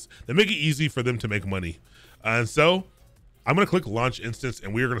instances. They make it easy for them to make money. And so I'm gonna click launch instance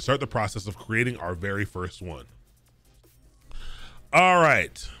and we are gonna start the process of creating our very first one. All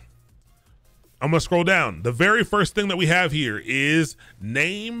right, I'm gonna scroll down. The very first thing that we have here is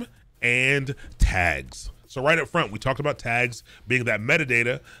name and tags. So right up front, we talked about tags being that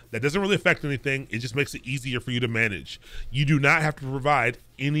metadata that doesn't really affect anything. It just makes it easier for you to manage. You do not have to provide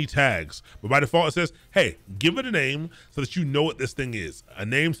any tags, but by default it says, hey, give it a name so that you know what this thing is. A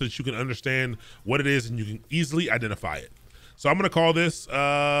name so that you can understand what it is and you can easily identify it. So I'm gonna call this,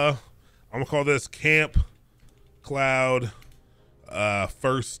 Camp Cloud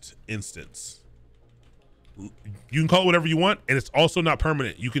first instance. You can call it whatever you want, and it's also not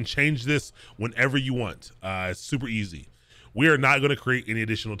permanent. You can change this whenever you want. It's super easy. We are not going to create any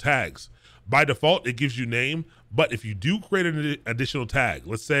additional tags. By default, it gives you name, but if you do create an additional tag,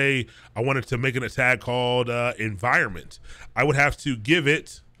 let's say I wanted to make a tag called environment, I would have to give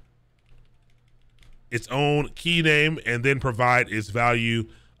it its own key name and then provide its value,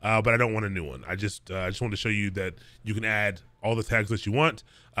 but I don't want a new one. I just wanted to show you that you can add all the tags that you want,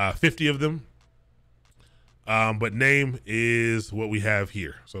 50 of them. But name is what we have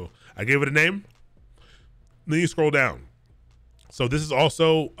here. So I gave it a name. Then you scroll down. So this is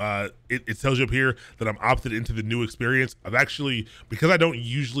also, it tells you up here that I'm opted into the new experience. I've actually, because I don't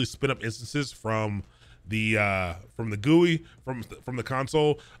usually spin up instances from the GUI, from the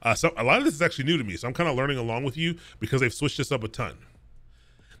console, so a lot of this is actually new to me. So I'm kind of learning along with you because they've switched this up a ton.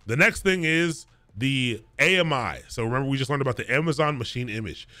 The next thing is the AMI. So remember, we just learned about the Amazon machine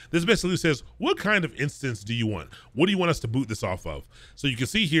image. This basically says, what kind of instance do you want? What do you want us to boot this off of? So you can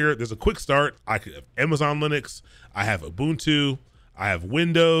see here, there's a quick start. I could have Amazon Linux. I have Ubuntu. I have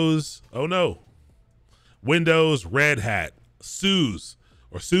Windows. Oh no. Windows, Red Hat, SUSE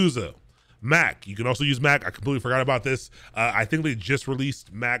or SUSE, Mac. You can also use Mac. I completely forgot about this. I think they just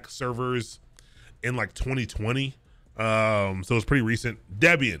released Mac servers in like 2020. So it's pretty recent.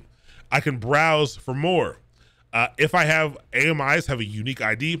 Debian. I can browse for more. If I have AMIs have a unique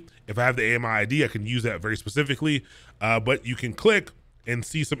ID, if I have the AMI ID, I can use that very specifically, but you can click and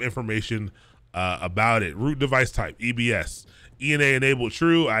see some information about it. Root device type, EBS. ENA enabled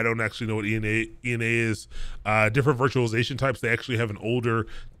true. I don't actually know what ENA is. Different virtualization types. They actually have an older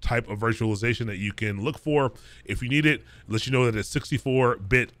type of virtualization that you can look for if you need it. Let you know that it's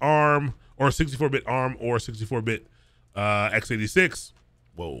 64-bit ARM or 64-bit ARM or 64-bit x86.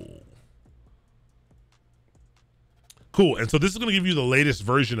 Whoa. Cool. And so this is going to give you the latest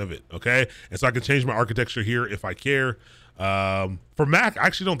version of it. Okay. And so I can change my architecture here if I care. For Mac, I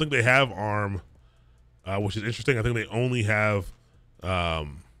actually don't think they have ARM, which is interesting. I think they only have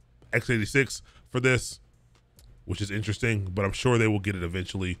x86 for this, which is interesting, but I'm sure they will get it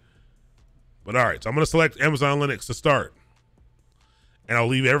eventually. But all right, so I'm going to select Amazon Linux to start, and I'll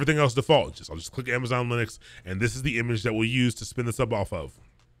leave everything else default. I'll just click Amazon Linux, and this is the image that we'll use to spin this up off of.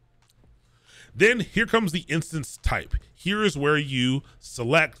 Then here comes the instance type. Here is where you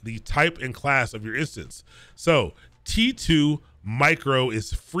select the type and class of your instance. So T2 Micro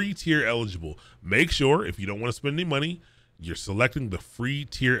is free tier eligible. Make sure if you don't want to spend any money, you're selecting the free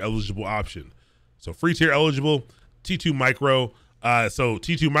tier eligible option. So free tier eligible, T2 Micro. So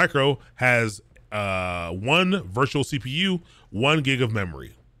T2 Micro has 1 virtual CPU, 1 gig of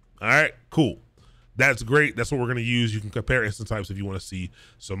memory. All right, cool. That's great. That's what we're going to use. You can compare instance types if you want to see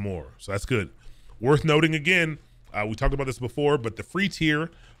some more. So that's good. Worth noting again, we talked about this before, but the free tier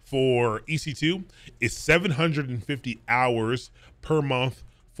for EC2 is 750 hours per month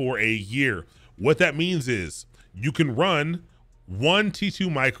for a year. What that means is you can run 1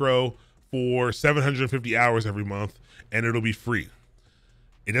 T2 Micro for 750 hours every month, and it'll be free.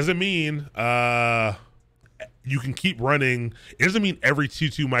 It doesn't mean you can keep running. It doesn't mean every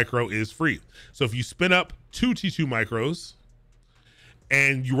T2 Micro is free. So if you spin up 2 T2 Micros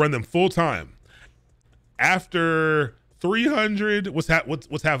and you run them full time, after 300, what's half of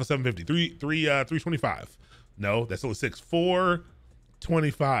 750? 325. No, that's only 6.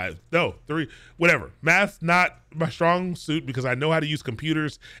 425. No, 3, whatever. Math's not my strong suit because I know how to use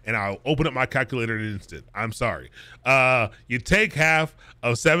computers, and I'll open up my calculator in an instant. I'm sorry. You take half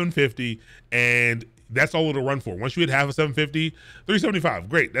of 750, and that's all it'll run for. Once you hit half of 750, 375.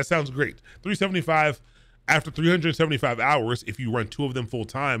 Great. That sounds great. 375. After 375 hours, if you run 2 of them full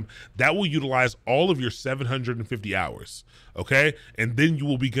time, that will utilize all of your 750 hours. Okay, and then you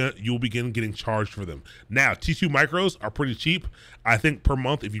will begin getting charged for them. Now, T2 Micros are pretty cheap. I think per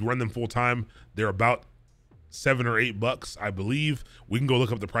month, if you run them full time, they're about $7 or $8, I believe. We can go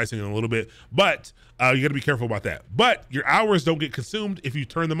look up the pricing in a little bit, but you got to be careful about that. But your hours don't get consumed if you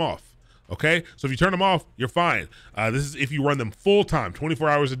turn them off. Okay, so if you turn them off, you're fine. This is if you run them full time, 24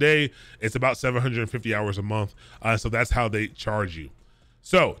 hours a day. It's about 750 hours a month. So that's how they charge you.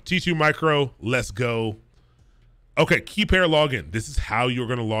 So T2 Micro, let's go. Okay, key pair login. This is how you're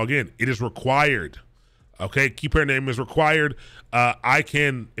going to log in. It is required. Okay, key pair name is required. I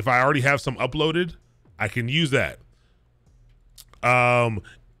can, if I already have some uploaded, I can use that.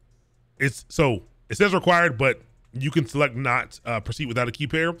 It says required, but you can select not proceed without a key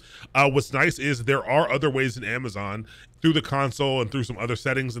pair. What's nice is there are other ways in Amazon through the console and through some other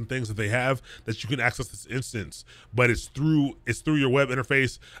settings and things that they have that you can access this instance, but it's through your web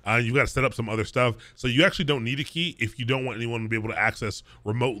interface. You've got to set up some other stuff. So you actually don't need a key if you don't want anyone to be able to access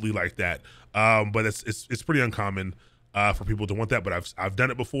remotely like that. But it's pretty uncommon for people to want that, but I've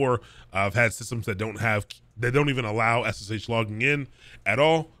done it before. I've had systems that don't even allow SSH logging in at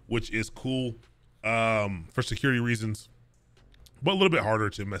all, which is cool. For security reasons, but a little bit harder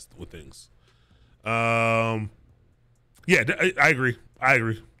to mess with things. Yeah, I agree.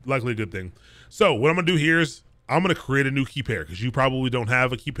 Likely a good thing. So what I'm gonna do here is I'm gonna create a new key pair because you probably don't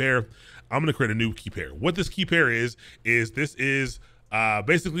have a key pair. I'm gonna create a new key pair. What this key pair is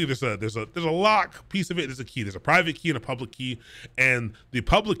basically there's a lock piece of it. There's a key. There's a private key and a public key, and the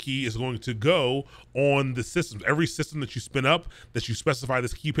public key is going to go on the systems. Every system that you spin up that you specify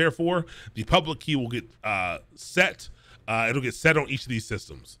this key pair for, the public key will get set. It'll get set on each of these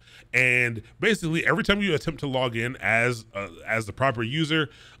systems, and basically every time you attempt to log in as the proper user,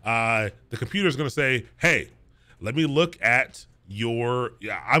 the computer is going to say, "Hey, let me look at."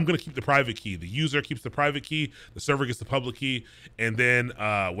 I'm going to keep the private key. The user keeps the private key. The server gets the public key. And then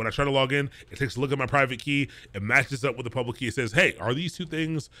when I try to log in, it takes a look at my private key. It matches up with the public key. It says, hey, are these two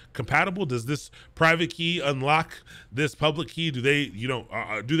things compatible? Does this private key unlock this public key? Do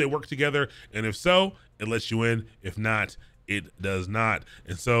they work together? And if so, it lets you in. If not, it does not.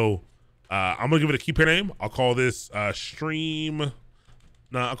 And so I'm going to give it a key pair name. I'll call this I'll call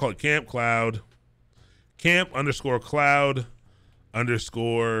it Camp Cloud. Camp_Cloud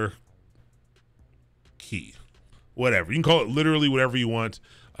 _ key, whatever. You can call it literally whatever you want.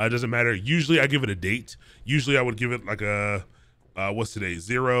 It doesn't matter. Usually I give it a date. Usually I would give it like a what's today?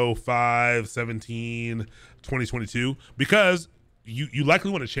 05/17/2022, because you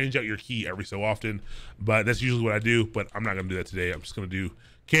likely want to change out your key every so often, but that's usually what I do, but I'm not going to do that today. I'm just going to do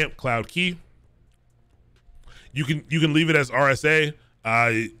camp cloud key. You can leave it as RSA.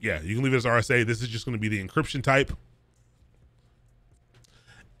 Yeah, you can leave it as RSA. This is just going to be the encryption type.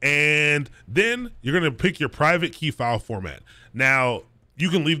 And then you're going to pick your private key file format. Now, you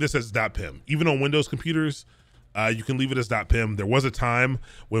can leave this as .pem. Even on Windows computers, you can leave it as .pem. There was a time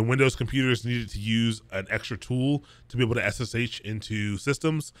when Windows computers needed to use an extra tool to be able to SSH into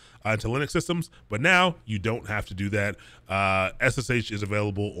systems, into Linux systems, but now you don't have to do that. SSH is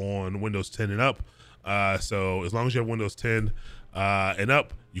available on Windows 10 and up. So as long as you have Windows 10 and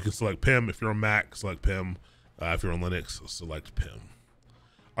up, you can select PEM. If you're on Mac, select PEM. If you're on Linux, select PEM.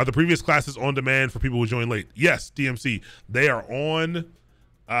 Are the previous classes on demand for people who join late? Yes, DMC. They are on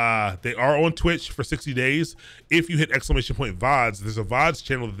Twitch for 60 days. If you hit ! VODs, there's a VODs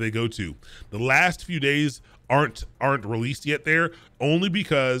channel that they go to. The last few days aren't released yet there, only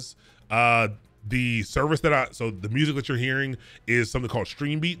because the service so the music that you're hearing is something called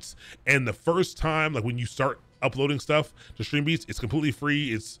Stream Beats. And the first time, like when you start uploading stuff to Stream Beats, it's completely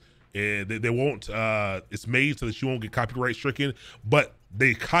free. They won't, it's made so that you won't get copyright stricken, but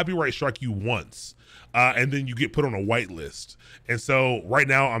they copyright strike you once. And then you get put on a whitelist. And so right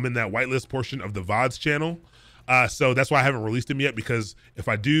now I'm in that whitelist portion of the VODs channel. So that's why I haven't released them yet, because if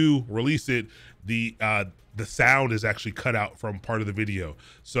I do release it, the sound is actually cut out from part of the video.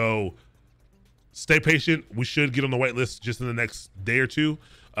 So stay patient. We should get on the whitelist just in the next day or two.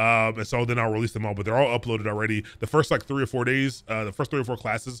 And so then I'll release them all, but they're all uploaded already. The first like 3 or 4 days, the first 3 or 4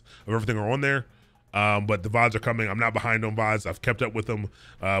 classes of everything are on there. But the VODs are coming. I'm not behind on VODs. I've kept up with them,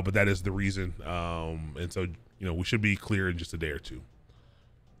 but that is the reason. And so, we should be clear in just a day or two.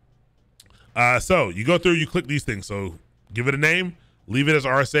 So you go through, you click these things. So give it a name, leave it as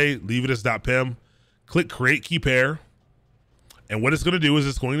RSA, leave it as .pem, click create key pair. And what it's going to do is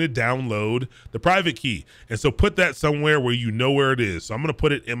it's going to download the private key. And so put that somewhere where you know where it is. So I'm going to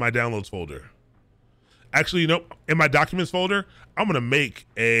put it in my downloads folder. Actually, in my documents folder, I'm going to make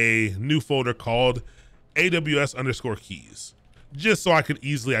a new folder called AWS_keys, just so I can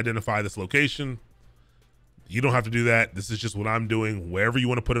easily identify this location. You don't have to do that. This is just what I'm doing. Wherever you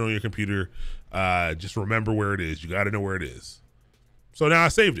want to put it on your computer, just remember where it is. You got to know where it is. So now I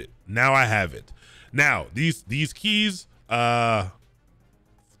saved it. Now I have it. Now these keys, yeah,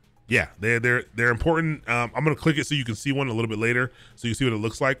 they're important. I'm going to click it so you can see one a little bit later, so you see what it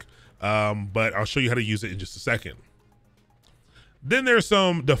looks like. But I'll show you how to use it in just a second. Then there's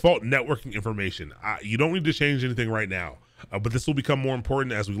some default networking information. You don't need to change anything right now, but this will become more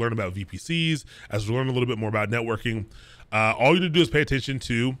important as we learn about VPCs, as we learn a little bit more about networking. All you need to do is pay attention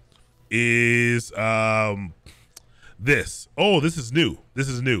to is this. Oh, this is new. This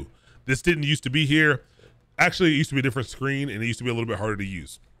is new. This didn't used to be here. Actually, it used to be a different screen, and it used to be a little bit harder to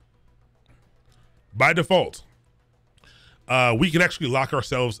use. By default, we can actually lock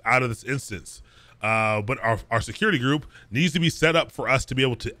ourselves out of this instance. But our security group needs to be set up for us to be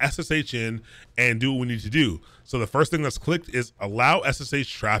able to SSH in and do what we need to do. So the first thing that's clicked is allow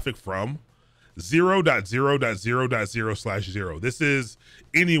SSH traffic from 0.0.0.0/0. This is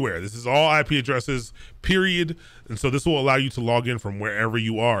anywhere. This is all IP addresses, period. And so this will allow you to log in from wherever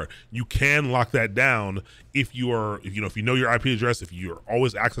you are. You can lock that down if you know your IP address. If you're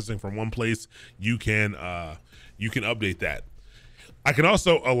always accessing from one place, you can update that. I can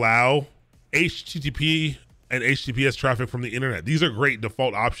also allow HTTP and HTTPS traffic from the internet. These are great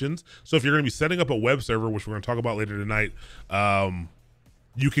default options. So if you're going to be setting up a web server, which we're going to talk about later tonight,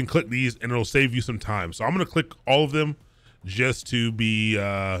 you can click these and it'll save you some time. So I'm going to click all of them just to be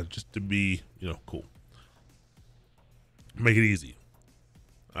cool. Make it easy.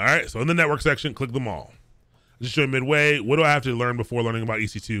 All right. So in the network section, click them all. Just showing midway. What do I have to learn before learning about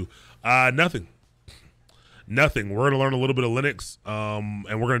EC2? Nothing. We're going to learn a little bit of Linux, and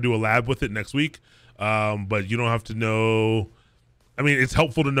we're going to do a lab with it next week. But you don't have to know. I mean, it's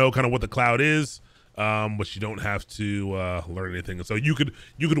helpful to know kind of what the cloud is, but you don't have to learn anything. And so you could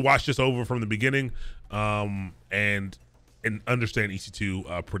watch this over from the beginning and understand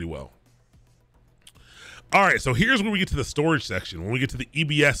EC2 pretty well. All right, so here's where we get to the storage section. When we get to the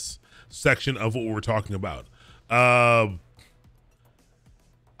EBS section of what we're talking about, I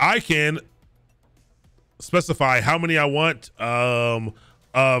can specify how many I want, of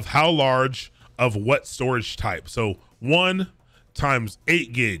how large, of what storage type. So 1 times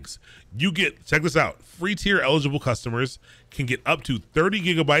 8 gigs. You get, check this out, free tier eligible customers can get up to 30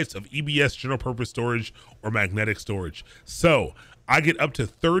 gigabytes of EBS general purpose storage or magnetic storage. So I get up to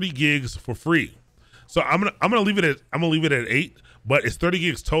 30 gigs for free. So I'm gonna leave it at 8, but it's 30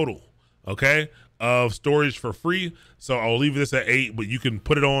 gigs total, okay, of storage for free. So I'll leave this at 8, but you can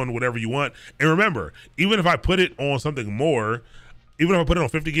put it on whatever you want. And remember, even if I put it on something more, even if I put it on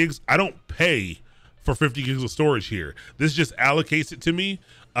 50 gigs, I don't pay for 50 gigs of storage here. This just allocates it to me.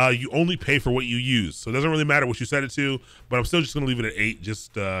 You only pay for what you use. So it doesn't really matter what you set it to, but I'm still just gonna leave it at 8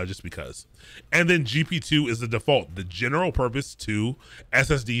 just because. And then GP2 is the default. The general purpose 2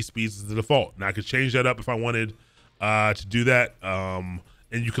 SSD speeds is the default. Now I could change that up if I wanted to do that. And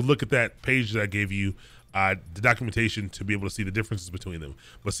you can look at that page that I gave you, the documentation, to be able to see the differences between them.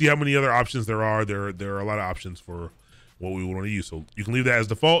 But see how many other options there are. There are a lot of options for what we want to use. So you can leave that as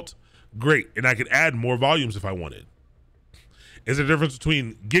default. Great. And I could add more volumes if I wanted. Is there a difference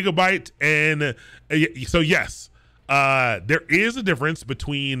between gigabyte and so yes, there is a difference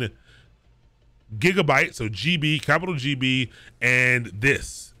between gigabyte, so GB, capital GB, and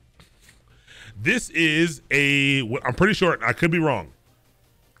this. This is I'm pretty sure, I could be wrong.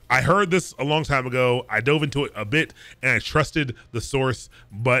 I heard this a long time ago. I dove into it a bit and I trusted the source,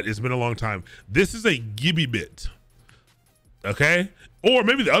 but it's been a long time. This is a gigabit, okay? Or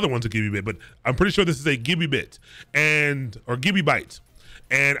maybe the other one's a gigabit, but I'm pretty sure this is a gigabit or gigabyte.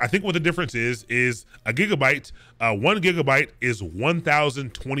 And I think what the difference is a gigabyte, 1 gigabyte is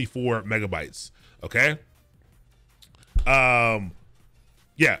 1,024 megabytes, okay? Yeah,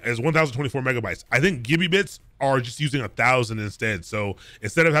 it's 1,024 megabytes. I think gigabits are just using 1,000 instead. So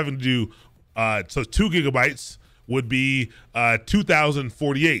instead of having to do, so 2 gigabytes would be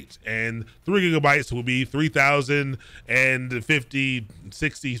 2,048, and 3 gigabytes would be 3,050,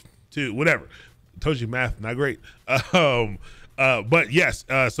 62, whatever. I told you math, not great. But yes,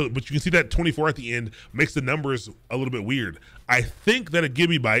 but you can see that 24 at the end makes the numbers a little bit weird. I think that a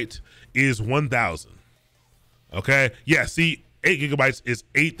gigabyte is 1,000. Okay, yeah, see, 8 gigabytes is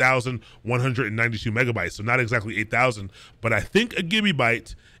 8,192 megabytes. So not exactly 8,000, but I think a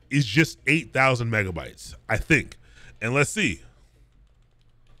gigabyte is just 8,000 megabytes, I think. And let's see.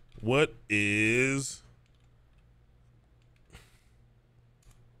 What is...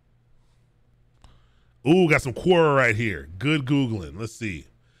 Ooh, got some Quora right here. Good Googling. Let's see.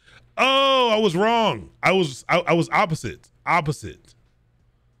 Oh, I was wrong. I was opposite.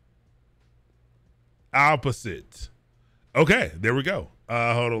 Okay, there we go.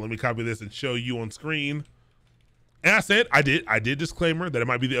 Hold on, let me copy this and show you on screen. And I did disclaimer that it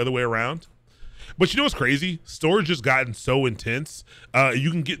might be the other way around. But you know what's crazy? Storage has gotten so intense. You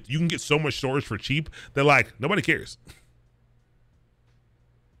can get so much storage for cheap that like nobody cares.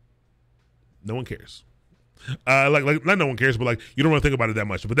 No one cares. Like not no one cares, but like you don't want to think about it that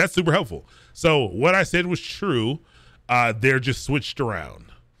much. But that's super helpful. So what I said was true. They're just switched around.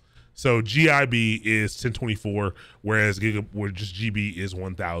 So GIB is 1024, whereas just GB is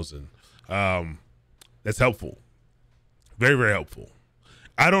 1,000. That's helpful. Very, very helpful.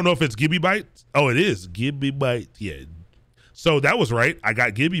 I don't know if it's gigabyte. Oh, it is gigabyte. Yeah. So that was right. I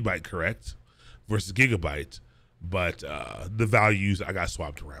got gigabyte correct versus gigabyte, but the values I got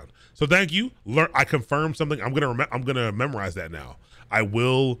swapped around. So thank you. I confirmed something. I'm gonna memorize that now. I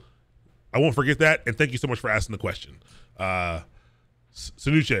won't forget that. And thank you so much for asking the question.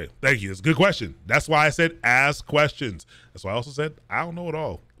 Sanuche, thank you. It's a good question. That's why I said ask questions. That's why I also said I don't know it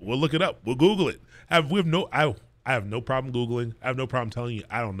all. We'll look it up. We'll Google it. I have no problem Googling. I have no problem telling you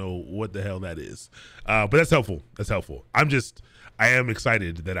I don't know what the hell that is. But that's helpful. That's helpful. I am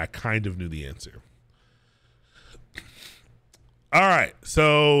excited that I kind of knew the answer. All right.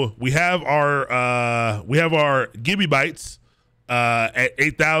 So we have our gigabytes at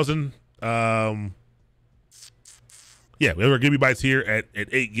 8,000. Yeah, we have our gigabytes here at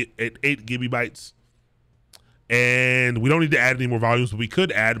 8 gigabytes. And we don't need to add any more volumes, but we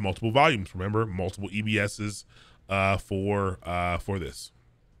could add multiple volumes. Remember, multiple EBSs for this.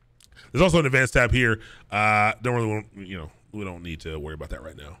 There's also an advanced tab here. We don't need to worry about that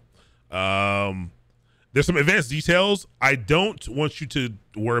right now. There's some advanced details. I don't want you to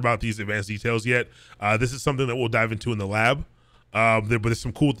worry about these advanced details yet. This is something that we'll dive into in the lab. But there's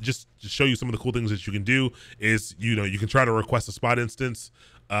some cool, just to show you some of the cool things that you can do is, you can try to request a spot instance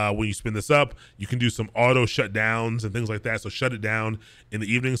when you spin this up. You can do some auto shutdowns and things like that. So shut it down in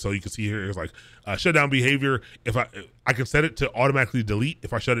the evening. So you can see here, it's like shutdown behavior. If I can set it to automatically delete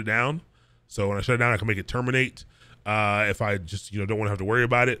if I shut it down. So when I shut it down, I can make it terminate if I just, don't want to have to worry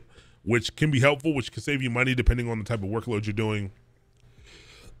about it, which can be helpful, which can save you money depending on the type of workload you're doing.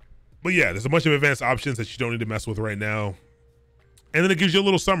 But yeah, there's a bunch of advanced options that you don't need to mess with right now. And then it gives you a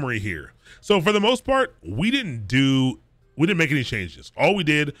little summary here. So for the most part, we didn't make any changes. All we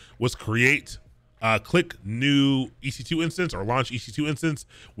did was create, click new EC2 instance or launch EC2 instance.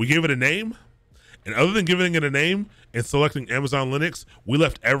 We gave it a name, And other than giving it a name and selecting Amazon Linux, we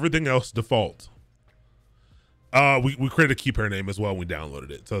left everything else default. We created a key pair name as well when we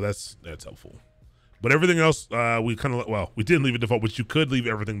downloaded it, so that's helpful. But everything else, we didn't leave it default, but you could leave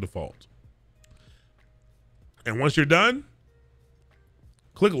everything default. And once you're done,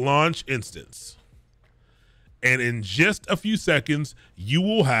 click Launch Instance. And in just a few seconds, you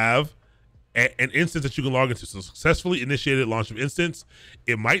will have an instance that you can log into. So successfully initiated launch of instance.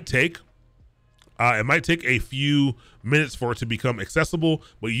 It might take a few minutes for it to become accessible,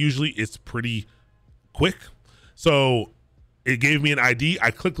 but usually it's pretty quick. So it gave me an ID. I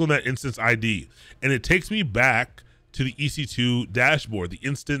clicked on that instance ID, and it takes me back to the EC2 dashboard, the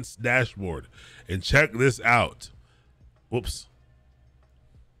instance dashboard. And check this out. Whoops.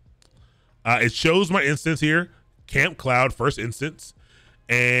 It shows my instance here, Camp Cloud first instance,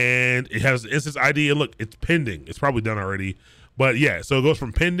 and it has the instance ID. And look, it's pending. It's probably done already, but yeah. So it goes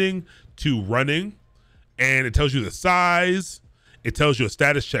from pending to running, and it tells you the size. It tells you a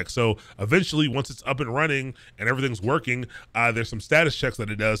status check. So eventually, once it's up and running and everything's working, there's some status checks that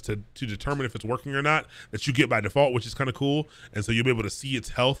it does to determine if it's working or not that you get by default, which is kind of cool. And so you'll be able to see its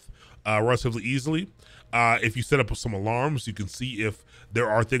health relatively easily. If you set up some alarms, you can see if there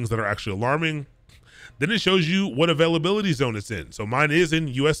are things that are actually alarming. Then it shows you what availability zone it's in. So mine is in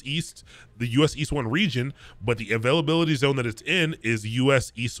US East, the US East 1 region, but the availability zone that it's in is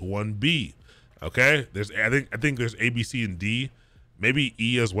US East 1B. Okay, I think there's A, B, C, and D. Maybe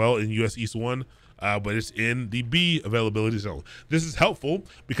E as well in US East 1, but it's in the B availability zone. This is helpful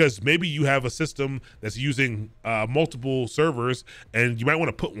because maybe you have a system that's using multiple servers, and you might want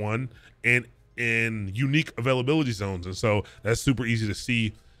to put one in unique availability zones. And so that's super easy to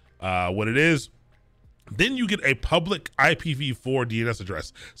see what it is. Then you get a public IPv4 DNS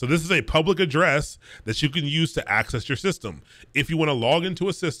address. So this is a public address that you can use to access your system. If you want to log into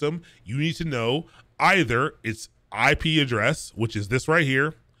a system, you need to know either its IP address, which is this right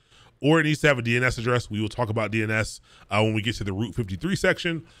here, or it needs to have a DNS address. We will talk about DNS when we get to the Route 53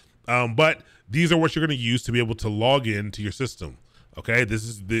 section. But these are what you're going to use to be able to log in to your system. Okay, this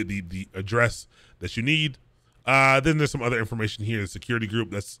is the address that you need. Then there's some other information here, the security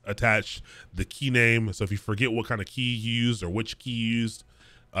group that's attached, the key name. So if you forget what kind of key you used or which key you used,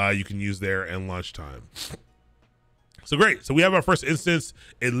 you can use there, and launch time. So great. So we have our first instance.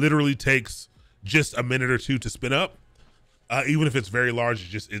 It literally takes just a minute or two to spin up. Even if it's very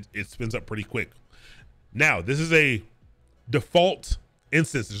large, it spins up pretty quick. Now, this is a default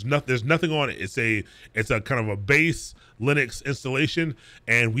instance. There's nothing on it. It's a kind of a base Linux installation,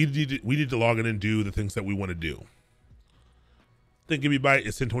 and we need to log in and do the things that we want to do. I think GB byte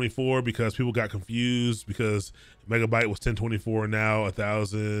is 1024 because people got confused because megabyte was 1024, now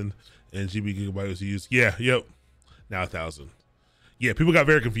 1000, and GB gigabyte was used. Yeah, yep, now 1000. Yeah, people got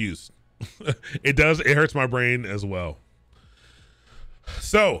very confused. It hurts my brain as well.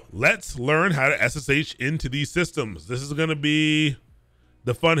 So let's learn how to SSH into these systems. This is going to be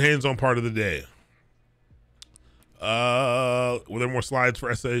the fun hands-on part of the day. Were there more slides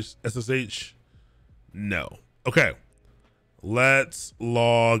for SSH? No. Okay. Let's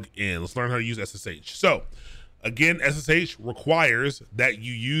log in. Let's learn how to use SSH. So again, SSH requires that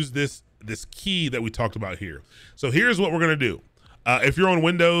you use this key that we talked about here. So here's what we're going to do. If you're on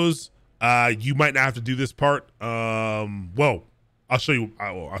Windows, you might not have to do this part. Well, I'll show you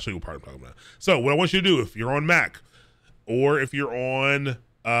what part I'm talking about. So what I want you to do, if you're on Mac or if you're on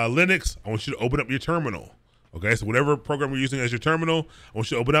Linux, I want you to open up your terminal. Okay, so whatever program you're using as your terminal, I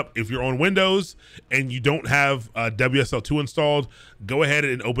want you to open up. If you're on Windows and you don't have WSL2 installed, go ahead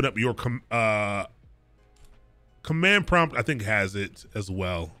and open up your command prompt. I think has it as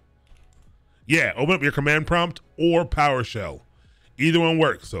well. Yeah, open up your command prompt or PowerShell. Either one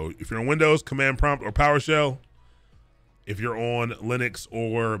works. So if you're on Windows, command prompt or PowerShell. If you're on Linux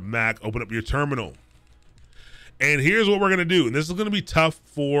or Mac, open up your terminal. And here's what we're going to do. And this is going to be tough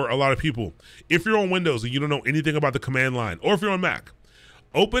for a lot of people. If you're on Windows and you don't know anything about the command line, or if you're on Mac,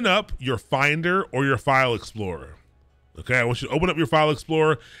 open up your Finder or your File Explorer. Okay, I want you to open up your File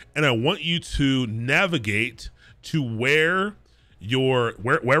Explorer, and I want you to navigate to wherever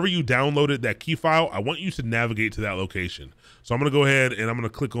you downloaded that key file. I want you to navigate to that location. So I'm going to go ahead and I'm going to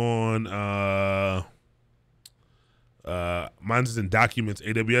click on mine's in Documents,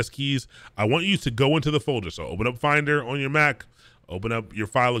 AWS keys. I want you to go into the folder. So open up Finder on your Mac, open up your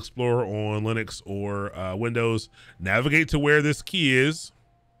File Explorer on Linux or Windows, navigate to where this key is,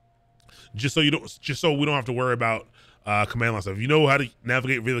 just so we don't have to worry about command line stuff. If you know how to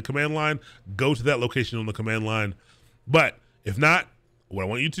navigate via the command line, go to that location on the command line. But if not, what I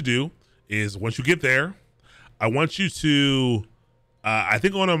want you to do is once you get there, I want you to I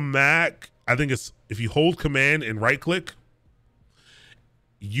think on a Mac, I think it's, if you hold command and right click,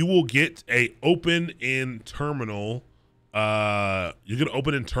 you will get a open in terminal. You get an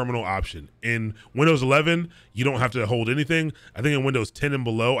open in terminal option. In Windows 11, you don't have to hold anything. I think in Windows 10 and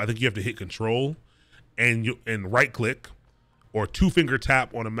below, I think you have to hit Control and right click, or 2-finger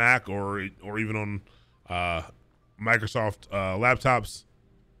tap on a Mac or even on Microsoft laptops,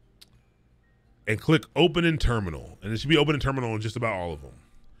 and click open in terminal. And it should be open in terminal in just about all of them.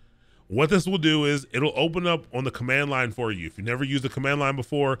 What this will do is it'll open up on the command line for you. If you've never used the command line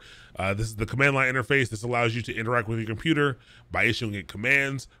before, this is the command line interface. This allows you to interact with your computer by issuing it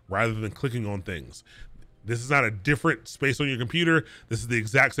commands rather than clicking on things. This is not a different space on your computer. This is the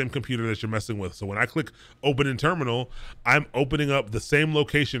exact same computer that you're messing with. So when I click open in terminal, I'm opening up the same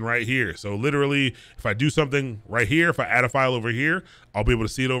location right here. So literally, if I do something right here, if I add a file over here, I'll be able to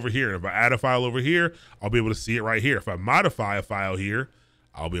see it over here. If I add a file over here, I'll be able to see it right here. If I modify a file here,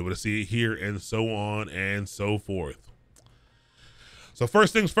 I'll be able to see it here, and so on and so forth. So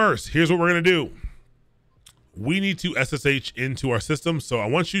first things first, here's what we're gonna do. We need to SSH into our system. So I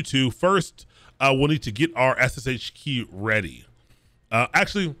want you to first, we'll need to get our SSH key ready. Let's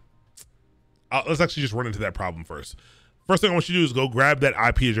actually just run into that problem first. First thing I want you to do is go grab that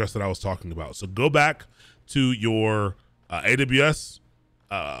IP address that I was talking about. So go back to your AWS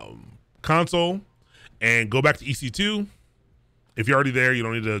console and go back to EC2. If you're already there, you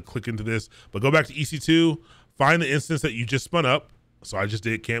don't need to click into this, but go back to EC2, find the instance that you just spun up. So I just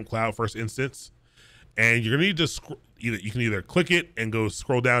did Camp Cloud first instance, and you're gonna need to you can either click it and go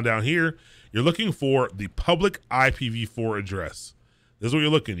scroll down here. You're looking for the public IPv4 address. This is what you're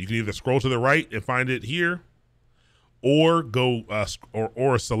looking. You can either scroll to the right and find it here, or go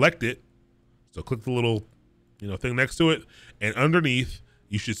or select it. So click the little thing next to it, and underneath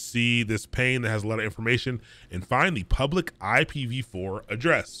you should see this pane that has a lot of information, and find the public IPv4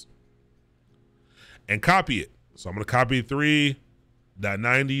 address and copy it. So I'm going to copy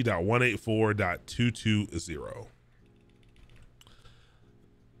 3.90.184.220.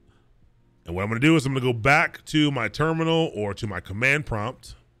 And what I'm going to do is I'm going to go back to my terminal or to my command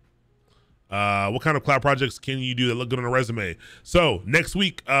prompt. What kind of cloud projects can you do that look good on a resume? So next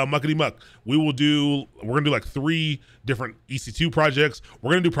week, muckety muck, we're gonna do like 3 different EC2 projects.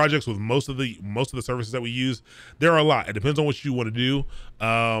 We're gonna do projects with most of the services that we use. There are a lot. It depends on what you want to do.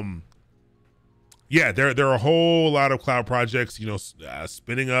 Yeah, there are a whole lot of cloud projects.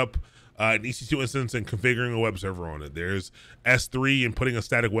 Spinning up an EC2 instance and configuring a web server on it. There's S3 and putting a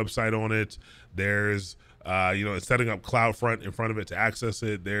static website on it. There's setting up CloudFront in front of it to access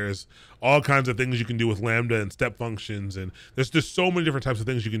it. There's all kinds of things you can do with Lambda and step functions, and there's just so many different types of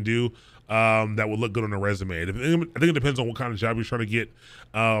things you can do that would look good on a resume. I think it depends on what kind of job you're trying to get.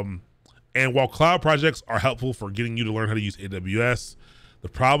 And while cloud projects are helpful for getting you to learn how to use AWS, the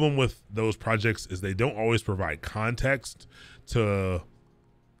problem with those projects is they don't always provide context to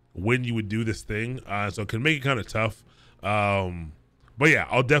when you would do this thing, so it can make it kind of tough. But yeah,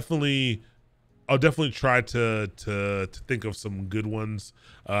 I'll definitely try to think of some good ones,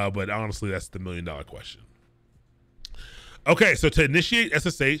 but honestly, that's the $1 million question. Okay, so to initiate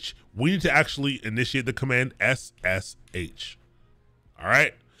SSH, we need to actually initiate the command SSH. All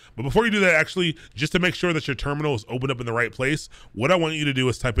right, but before you do that, actually, just to make sure that your terminal is opened up in the right place, what I want you to do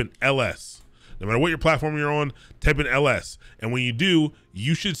is type in LS. No matter what your platform you're on, type in LS. And when you do,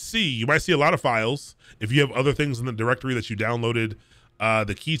 you might see a lot of files if you have other things in the directory that you downloaded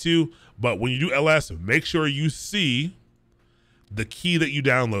the key to, but when you do LS, make sure you see the key that you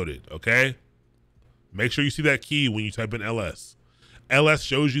downloaded, okay? Make sure you see that key when you type in LS. LS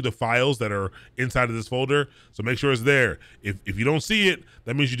shows you the files that are inside of this folder, so make sure it's there. If you don't see it,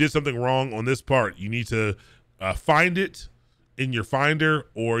 that means you did something wrong on this part. You need to find it in your Finder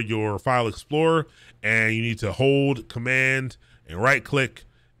or your File Explorer, and you need to hold Command and right-click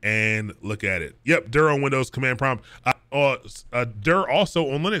and look at it. Yep, dir on Windows command prompt. Dir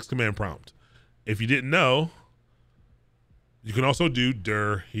also on Linux command prompt. If you didn't know, you can also do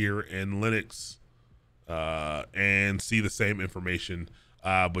dir here in Linux and see the same information,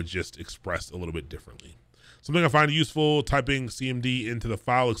 but just expressed a little bit differently. Something I find useful, typing CMD into the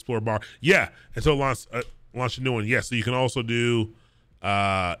File Explorer bar. Yeah, and so launch a new one. Yeah, so you can also do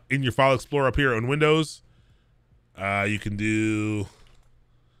in your File Explorer up here on Windows, you can do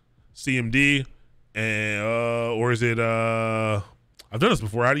CMD, and or is it I've done this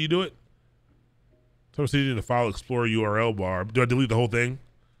before. How do you do it? So I'm sitting in the File Explorer URL bar. Do I delete the whole thing?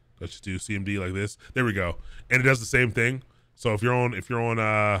 Let's just do CMD like this. There we go. And it does the same thing. So if you're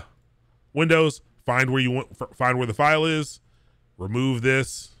on Windows, find where the file is, remove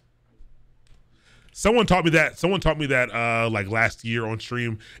this, Someone taught me that like last year on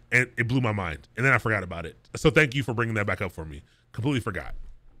stream, and it blew my mind. And then I forgot about it. So thank you for bringing that back up for me. Completely forgot.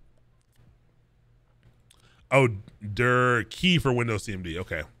 Oh, der key for Windows CMD.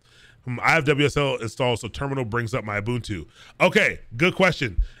 Okay. I have WSL installed, so terminal brings up my Ubuntu. Okay, good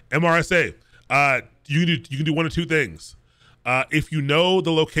question. MRSA. You can do one of two things. If you know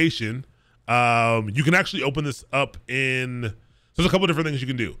the location, you can actually open this up in. So there's a couple different things you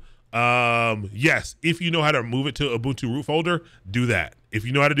can do. Yes, if you know how to move it to Ubuntu root folder, do that. If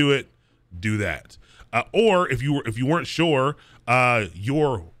you know how to do it, do that. Or if you weren't sure,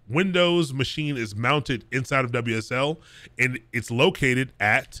 your Windows machine is mounted inside of WSL and it's located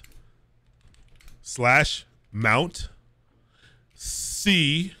at /mount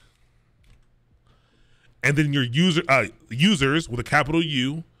C, and then your users with a capital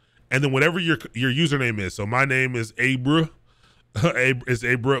U, and then whatever your username is. So my name is Abru. It's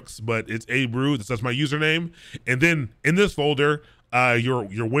A Brooks, but it's Abru. That's my username. And then in this folder,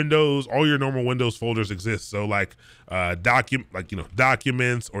 your Windows, all your normal Windows folders exist. So like documents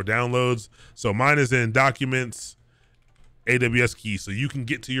or downloads. So mine is in documents, AWS key. So you can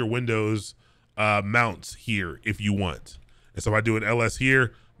get to your Windows mounts here if you want. And so if I do an LS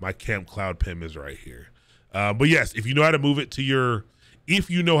here, my Camp Cloud PIM is right here. But yes, if you know how to move it to if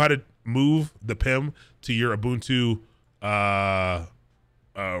you know how to move the PIM to your Ubuntu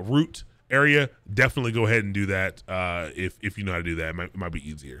root area, definitely go ahead and do that. If you know how to do that, it might be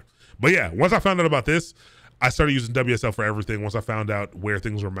easier. But yeah, once I found out about this, I started using WSL for everything. Once I found out where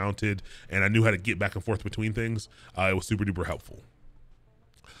things were mounted and I knew how to get back and forth between things, it was super duper helpful.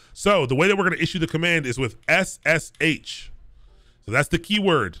 So the way that we're going to issue the command is with SSH. So that's the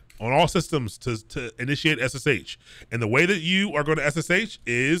keyword on all systems to initiate SSH. And the way that you are going to SSH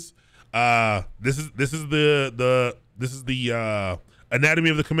is this is the anatomy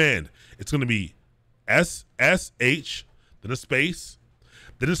of the command. It's going to be SSH, then a space.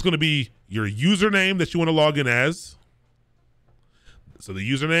 Then it's going to be your username that you want to log in as. So the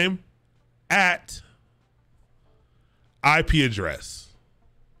username at IP address.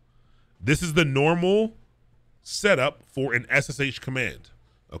 This is the normal setup for an SSH command.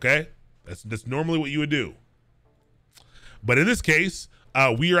 Okay, that's normally what you would do. But in this case,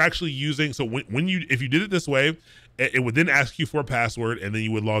 we are actually using. So if you did it this way, it would then ask you for a password, and then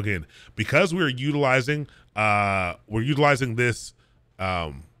you would log in. Because we're utilizing this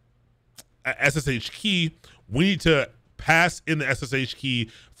SSH key, we need to pass in the SSH key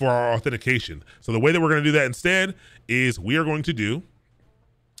for our authentication. So the way that we're going to do that instead is we are going to do.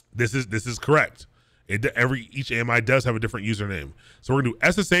 This is correct. Each AMI does have a different username. So we're going to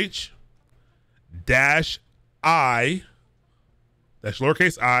do SSH -I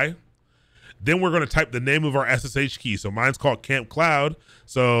lowercase I. Then we're going to type the name of our SSH key. So mine's called Camp Cloud.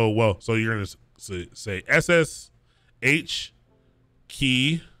 So you're going to say SSH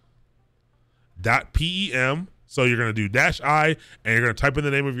key .pem. So you're going to do -I, and you're going to type in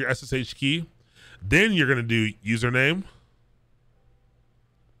the name of your SSH key. Then you're going to do username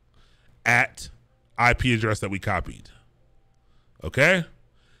at IP address that we copied. Okay?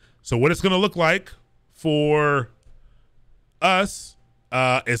 So what it's going to look like for us,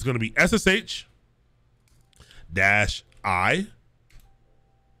 it's going to be SSH -I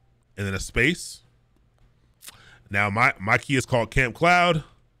and then a space. Now my key is called Camp Cloud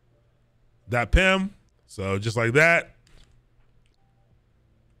 .pem. So just like that.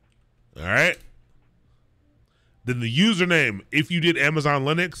 All right. Then the username, if you did Amazon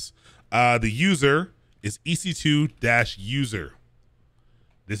Linux, the user is EC2-user.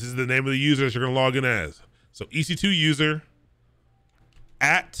 This is the name of the user that you're going to log in as. So EC2 user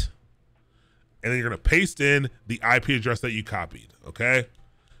at, and then you're going to paste in the IP address that you copied. Okay.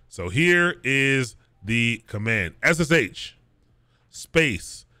 So here is the command: SSH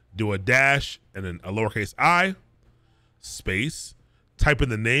space, do a dash and then a lowercase I space, type in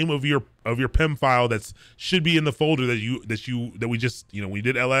the name of your PIM file that should be in the folder that we just, we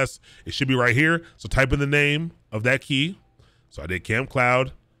did LS. It should be right here. So type in the name of that key. So I did Camp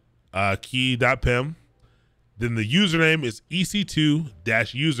Cloud key.pem. Then the username is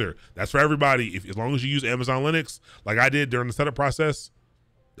EC2-user. That's for everybody. As long as you use Amazon Linux, like I did during the setup process,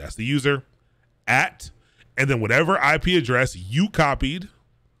 that's the user at, and then whatever IP address you copied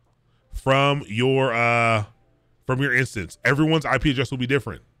from your instance. Everyone's IP address will be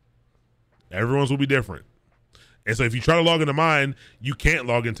different. Everyone's will be different. And so if you try to log into mine, you can't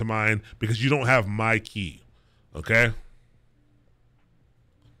log into mine because you don't have my key. Okay.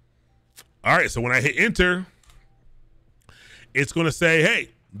 All right. So when I hit enter, it's going to say, hey,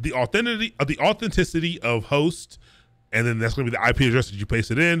 the authenticity of host, and then that's going to be the IP address that you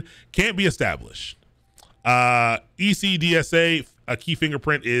pasted in, can't be established. ECDSA, a key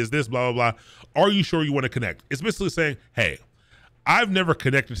fingerprint is this, blah, blah, blah. Are you sure you want to connect? It's basically saying, hey, I've never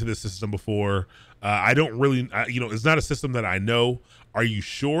connected to this system before. I don't really, it's not a system that I know. Are you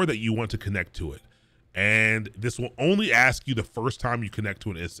sure that you want to connect to it? And this will only ask you the first time you connect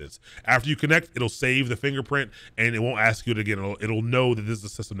to an instance. After you connect, it'll save the fingerprint and it won't ask you it again. It'll know that this is the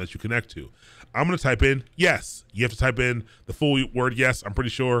system that you connect to. I'm going to type in yes. You have to type in the full word yes, I'm pretty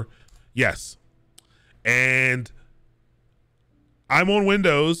sure. Yes. And I'm on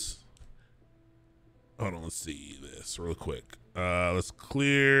Windows. Hold on, let's see this real quick. Let's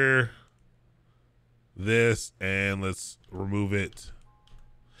clear this and let's remove it.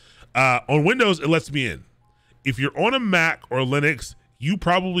 On Windows, it lets me in. If you're on a Mac or Linux, you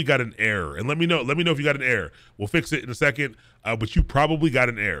probably got an error. And let me know if you got an error. We'll fix it in a second, but you probably got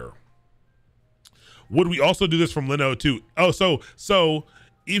an error. Would we also do this from Linode too? Oh, so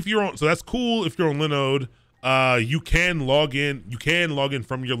if you're on, so that's cool. If you're on Linode, you can log in. You can log in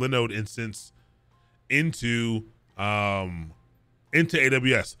from your Linode instance into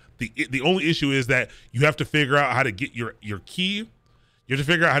AWS. The only issue is that you have to figure out how to get your key. You have to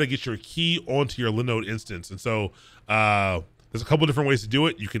figure out how to get your key onto your Linode instance. And so there's a couple different ways to do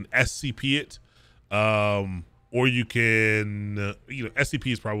it. You can SCP it, or you can,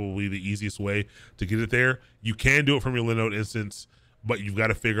 SCP is probably the easiest way to get it there. You can do it from your Linode instance, but you've got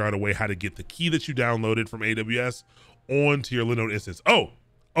to figure out a way how to get the key that you downloaded from AWS onto your Linode instance. Oh,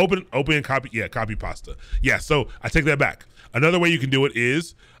 open and copy. Yeah, copy pasta. Yeah, so I take that back. Another way you can do it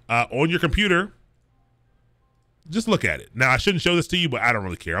is on your computer, just look at it. Now, I shouldn't show this to you, but I don't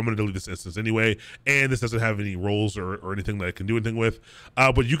really care. I'm going to delete this instance anyway, and this doesn't have any roles or anything that I can do anything with.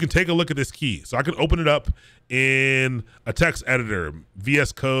 But you can take a look at this key. So I can open it up in a text editor,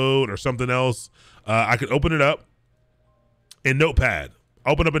 VS Code or something else. I can open it up in Notepad.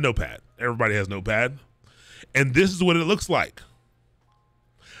 Open up a Notepad. Everybody has Notepad. And this is what it looks like.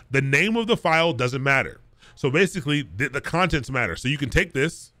 The name of the file doesn't matter. So basically, the contents matter. So you can take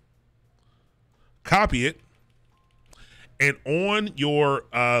this, copy it, and on your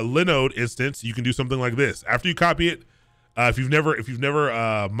Linode instance, you can do something like this. After you copy it, if you've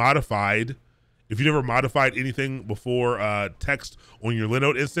never modified anything before text on your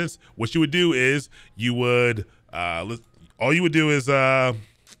Linode instance, what you would do is you would all you would do is I'll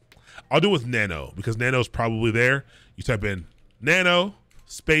do it with nano because nano is probably there. You type in nano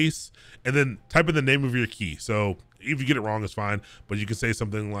space and then type in the name of your key. So if you get it wrong, it's fine, but you can say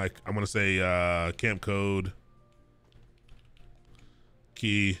something like, I'm gonna say camp code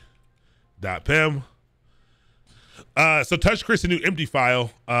key.pem. So touch creates a new empty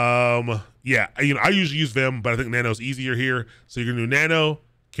file. Yeah, I usually use Vim, but I think nano's easier here. So you're gonna do nano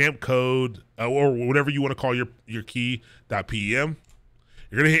camp code or whatever you want to call your key.pem.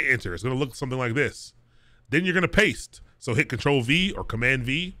 You're gonna hit enter. It's gonna look something like this. Then you're gonna paste. So hit Control V or Command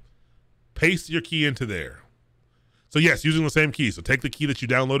V, paste your key into there. So yes, using the same key. So take the key that you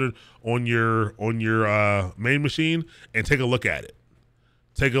downloaded on your main machine and take a look at it.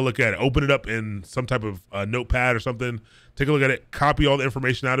 Take a look at it. Open it up in some type of notepad or something. Take a look at it. Copy all the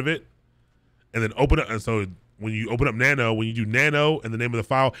information out of it, and then open it. And so when you open up Nano, when you do Nano and the name of the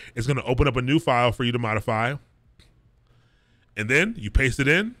file, it's going to open up a new file for you to modify. And then you paste it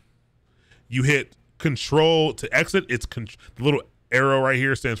in. You hit Control to exit. It's the little arrow right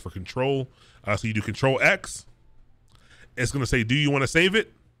here stands for Control. So you do Control X. It's going to say, "Do you want to save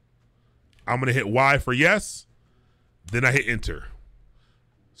it?" I'm going to hit Y for yes. Then I hit Enter.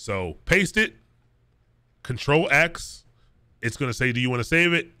 So paste it, Control X, it's gonna say, do you wanna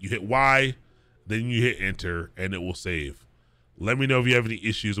save it? You hit Y, then you hit enter and it will save. Let me know if you have any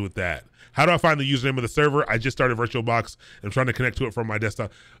issues with that. How do I find the username of the server? I just started VirtualBox and I'm trying to connect to it from my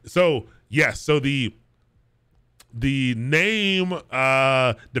desktop. So yes, so the name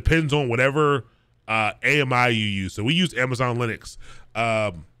depends on whatever AMI you use. So we use Amazon Linux.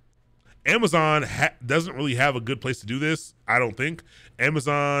 Amazon doesn't really have a good place to do this, I don't think.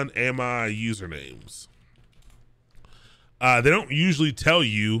 Amazon AMI usernames. They don't usually tell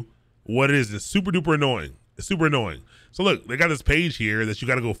you what it is. It's super duper annoying. It's super annoying. So look, they got this page here that you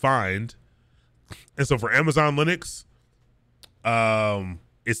got to go find. And so for Amazon Linux,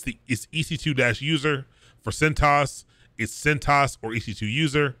 it's EC2-user. For CentOS, it's CentOS or EC2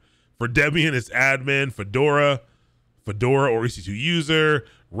 user. For Debian, it's admin. Fedora or EC2 user.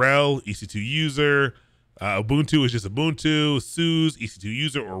 RHEL, EC2 user. Ubuntu is just Ubuntu. SUSE, EC2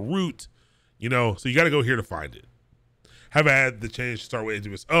 user or root. So you got to go here to find it. Have I had the change to start with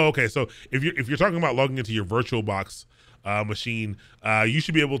AWS? Oh, okay. So if you're talking about logging into your VirtualBox machine, you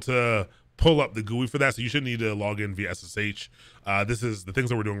should be able to pull up the GUI for that. So you shouldn't need to log in via SSH. The things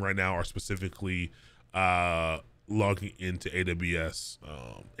that we're doing right now are specifically logging into AWS,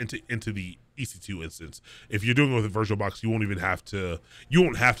 into the EC2 instance. If you're doing it with VirtualBox, you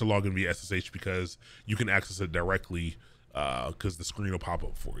won't have to log in via SSH, because you can access it directly, because the screen will pop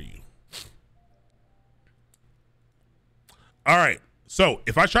up for you. All right. So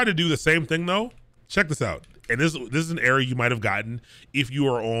if I try to do the same thing though, check this out. And this is an error you might have gotten if you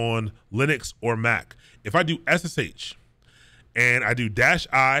are on Linux or Mac. If I do SSH and I do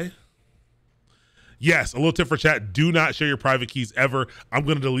 -I, yes, a little tip for chat, do not share your private keys ever. I'm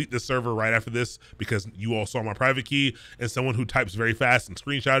going to delete this server right after this, because you all saw my private key, and someone who types very fast and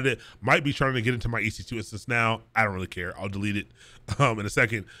screenshotted it might be trying to get into my EC2 instance now. I don't really care. I'll delete it in a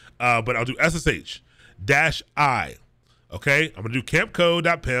second. But I'll do SSH-I. Okay, I'm going to do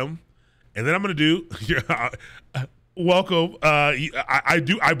campcode.pim. And then I'm going to do, welcome.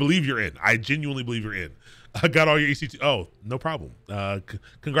 I believe you're in. I genuinely believe you're in. I got all your EC2. Oh, no problem.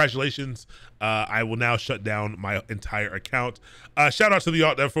 Congratulations. I will now shut down my entire account. Shout out to the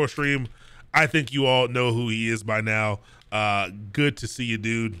Alt-Dev4 stream. I think you all know who he is by now. Good to see you,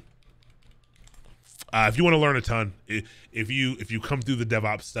 dude. If you want to learn a ton, if you come through the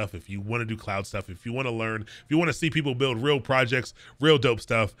DevOps stuff, if you want to do cloud stuff, if you want to learn, if you want to see people build real projects, real dope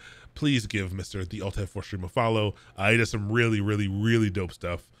stuff, please give Mr. the Alt-Dev4 stream a follow. He does some really, really, really dope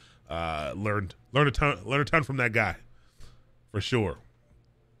stuff. Learn a ton from that guy, for sure.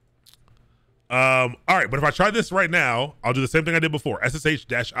 All right, but if I try this right now, I'll do the same thing I did before.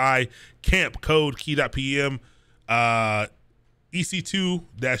 SSH-I camp code key.pem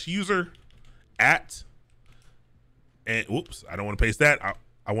EC2-user at, and whoops, I don't want to paste that.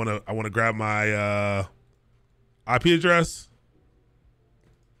 I want to grab my IP address.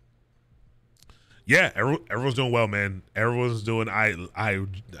 Yeah, everyone's doing well, man. Everyone's doing. I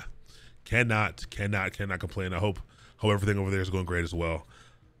cannot complain. I hope everything over there is going great as well.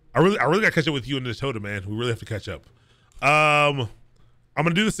 I really gotta catch up with you and Dakota, man. We really have to catch up. I'm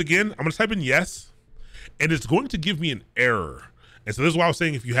gonna do this again. I'm gonna type in yes, and it's going to give me an error. And so this is why I was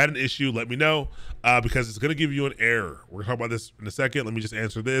saying, if you had an issue, let me know, because it's going to give you an error. We're going to talk about this in a second. Let me just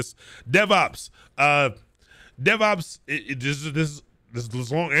answer this. DevOps. DevOps,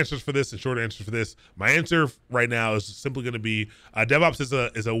 there's long answers for this and short answers for this. My answer right now is simply going to be DevOps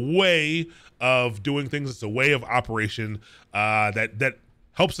is a way of doing things. It's a way of operation that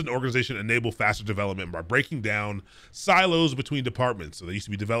helps an organization enable faster development by breaking down silos between departments. So there used to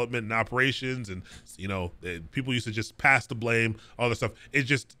be development and operations, and people used to just pass the blame, all this stuff. It's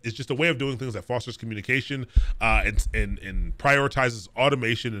just a way of doing things that fosters communication and prioritizes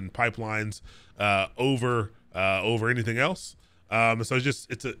automation and pipelines over anything else. So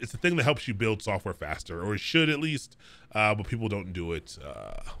it's a thing that helps you build software faster, or it should at least, but people don't do it.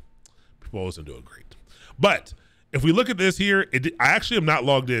 People always don't do it great. But if we look at this here, I actually am not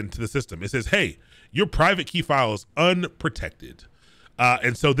logged into the system. It says, hey, your private key file is unprotected.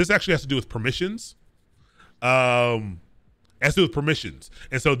 And so this actually has to do with permissions. And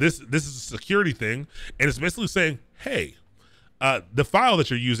so this is a security thing. And it's basically saying, hey, the file that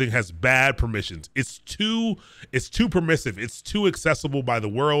you're using has bad permissions. It's too permissive. It's too accessible by the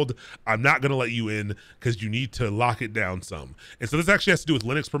world. I'm not going to let you in because you need to lock it down some. And so this actually has to do with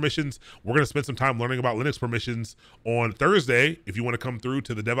Linux permissions. We're going to spend some time learning about Linux permissions on Thursday. If you want to come through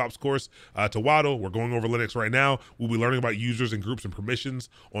to the DevOps course to Waddle, we're going over Linux right now. We'll be learning about users and groups and permissions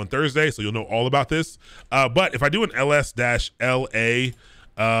on Thursday, so you'll know all about this. But if I do an ls-la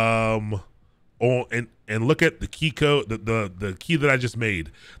and look at the key code, the key that I just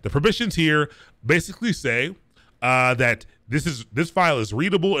made, the permissions here basically say that this file is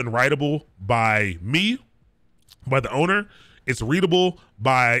readable and writable by me, by the owner. It's readable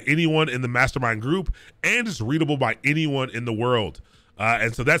by anyone in the mastermind group, and it's readable by anyone in the world.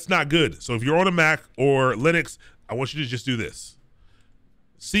 And so that's not good. So if you're on a Mac or Linux, I want you to just do this.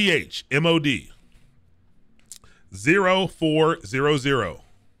 chmod 0400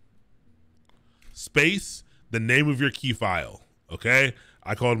 space the name of your key file. Okay,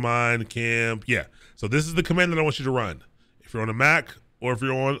 I called mine camp. Yeah, so this is the command that I want you to run if you're on a Mac or if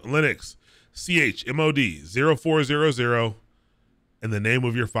you're on Linux. chmod 0400 and the name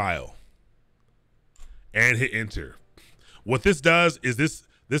of your file, and hit enter. What this does is this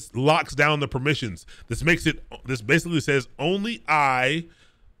locks down the permissions. This basically says only I,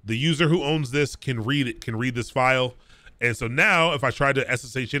 the user who owns this, can read this file. And so now if I try to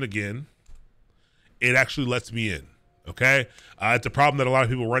SSH in again, it actually lets me in. Okay, it's a problem that a lot of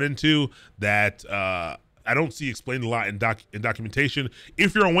people run into that I don't see explained a lot in documentation.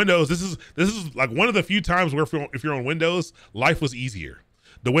 If you're on Windows, this is like one of the few times where if you're on Windows, life was easier.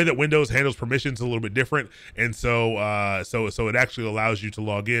 the way that Windows handles permissions is a little bit different, and so so it actually allows you to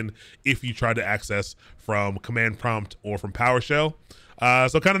log in if you try to access from command prompt or from PowerShell.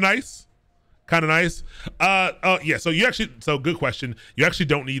 So kind of nice. Kind of nice. Yeah. So good question. You actually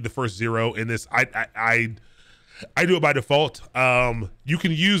don't need the first 0 in this. I do it by default. You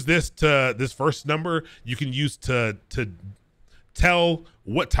can use this first number. You can use to tell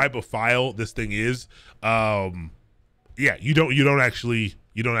what type of file this thing is. Yeah. You don't actually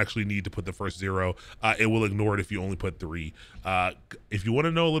need to put the first 0. It will ignore it if you only put 3. If you want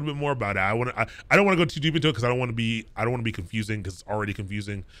to know a little bit more about it, I don't want to go too deep into it because I don't want to be confusing, because it's already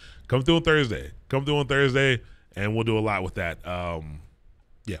confusing. Come through on Thursday, and we'll do a lot with that.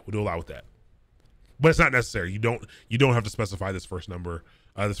 Yeah, we'll do a lot with that. But it's not necessary. You don't have to specify this first number,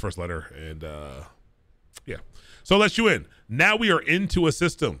 this first letter, and yeah. So let's you in. Now we are into a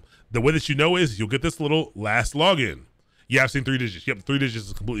system. The way that you know is you'll get this little last login. Yeah, I've seen 3 digits. Yep, 3 digits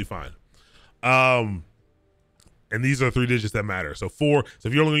is completely fine. And these are 3 digits that matter. So 4. So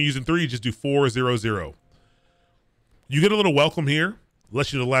if you're only using 3, just do 400. You get a little welcome here.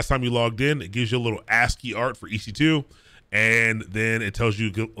 Lets you know the last time you logged in. It gives you a little ASCII art for EC2, and then it tells you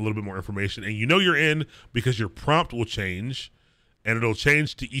a little bit more information. And you know you're in because your prompt will change, and it'll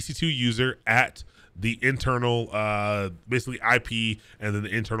change to EC2 user at the internal basically IP, and then the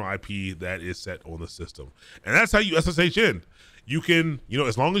internal IP that is set on the system. And that's how you SSH in. You can,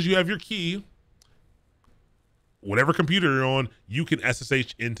 as long as you have your key, whatever computer you're on, you can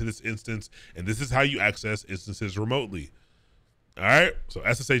SSH into this instance, and this is how you access instances remotely. All right, so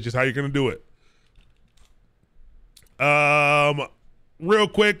SSH is how you're gonna do it. Real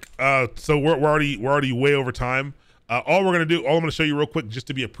quick, so we're already way over time. All I'm gonna show you real quick, just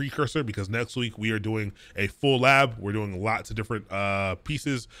to be a precursor, because next week we are doing a full lab. We're doing lots of different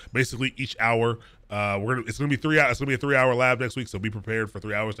pieces, basically each hour. It's gonna be 3 hours. It's gonna be a 3-hour lab next week, so be prepared for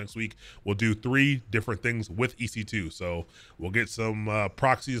 3 hours next week. We'll do 3 different things with EC2. So we'll get some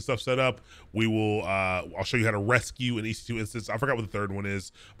proxies and stuff set up. We will. I'll show you how to rescue an EC2 instance. I forgot what the third one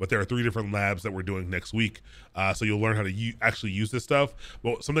is, but there are 3 different labs that we're doing next week. So you'll learn how to actually use this stuff.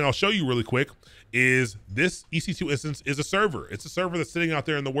 But something I'll show you really quick is this EC2 instance is a server. It's a server that's sitting out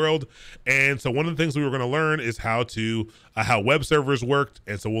there in the world. And so one of the things we were going to learn is how web servers worked.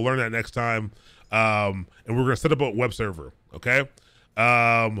 And so we'll learn that next time. And we're going to set up a web server. Okay.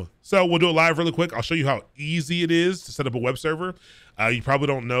 So we'll do it live really quick. I'll show you how easy it is to set up a web server. You probably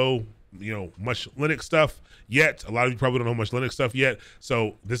don't know, much Linux stuff yet. A lot of you probably don't know much Linux stuff yet.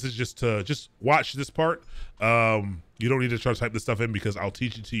 So this is just watch this part. You don't need to try to type this stuff in because I'll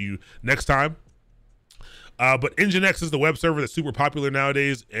teach it to you next time. But Nginx is the web server that's super popular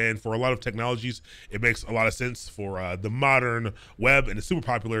nowadays, and for a lot of technologies, it makes a lot of sense for the modern web, and it's super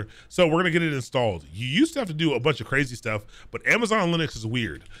popular. So we're gonna get it installed. You used to have to do a bunch of crazy stuff, but Amazon Linux is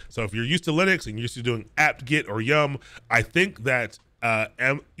weird. So if you're used to Linux and you're used to doing apt-get or yum, I think that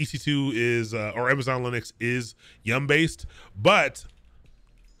EC2 is, or Amazon Linux is yum based, but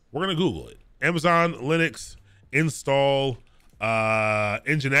we're gonna Google it. Amazon Linux install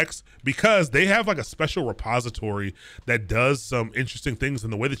Nginx, because they have like a special repository that does some interesting things,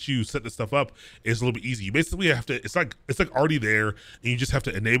 and the way that you set this stuff up is a little bit easy. You basically have to, it's like already there, and you just have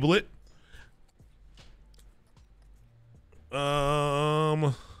to enable it.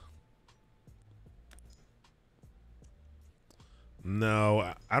 No,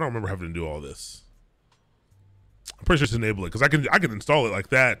 I don't remember having to do all this. I'm pretty sure it's enable it, because I can install it like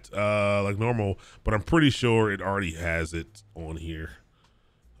that, like normal, but I'm pretty sure it already has it on here.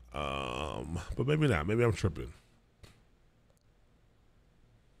 But maybe not. Maybe I'm tripping.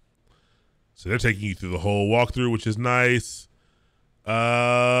 So they're taking you through the whole walkthrough, which is nice.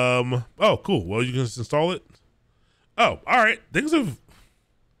 Oh, cool. Well, you can just install it. Oh, all right.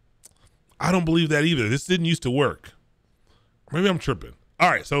 I don't believe that either. This didn't used to work. Maybe I'm tripping. All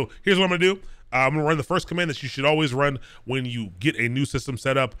right. So here's what I'm gonna do. I'm gonna run the first command that you should always run when you get a new system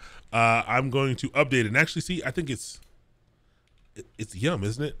set up. I'm going to update it, and actually, see, I think it's yum,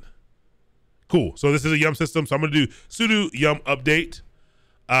 isn't it? Cool. So this is a yum system. So I'm gonna do sudo yum update.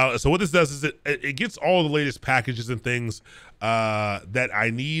 So what this does is it gets all the latest packages and things that I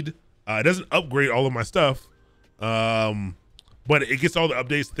need. It doesn't upgrade all of my stuff, but it gets all the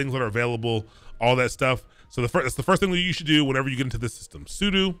updates, things that are available, all that stuff. So that's the first thing that you should do whenever you get into this system.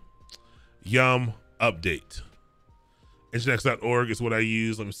 Sudo yum update. Nginx.org is what I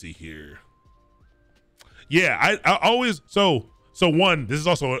use. Let me see here. Yeah, I always, so one, this is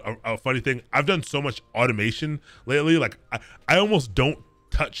also a funny thing. I've done so much automation lately. Like I almost don't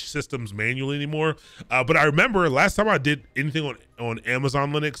touch systems manually anymore. But I remember last time I did anything on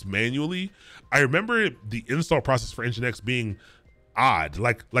Amazon Linux manually, I remember the install process for Nginx being odd.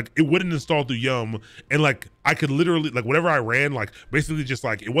 Like it wouldn't install through Yum, and like I could literally, like whatever I ran, like basically just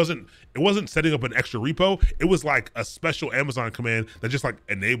like it wasn't setting up an extra repo. It was like a special Amazon command that just like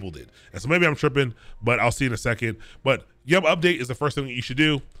enabled it. And so maybe I'm tripping, but I'll see in a second. But Yum update is the first thing that you should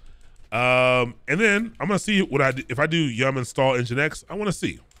do. And then I'm gonna see what I do if I do Yum install Nginx. I want to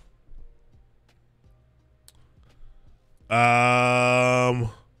see.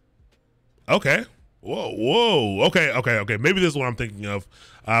 Okay. Whoa. Okay. Maybe this is what I'm thinking of.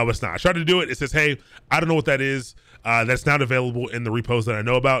 But it's not. I tried to do it. It says, hey, I don't know what that is. That's not available in the repos that I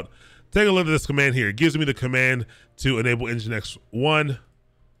know about. Take a look at this command here. It gives me the command to enable Nginx 1.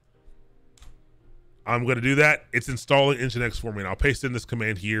 I'm going to do that. It's installing Nginx for me, and I'll paste in this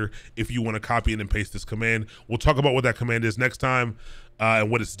command here if you want to copy it and paste this command. We'll talk about what that command is next time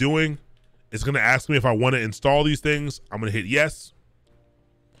and what it's doing. It's going to ask me if I want to install these things. I'm going to hit yes.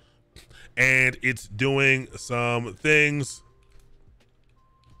 And it's doing some things.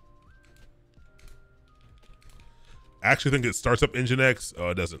 I actually think it starts up Nginx.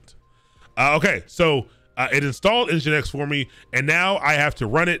 Oh, it doesn't. Okay, so it installed Nginx for me, and now I have to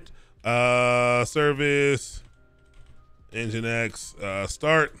run it. Service Nginx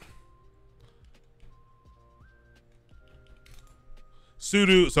start.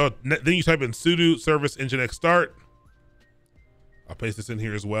 Sudo, so then you type in sudo service Nginx start. I'll paste this in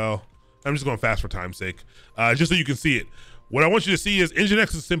here as well. I'm just going fast for time's sake, just so you can see it. What I want you to see is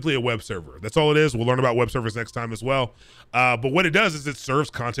Nginx is simply a web server. That's all it is. We'll learn about web servers next time as well. But what it does is it serves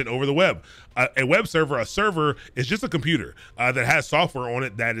content over the web. A web server, a server, is just a computer that has software on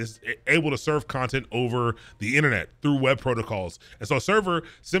it that is able to serve content over the internet through web protocols. And so a server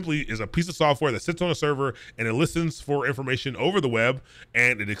simply is a piece of software that sits on a server and it listens for information over the web,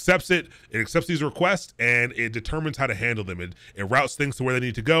 and it accepts it. It accepts these requests and it determines how to handle them. It routes things to where they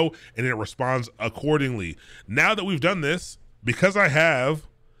need to go, and it responds accordingly. Now that we've done this, because I have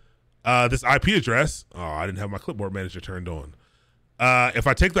this IP address, oh, I didn't have my clipboard manager turned on. If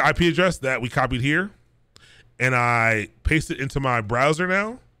I take the IP address that we copied here and I paste it into my browser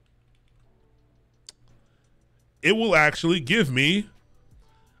now, it will actually give me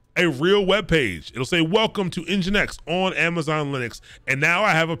a real web page. It'll say, welcome to Nginx on Amazon Linux. And now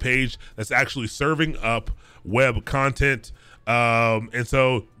I have a page that's actually serving up web content. And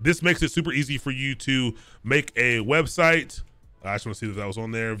so this makes it super easy for you to make a website. I just want to see if that was on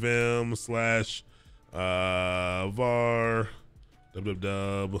there. Vim / var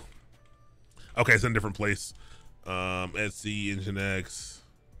www. Okay, it's in a different place. Etsy Nginx.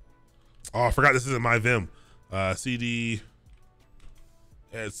 Oh, I forgot this isn't my Vim. CD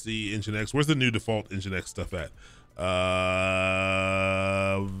Etsy Nginx. Where's the new default Nginx stuff at?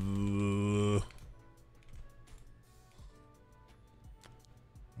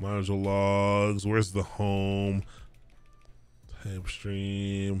 Module logs. Where's the home? Type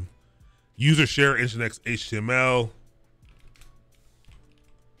stream. User share Nginx HTML.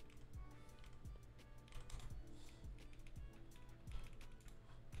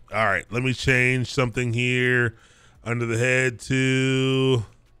 All right, let me change something here under the head to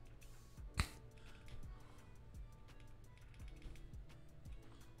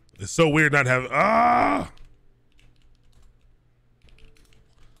it's so weird not having all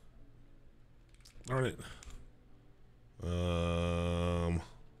right.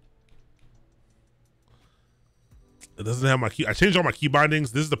 It doesn't have my key. I changed all my key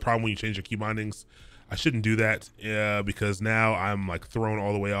bindings. This is the problem when you change your key bindings. I shouldn't do that because now I'm like thrown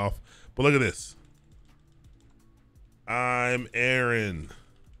all the way off. But look at this. I'm Aaron.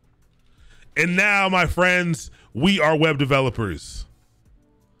 And now, my friends, we are web developers.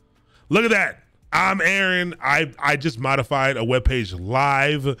 Look at that. I'm Aaron. I just modified a web page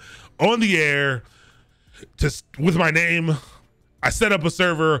live on the air with my name. I set up a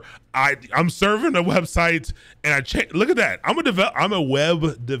server. I'm serving a website, and look at that. I'm a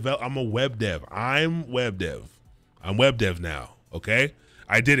web dev. I'm web dev now. Okay,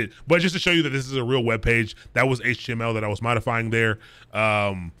 I did it. But just to show you that this is a real web page, that was HTML that I was modifying there.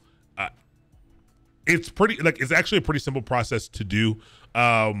 It's actually a pretty simple process to do.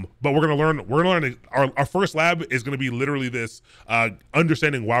 But we're gonna learn. Our first lab is gonna be literally this,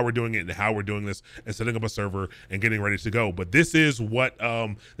 understanding why we're doing it and how we're doing this, and setting up a server and getting ready to go. But this is what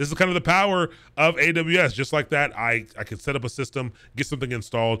this is kind of the power of AWS. Just like that, I can set up a system, get something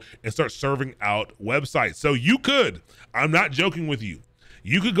installed, and start serving out websites. So you could, I'm not joking with you,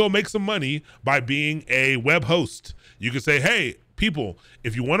 you could go make some money by being a web host. You could say, hey, people,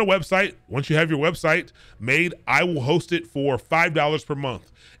 if you want a website, once you have your website made, I will host it for $5 per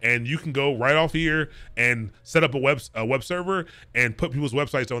month. And you can go right off here and set up a web server and put people's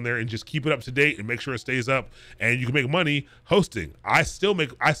websites on there and just keep it up to date and make sure it stays up. And you can make money hosting. I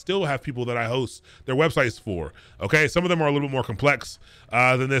still have people that I host their websites for. Okay, some of them are a little bit more complex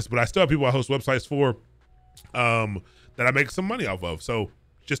than this, but I still have people I host websites for that I make some money off of. So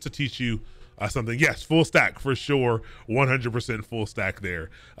just to teach you something, yes, full stack for sure, 100% full stack there,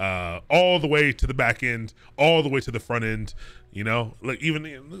 all the way to the back end, all the way to the front end. You know, like even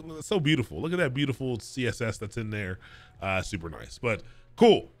it's so beautiful. Look at that beautiful CSS that's in there. Super nice, but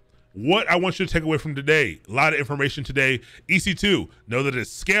cool. What I want you to take away from today, a lot of information today. EC2, know that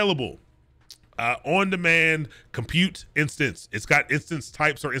it's scalable. On-demand compute instance. It's got instance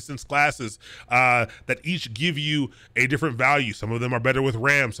types or instance classes that each give you a different value. Some of them are better with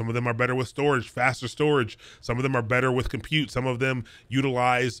RAM. Some of them are better with storage, faster storage. Some of them are better with compute. Some of them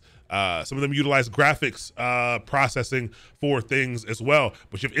utilize graphics processing for things as well.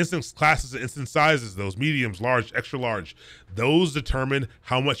 But you have instance classes and instance sizes, those mediums, large, extra large. Those determine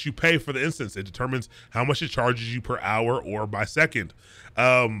how much you pay for the instance. It determines how much it charges you per hour or by second.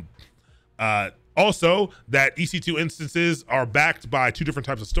 Also, that EC2 instances are backed by two different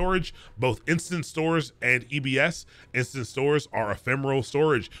types of storage, both instance stores and EBS. Instance stores are ephemeral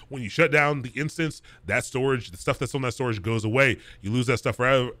storage. When you shut down the instance, that storage, the stuff that's on that storage goes away. You lose that stuff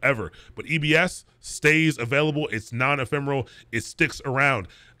forever. But EBS stays available. It's non-ephemeral. It sticks around.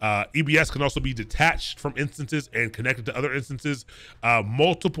 EBS can also be detached from instances and connected to other instances.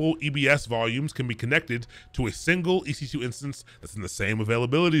 Multiple EBS volumes can be connected to a single EC2 instance that's in the same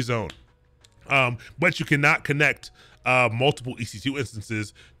availability zone. But you cannot connect multiple EC2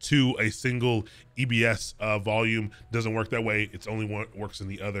 instances to a single EBS volume. Doesn't work that way. It's only one works in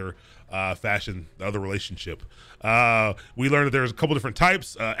the other fashion, the other relationship. We learned that there's a couple different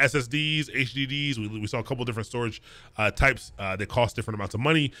types, SSDs, HDDs. We saw a couple different storage types that cost different amounts of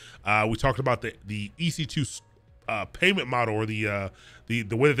money. We talked about the EC2 payment model, or the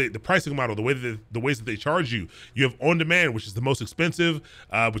way that the pricing model, the ways that they charge you. You have on demand, which is the most expensive,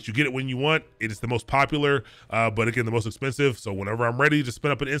 but you get it when you want. It is the most popular, but again, the most expensive. So whenever I'm ready to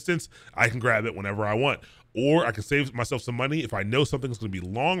spin up an instance, I can grab it whenever I want. Or I can save myself some money if I know something's going to be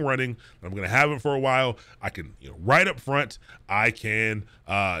long running and I'm going to have it for a while. I can, right up front, I can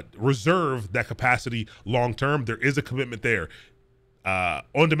reserve that capacity long term. There is a commitment there.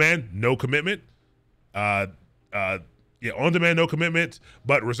 On demand, no commitment. On demand, no commitment,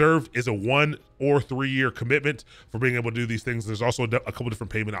 but reserved is a 1 or 3 year commitment for being able to do these things. There's also a couple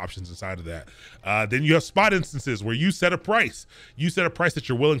different payment options inside of that. Then you have spot instances where you set a price. You set a price that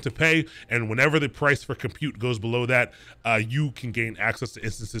you're willing to pay, and whenever the price for compute goes below that, you can gain access to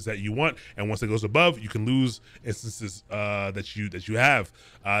instances that you want. And once it goes above, you can lose instances that you have.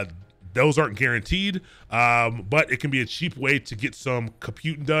 Those aren't guaranteed, but it can be a cheap way to get some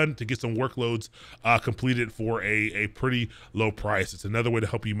compute done, to get some workloads completed for a pretty low price. It's another way to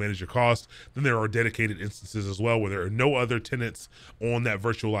help you manage your cost. Then there are dedicated instances as well, where there are no other tenants on that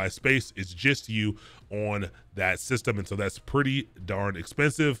virtualized space. It's just you on that system, and so that's pretty darn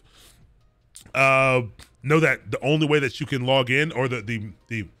expensive. Know that the only way that you can log in, or the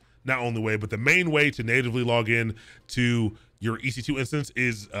not only way, but the main way to natively log in to your EC2 instance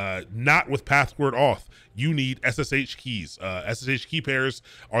is not with password auth. You need SSH keys. SSH key pairs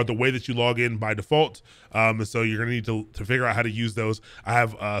are the way that you log in by default. And so you're gonna need to figure out how to use those. I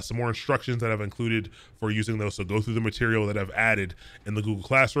have some more instructions that I've included for using those. So go through the material that I've added in the Google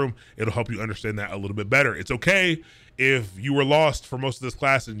Classroom. It'll help you understand that a little bit better. It's okay if you were lost for most of this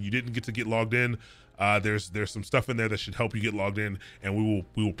class and you didn't get logged in. There's some stuff in there that should help you get logged in, and we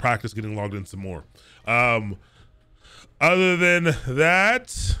will practice getting logged in some more. Other than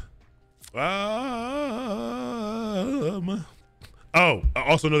that, also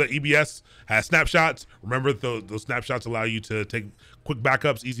know that EBS has snapshots. Remember, those snapshots allow you to take quick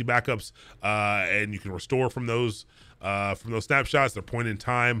backups, easy backups, and you can restore from those snapshots. They're point in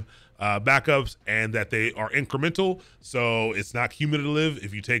time backups, and that they are incremental, so it's not cumulative.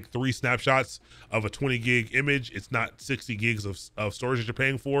 If you take 3 snapshots of a 20 gig image, it's not 60 gigs of storage that you're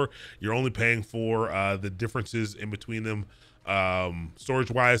paying for. You're only paying for the differences in between them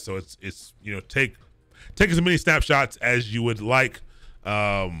storage wise. So it's take as many snapshots as you would like.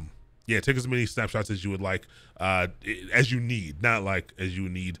 Take as many snapshots as you would like, as you need, not like as you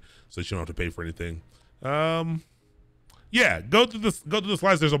need, so that you don't have to pay for anything. Yeah, go through the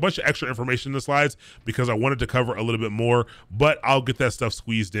slides. There's a bunch of extra information in the slides because I wanted to cover a little bit more, but I'll get that stuff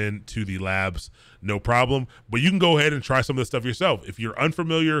squeezed in to the labs, no problem. But you can go ahead and try some of this stuff yourself. If you're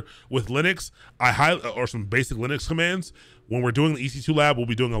unfamiliar with Linux, or some basic Linux commands, when we're doing the EC2 lab, we'll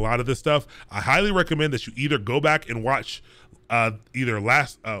be doing a lot of this stuff. I highly recommend that you either go back and watch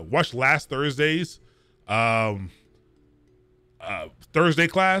watch last Thursday's Thursday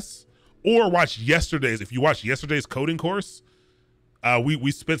class, or watch yesterday's. If you watch yesterday's coding course,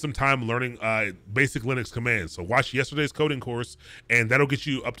 we spent some time learning basic Linux commands. So watch yesterday's coding course, and that'll get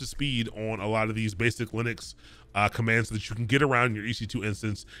you up to speed on a lot of these basic Linux commands so that you can get around your EC2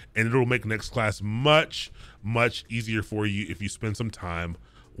 instance, and it'll make next class much, much easier for you if you spend some time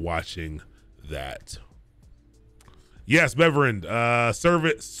watching that. Yes, Beverend,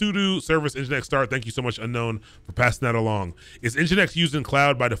 sudo service Nginx start. Thank you so much, Unknown, for passing that along. Is Nginx used in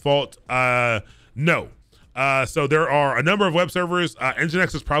cloud by default? No. So there are a number of web servers.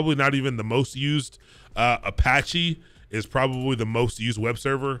 Nginx is probably not even the most used. Apache is probably the most used web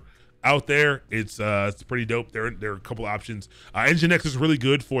server out there. It's pretty dope. There are a couple options. Nginx is really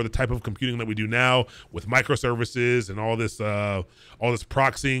good for the type of computing that we do now with microservices and all this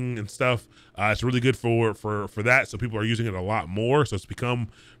proxying and stuff. It's really good for that. So people are using it a lot more. So it's become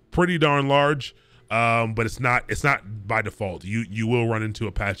pretty darn large. But it's not by default. You will run into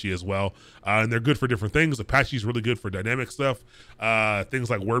Apache as well, and they're good for different things. Apache is really good for dynamic stuff. Things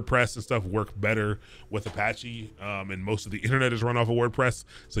like WordPress and stuff work better with Apache, and most of the internet is run off of WordPress,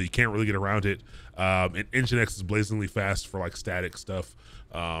 so you can't really get around it. And Nginx is blazingly fast for like static stuff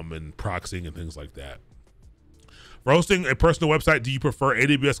and proxying and things like that. For hosting a personal website, do you prefer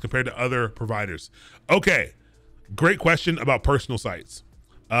AWS compared to other providers? Okay, great question about personal sites.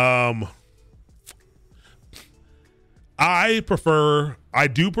 I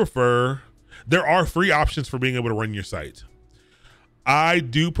do prefer, there are free options for being able to run your site. I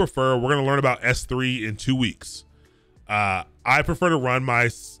do prefer, we're going to learn about S3 in 2 weeks. I prefer to run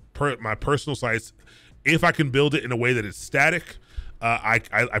my personal sites if I can build it in a way that it's static. I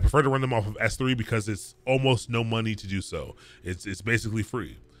prefer to run them off of S3 because it's almost no money to do so. It's basically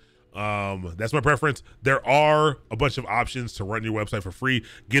free. That's my preference. There are a bunch of options to run your website for free.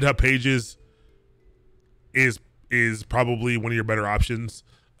 GitHub Pages is probably one of your better options.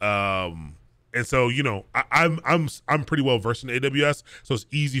 And so, you know, I'm pretty well versed in AWS, so it's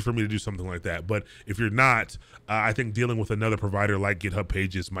easy for me to do something like that. But if you're not, I think dealing with another provider like GitHub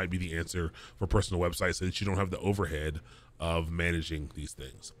Pages might be the answer for personal websites so that you don't have the overhead of managing these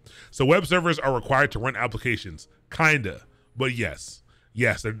things. So web servers are required to run applications, kinda, but yes,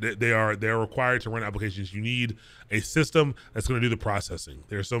 they are required to run applications. You need a system that's going to do the processing.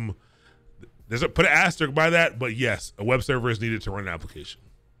 There's put an asterisk by that, but yes, a web server is needed to run an application.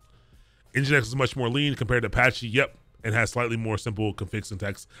 Nginx is much more lean compared to Apache. Yep, and has slightly more simple config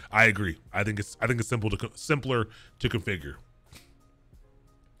syntax. I agree. I think it's simpler to configure.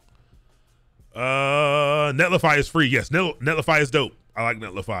 Netlify is free. Yes, Netlify is dope. I like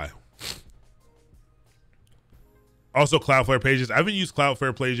Netlify. Also, Cloudflare Pages. I haven't used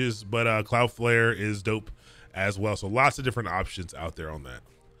Cloudflare Pages, but Cloudflare is dope as well. So lots of different options out there on that.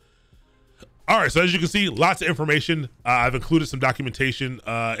 All right, so as you can see, lots of information. I've included some documentation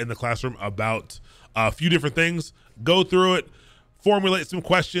in the classroom about a few different things. Go through it, formulate some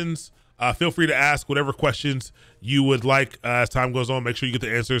questions. Feel free to ask whatever questions you would like as time goes on. Make sure you get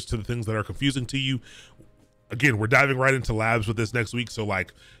the answers to the things that are confusing to you. Again, we're diving right into labs with this next week, so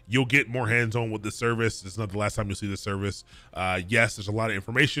like you'll get more hands-on with this service. It's not the last time you'll see this service. Yes, there's a lot of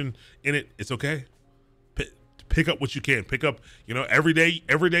information in it. It's okay. Pick up what you can. Pick up, you know, every day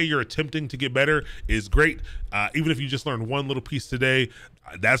you're attempting to get better is great. Even if you just learn one little piece today,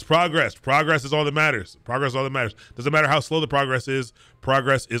 that's progress. Progress is all that matters. Progress is all that matters. Doesn't matter how slow the progress is.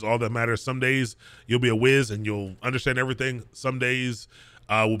 Progress is all that matters. Some days you'll be a whiz and you'll understand everything. Some days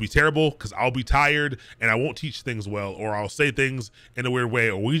will be terrible because I'll be tired and I won't teach things well, or I'll say things in a weird way,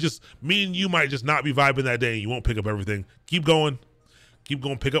 or me and you might just not be vibing that day and you won't pick up everything. Keep going. Keep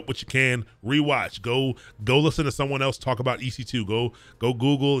going, pick up what you can, rewatch, go listen to someone else talk about EC2, go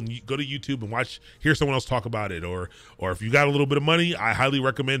Google and go to YouTube and hear someone else talk about it. Or if you got a little bit of money, I highly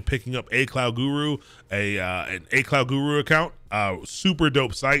recommend picking up A Cloud Guru, an A Cloud Guru account, super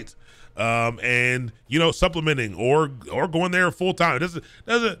dope site. And you know, supplementing or going there full time. It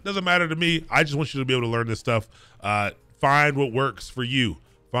doesn't matter to me. I just want you to be able to learn this stuff. Find what works for you.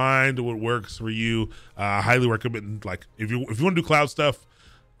 Find what works for you. I highly recommend, like, if you want to do cloud stuff,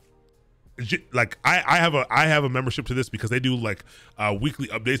 like I have a membership to this because they do like weekly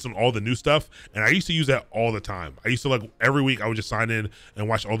updates on all the new stuff, and I used to use that all the time. I used to, like, every week I would just sign in and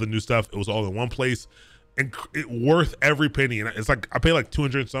watch all the new stuff. It was all in one place. worth every penny. And it's like I pay like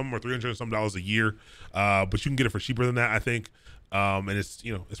 200 some or 300 some dollars a year, but you can get it for cheaper than that, I think. And it's,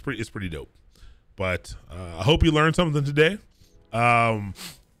 you know, it's pretty dope. But I hope you learned something today.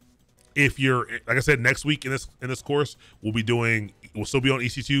 If you're, like I said, next week in this course, we'll still be on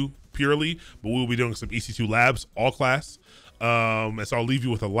EC2 purely, but we'll be doing some EC2 labs all class. And so I'll leave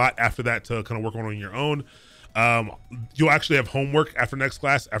you with a lot after that to kind of work on your own. You'll actually have homework after next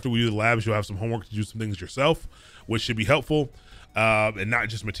class. After we do the labs, you'll have some homework to do some things yourself, which should be helpful, and not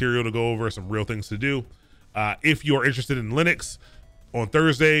just material to go over, some real things to do. If you're interested in Linux, on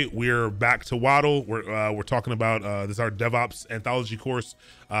Thursday, we're back to Waddle. We're talking about this is our DevOps anthology course,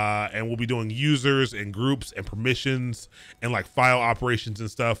 and we'll be doing users and groups and permissions and like file operations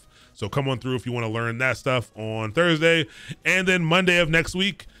and stuff. So come on through if you want to learn that stuff on Thursday. And then Monday of next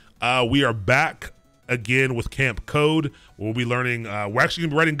week, we are back again with Camp Code. We'll be learning. We're actually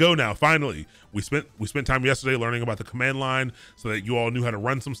gonna be writing Go now. Finally, we spent time yesterday learning about the command line so that you all knew how to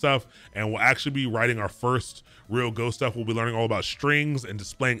run some stuff, and we'll actually be writing our first real Go stuff. We'll be learning all about strings and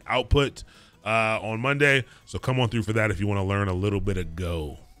displaying output on Monday. So come on through for that if you want to learn a little bit of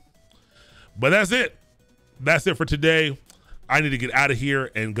Go. But that's it. That's it for today. I need to get out of here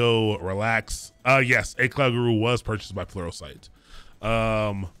and go relax. Yes, A Cloud Guru was purchased by Pluralsight.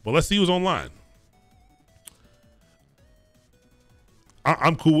 But let's see who's online.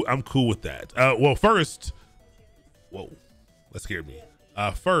 I'm cool. I'm cool with that. Well, first, whoa, that scared me.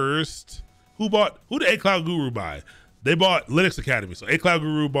 First, who did A Cloud Guru buy? They bought Linux Academy. So A Cloud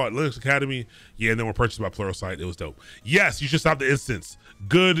Guru bought Linux Academy. Yeah, and then we're purchased by Pluralsight. It was dope. Yes, you should stop the instance.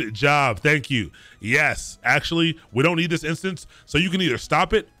 Good job. Thank you. Yes, actually, we don't need this instance. So you can either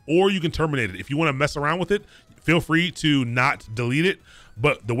stop it or you can terminate it. If you want to mess around with it, feel free to not delete it.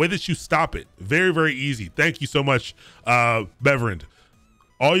 But the way that you stop it, very, very easy. Thank you so much, Beverend.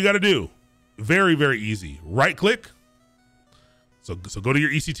 All you got to do, very, very easy. Right click. So go to your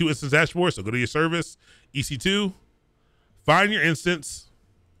EC2 instance dashboard. So go to your service, EC2, find your instance,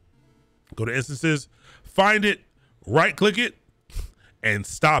 go to instances, find it, right click it, and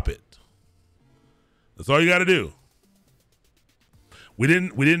stop it. That's all you got to do. We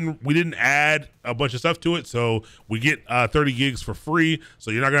didn't add a bunch of stuff to it, so we get 30 gigs for free. So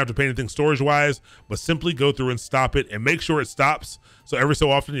you're not gonna have to pay anything storage wise, but simply go through and stop it and make sure it stops. So every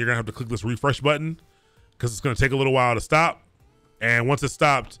so often you're gonna have to click this refresh button because it's gonna take a little while to stop. And once it's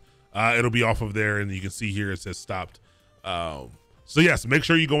stopped, it'll be off of there, and you can see here it says stopped. So yes, make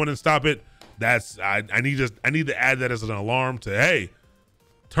sure you go in and stop it. I need to add that as an alarm to, hey,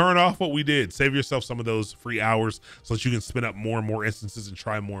 turn off what we did. Save yourself some of those free hours so that you can spin up more and more instances and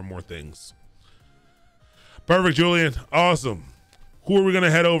try more and more things. Perfect, Julian. Awesome. Who are we going to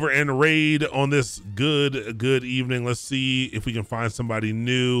head over and raid on this good evening? Let's see if we can find somebody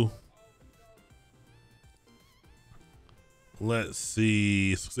new. Let's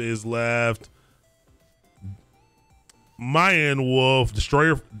see. 6 days left. Mayan Wolf,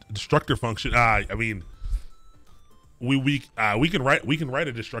 destructor function. I mean, we can write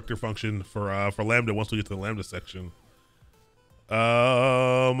a destructor function for Lambda once we get to the Lambda section.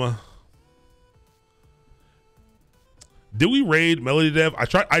 Did we raid Melody Dev?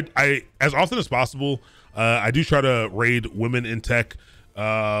 I as often as possible. I do try to raid women in tech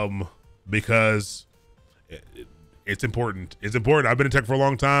because it's important. It's important. I've been in tech for a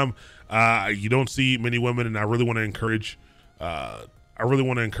long time. You don't see many women, and I really want to encourage.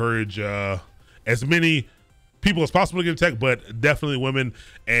 As many people as possible to get in tech, but definitely women,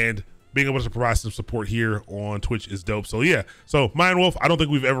 and being able to provide some support here on Twitch is dope. So yeah. So Mayan Wolf, I don't think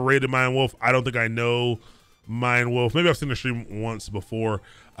we've ever raided Mayan Wolf. I don't think I know Mayan Wolf. Maybe I've seen the stream once before.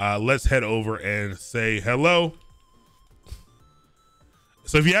 Let's head over and say hello.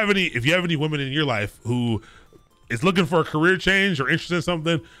 So if you have any women in your life who is looking for a career change or interested in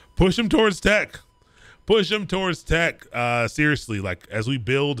something, push them towards tech. Push them towards tech. Seriously, like as we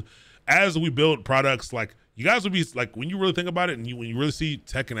build products, like you guys will be like, when you really think about it and when you really see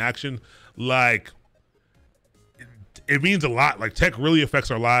tech in action, like it means a lot. Like tech really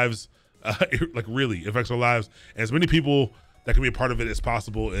affects our lives. It like really affects our lives. And as many people that can be a part of it as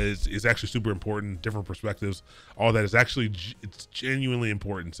possible is actually super important. Different perspectives, all that is actually, it's genuinely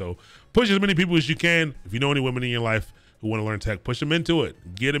important. So push as many people as you can. If you know any women in your life who want to learn tech, push them into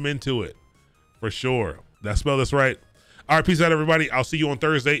it. Get them into it for sure. Did I spell this right? All right, peace out, everybody. I'll see you on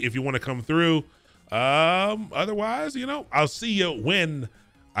Thursday if you want to come through. Otherwise, you know, I'll see you when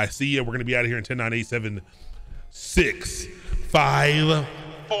I see you. We're going to be out of here in 10, 9, 8, 7, 6, 5, 4,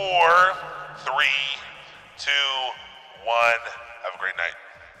 3, 2, 1. Have a great night.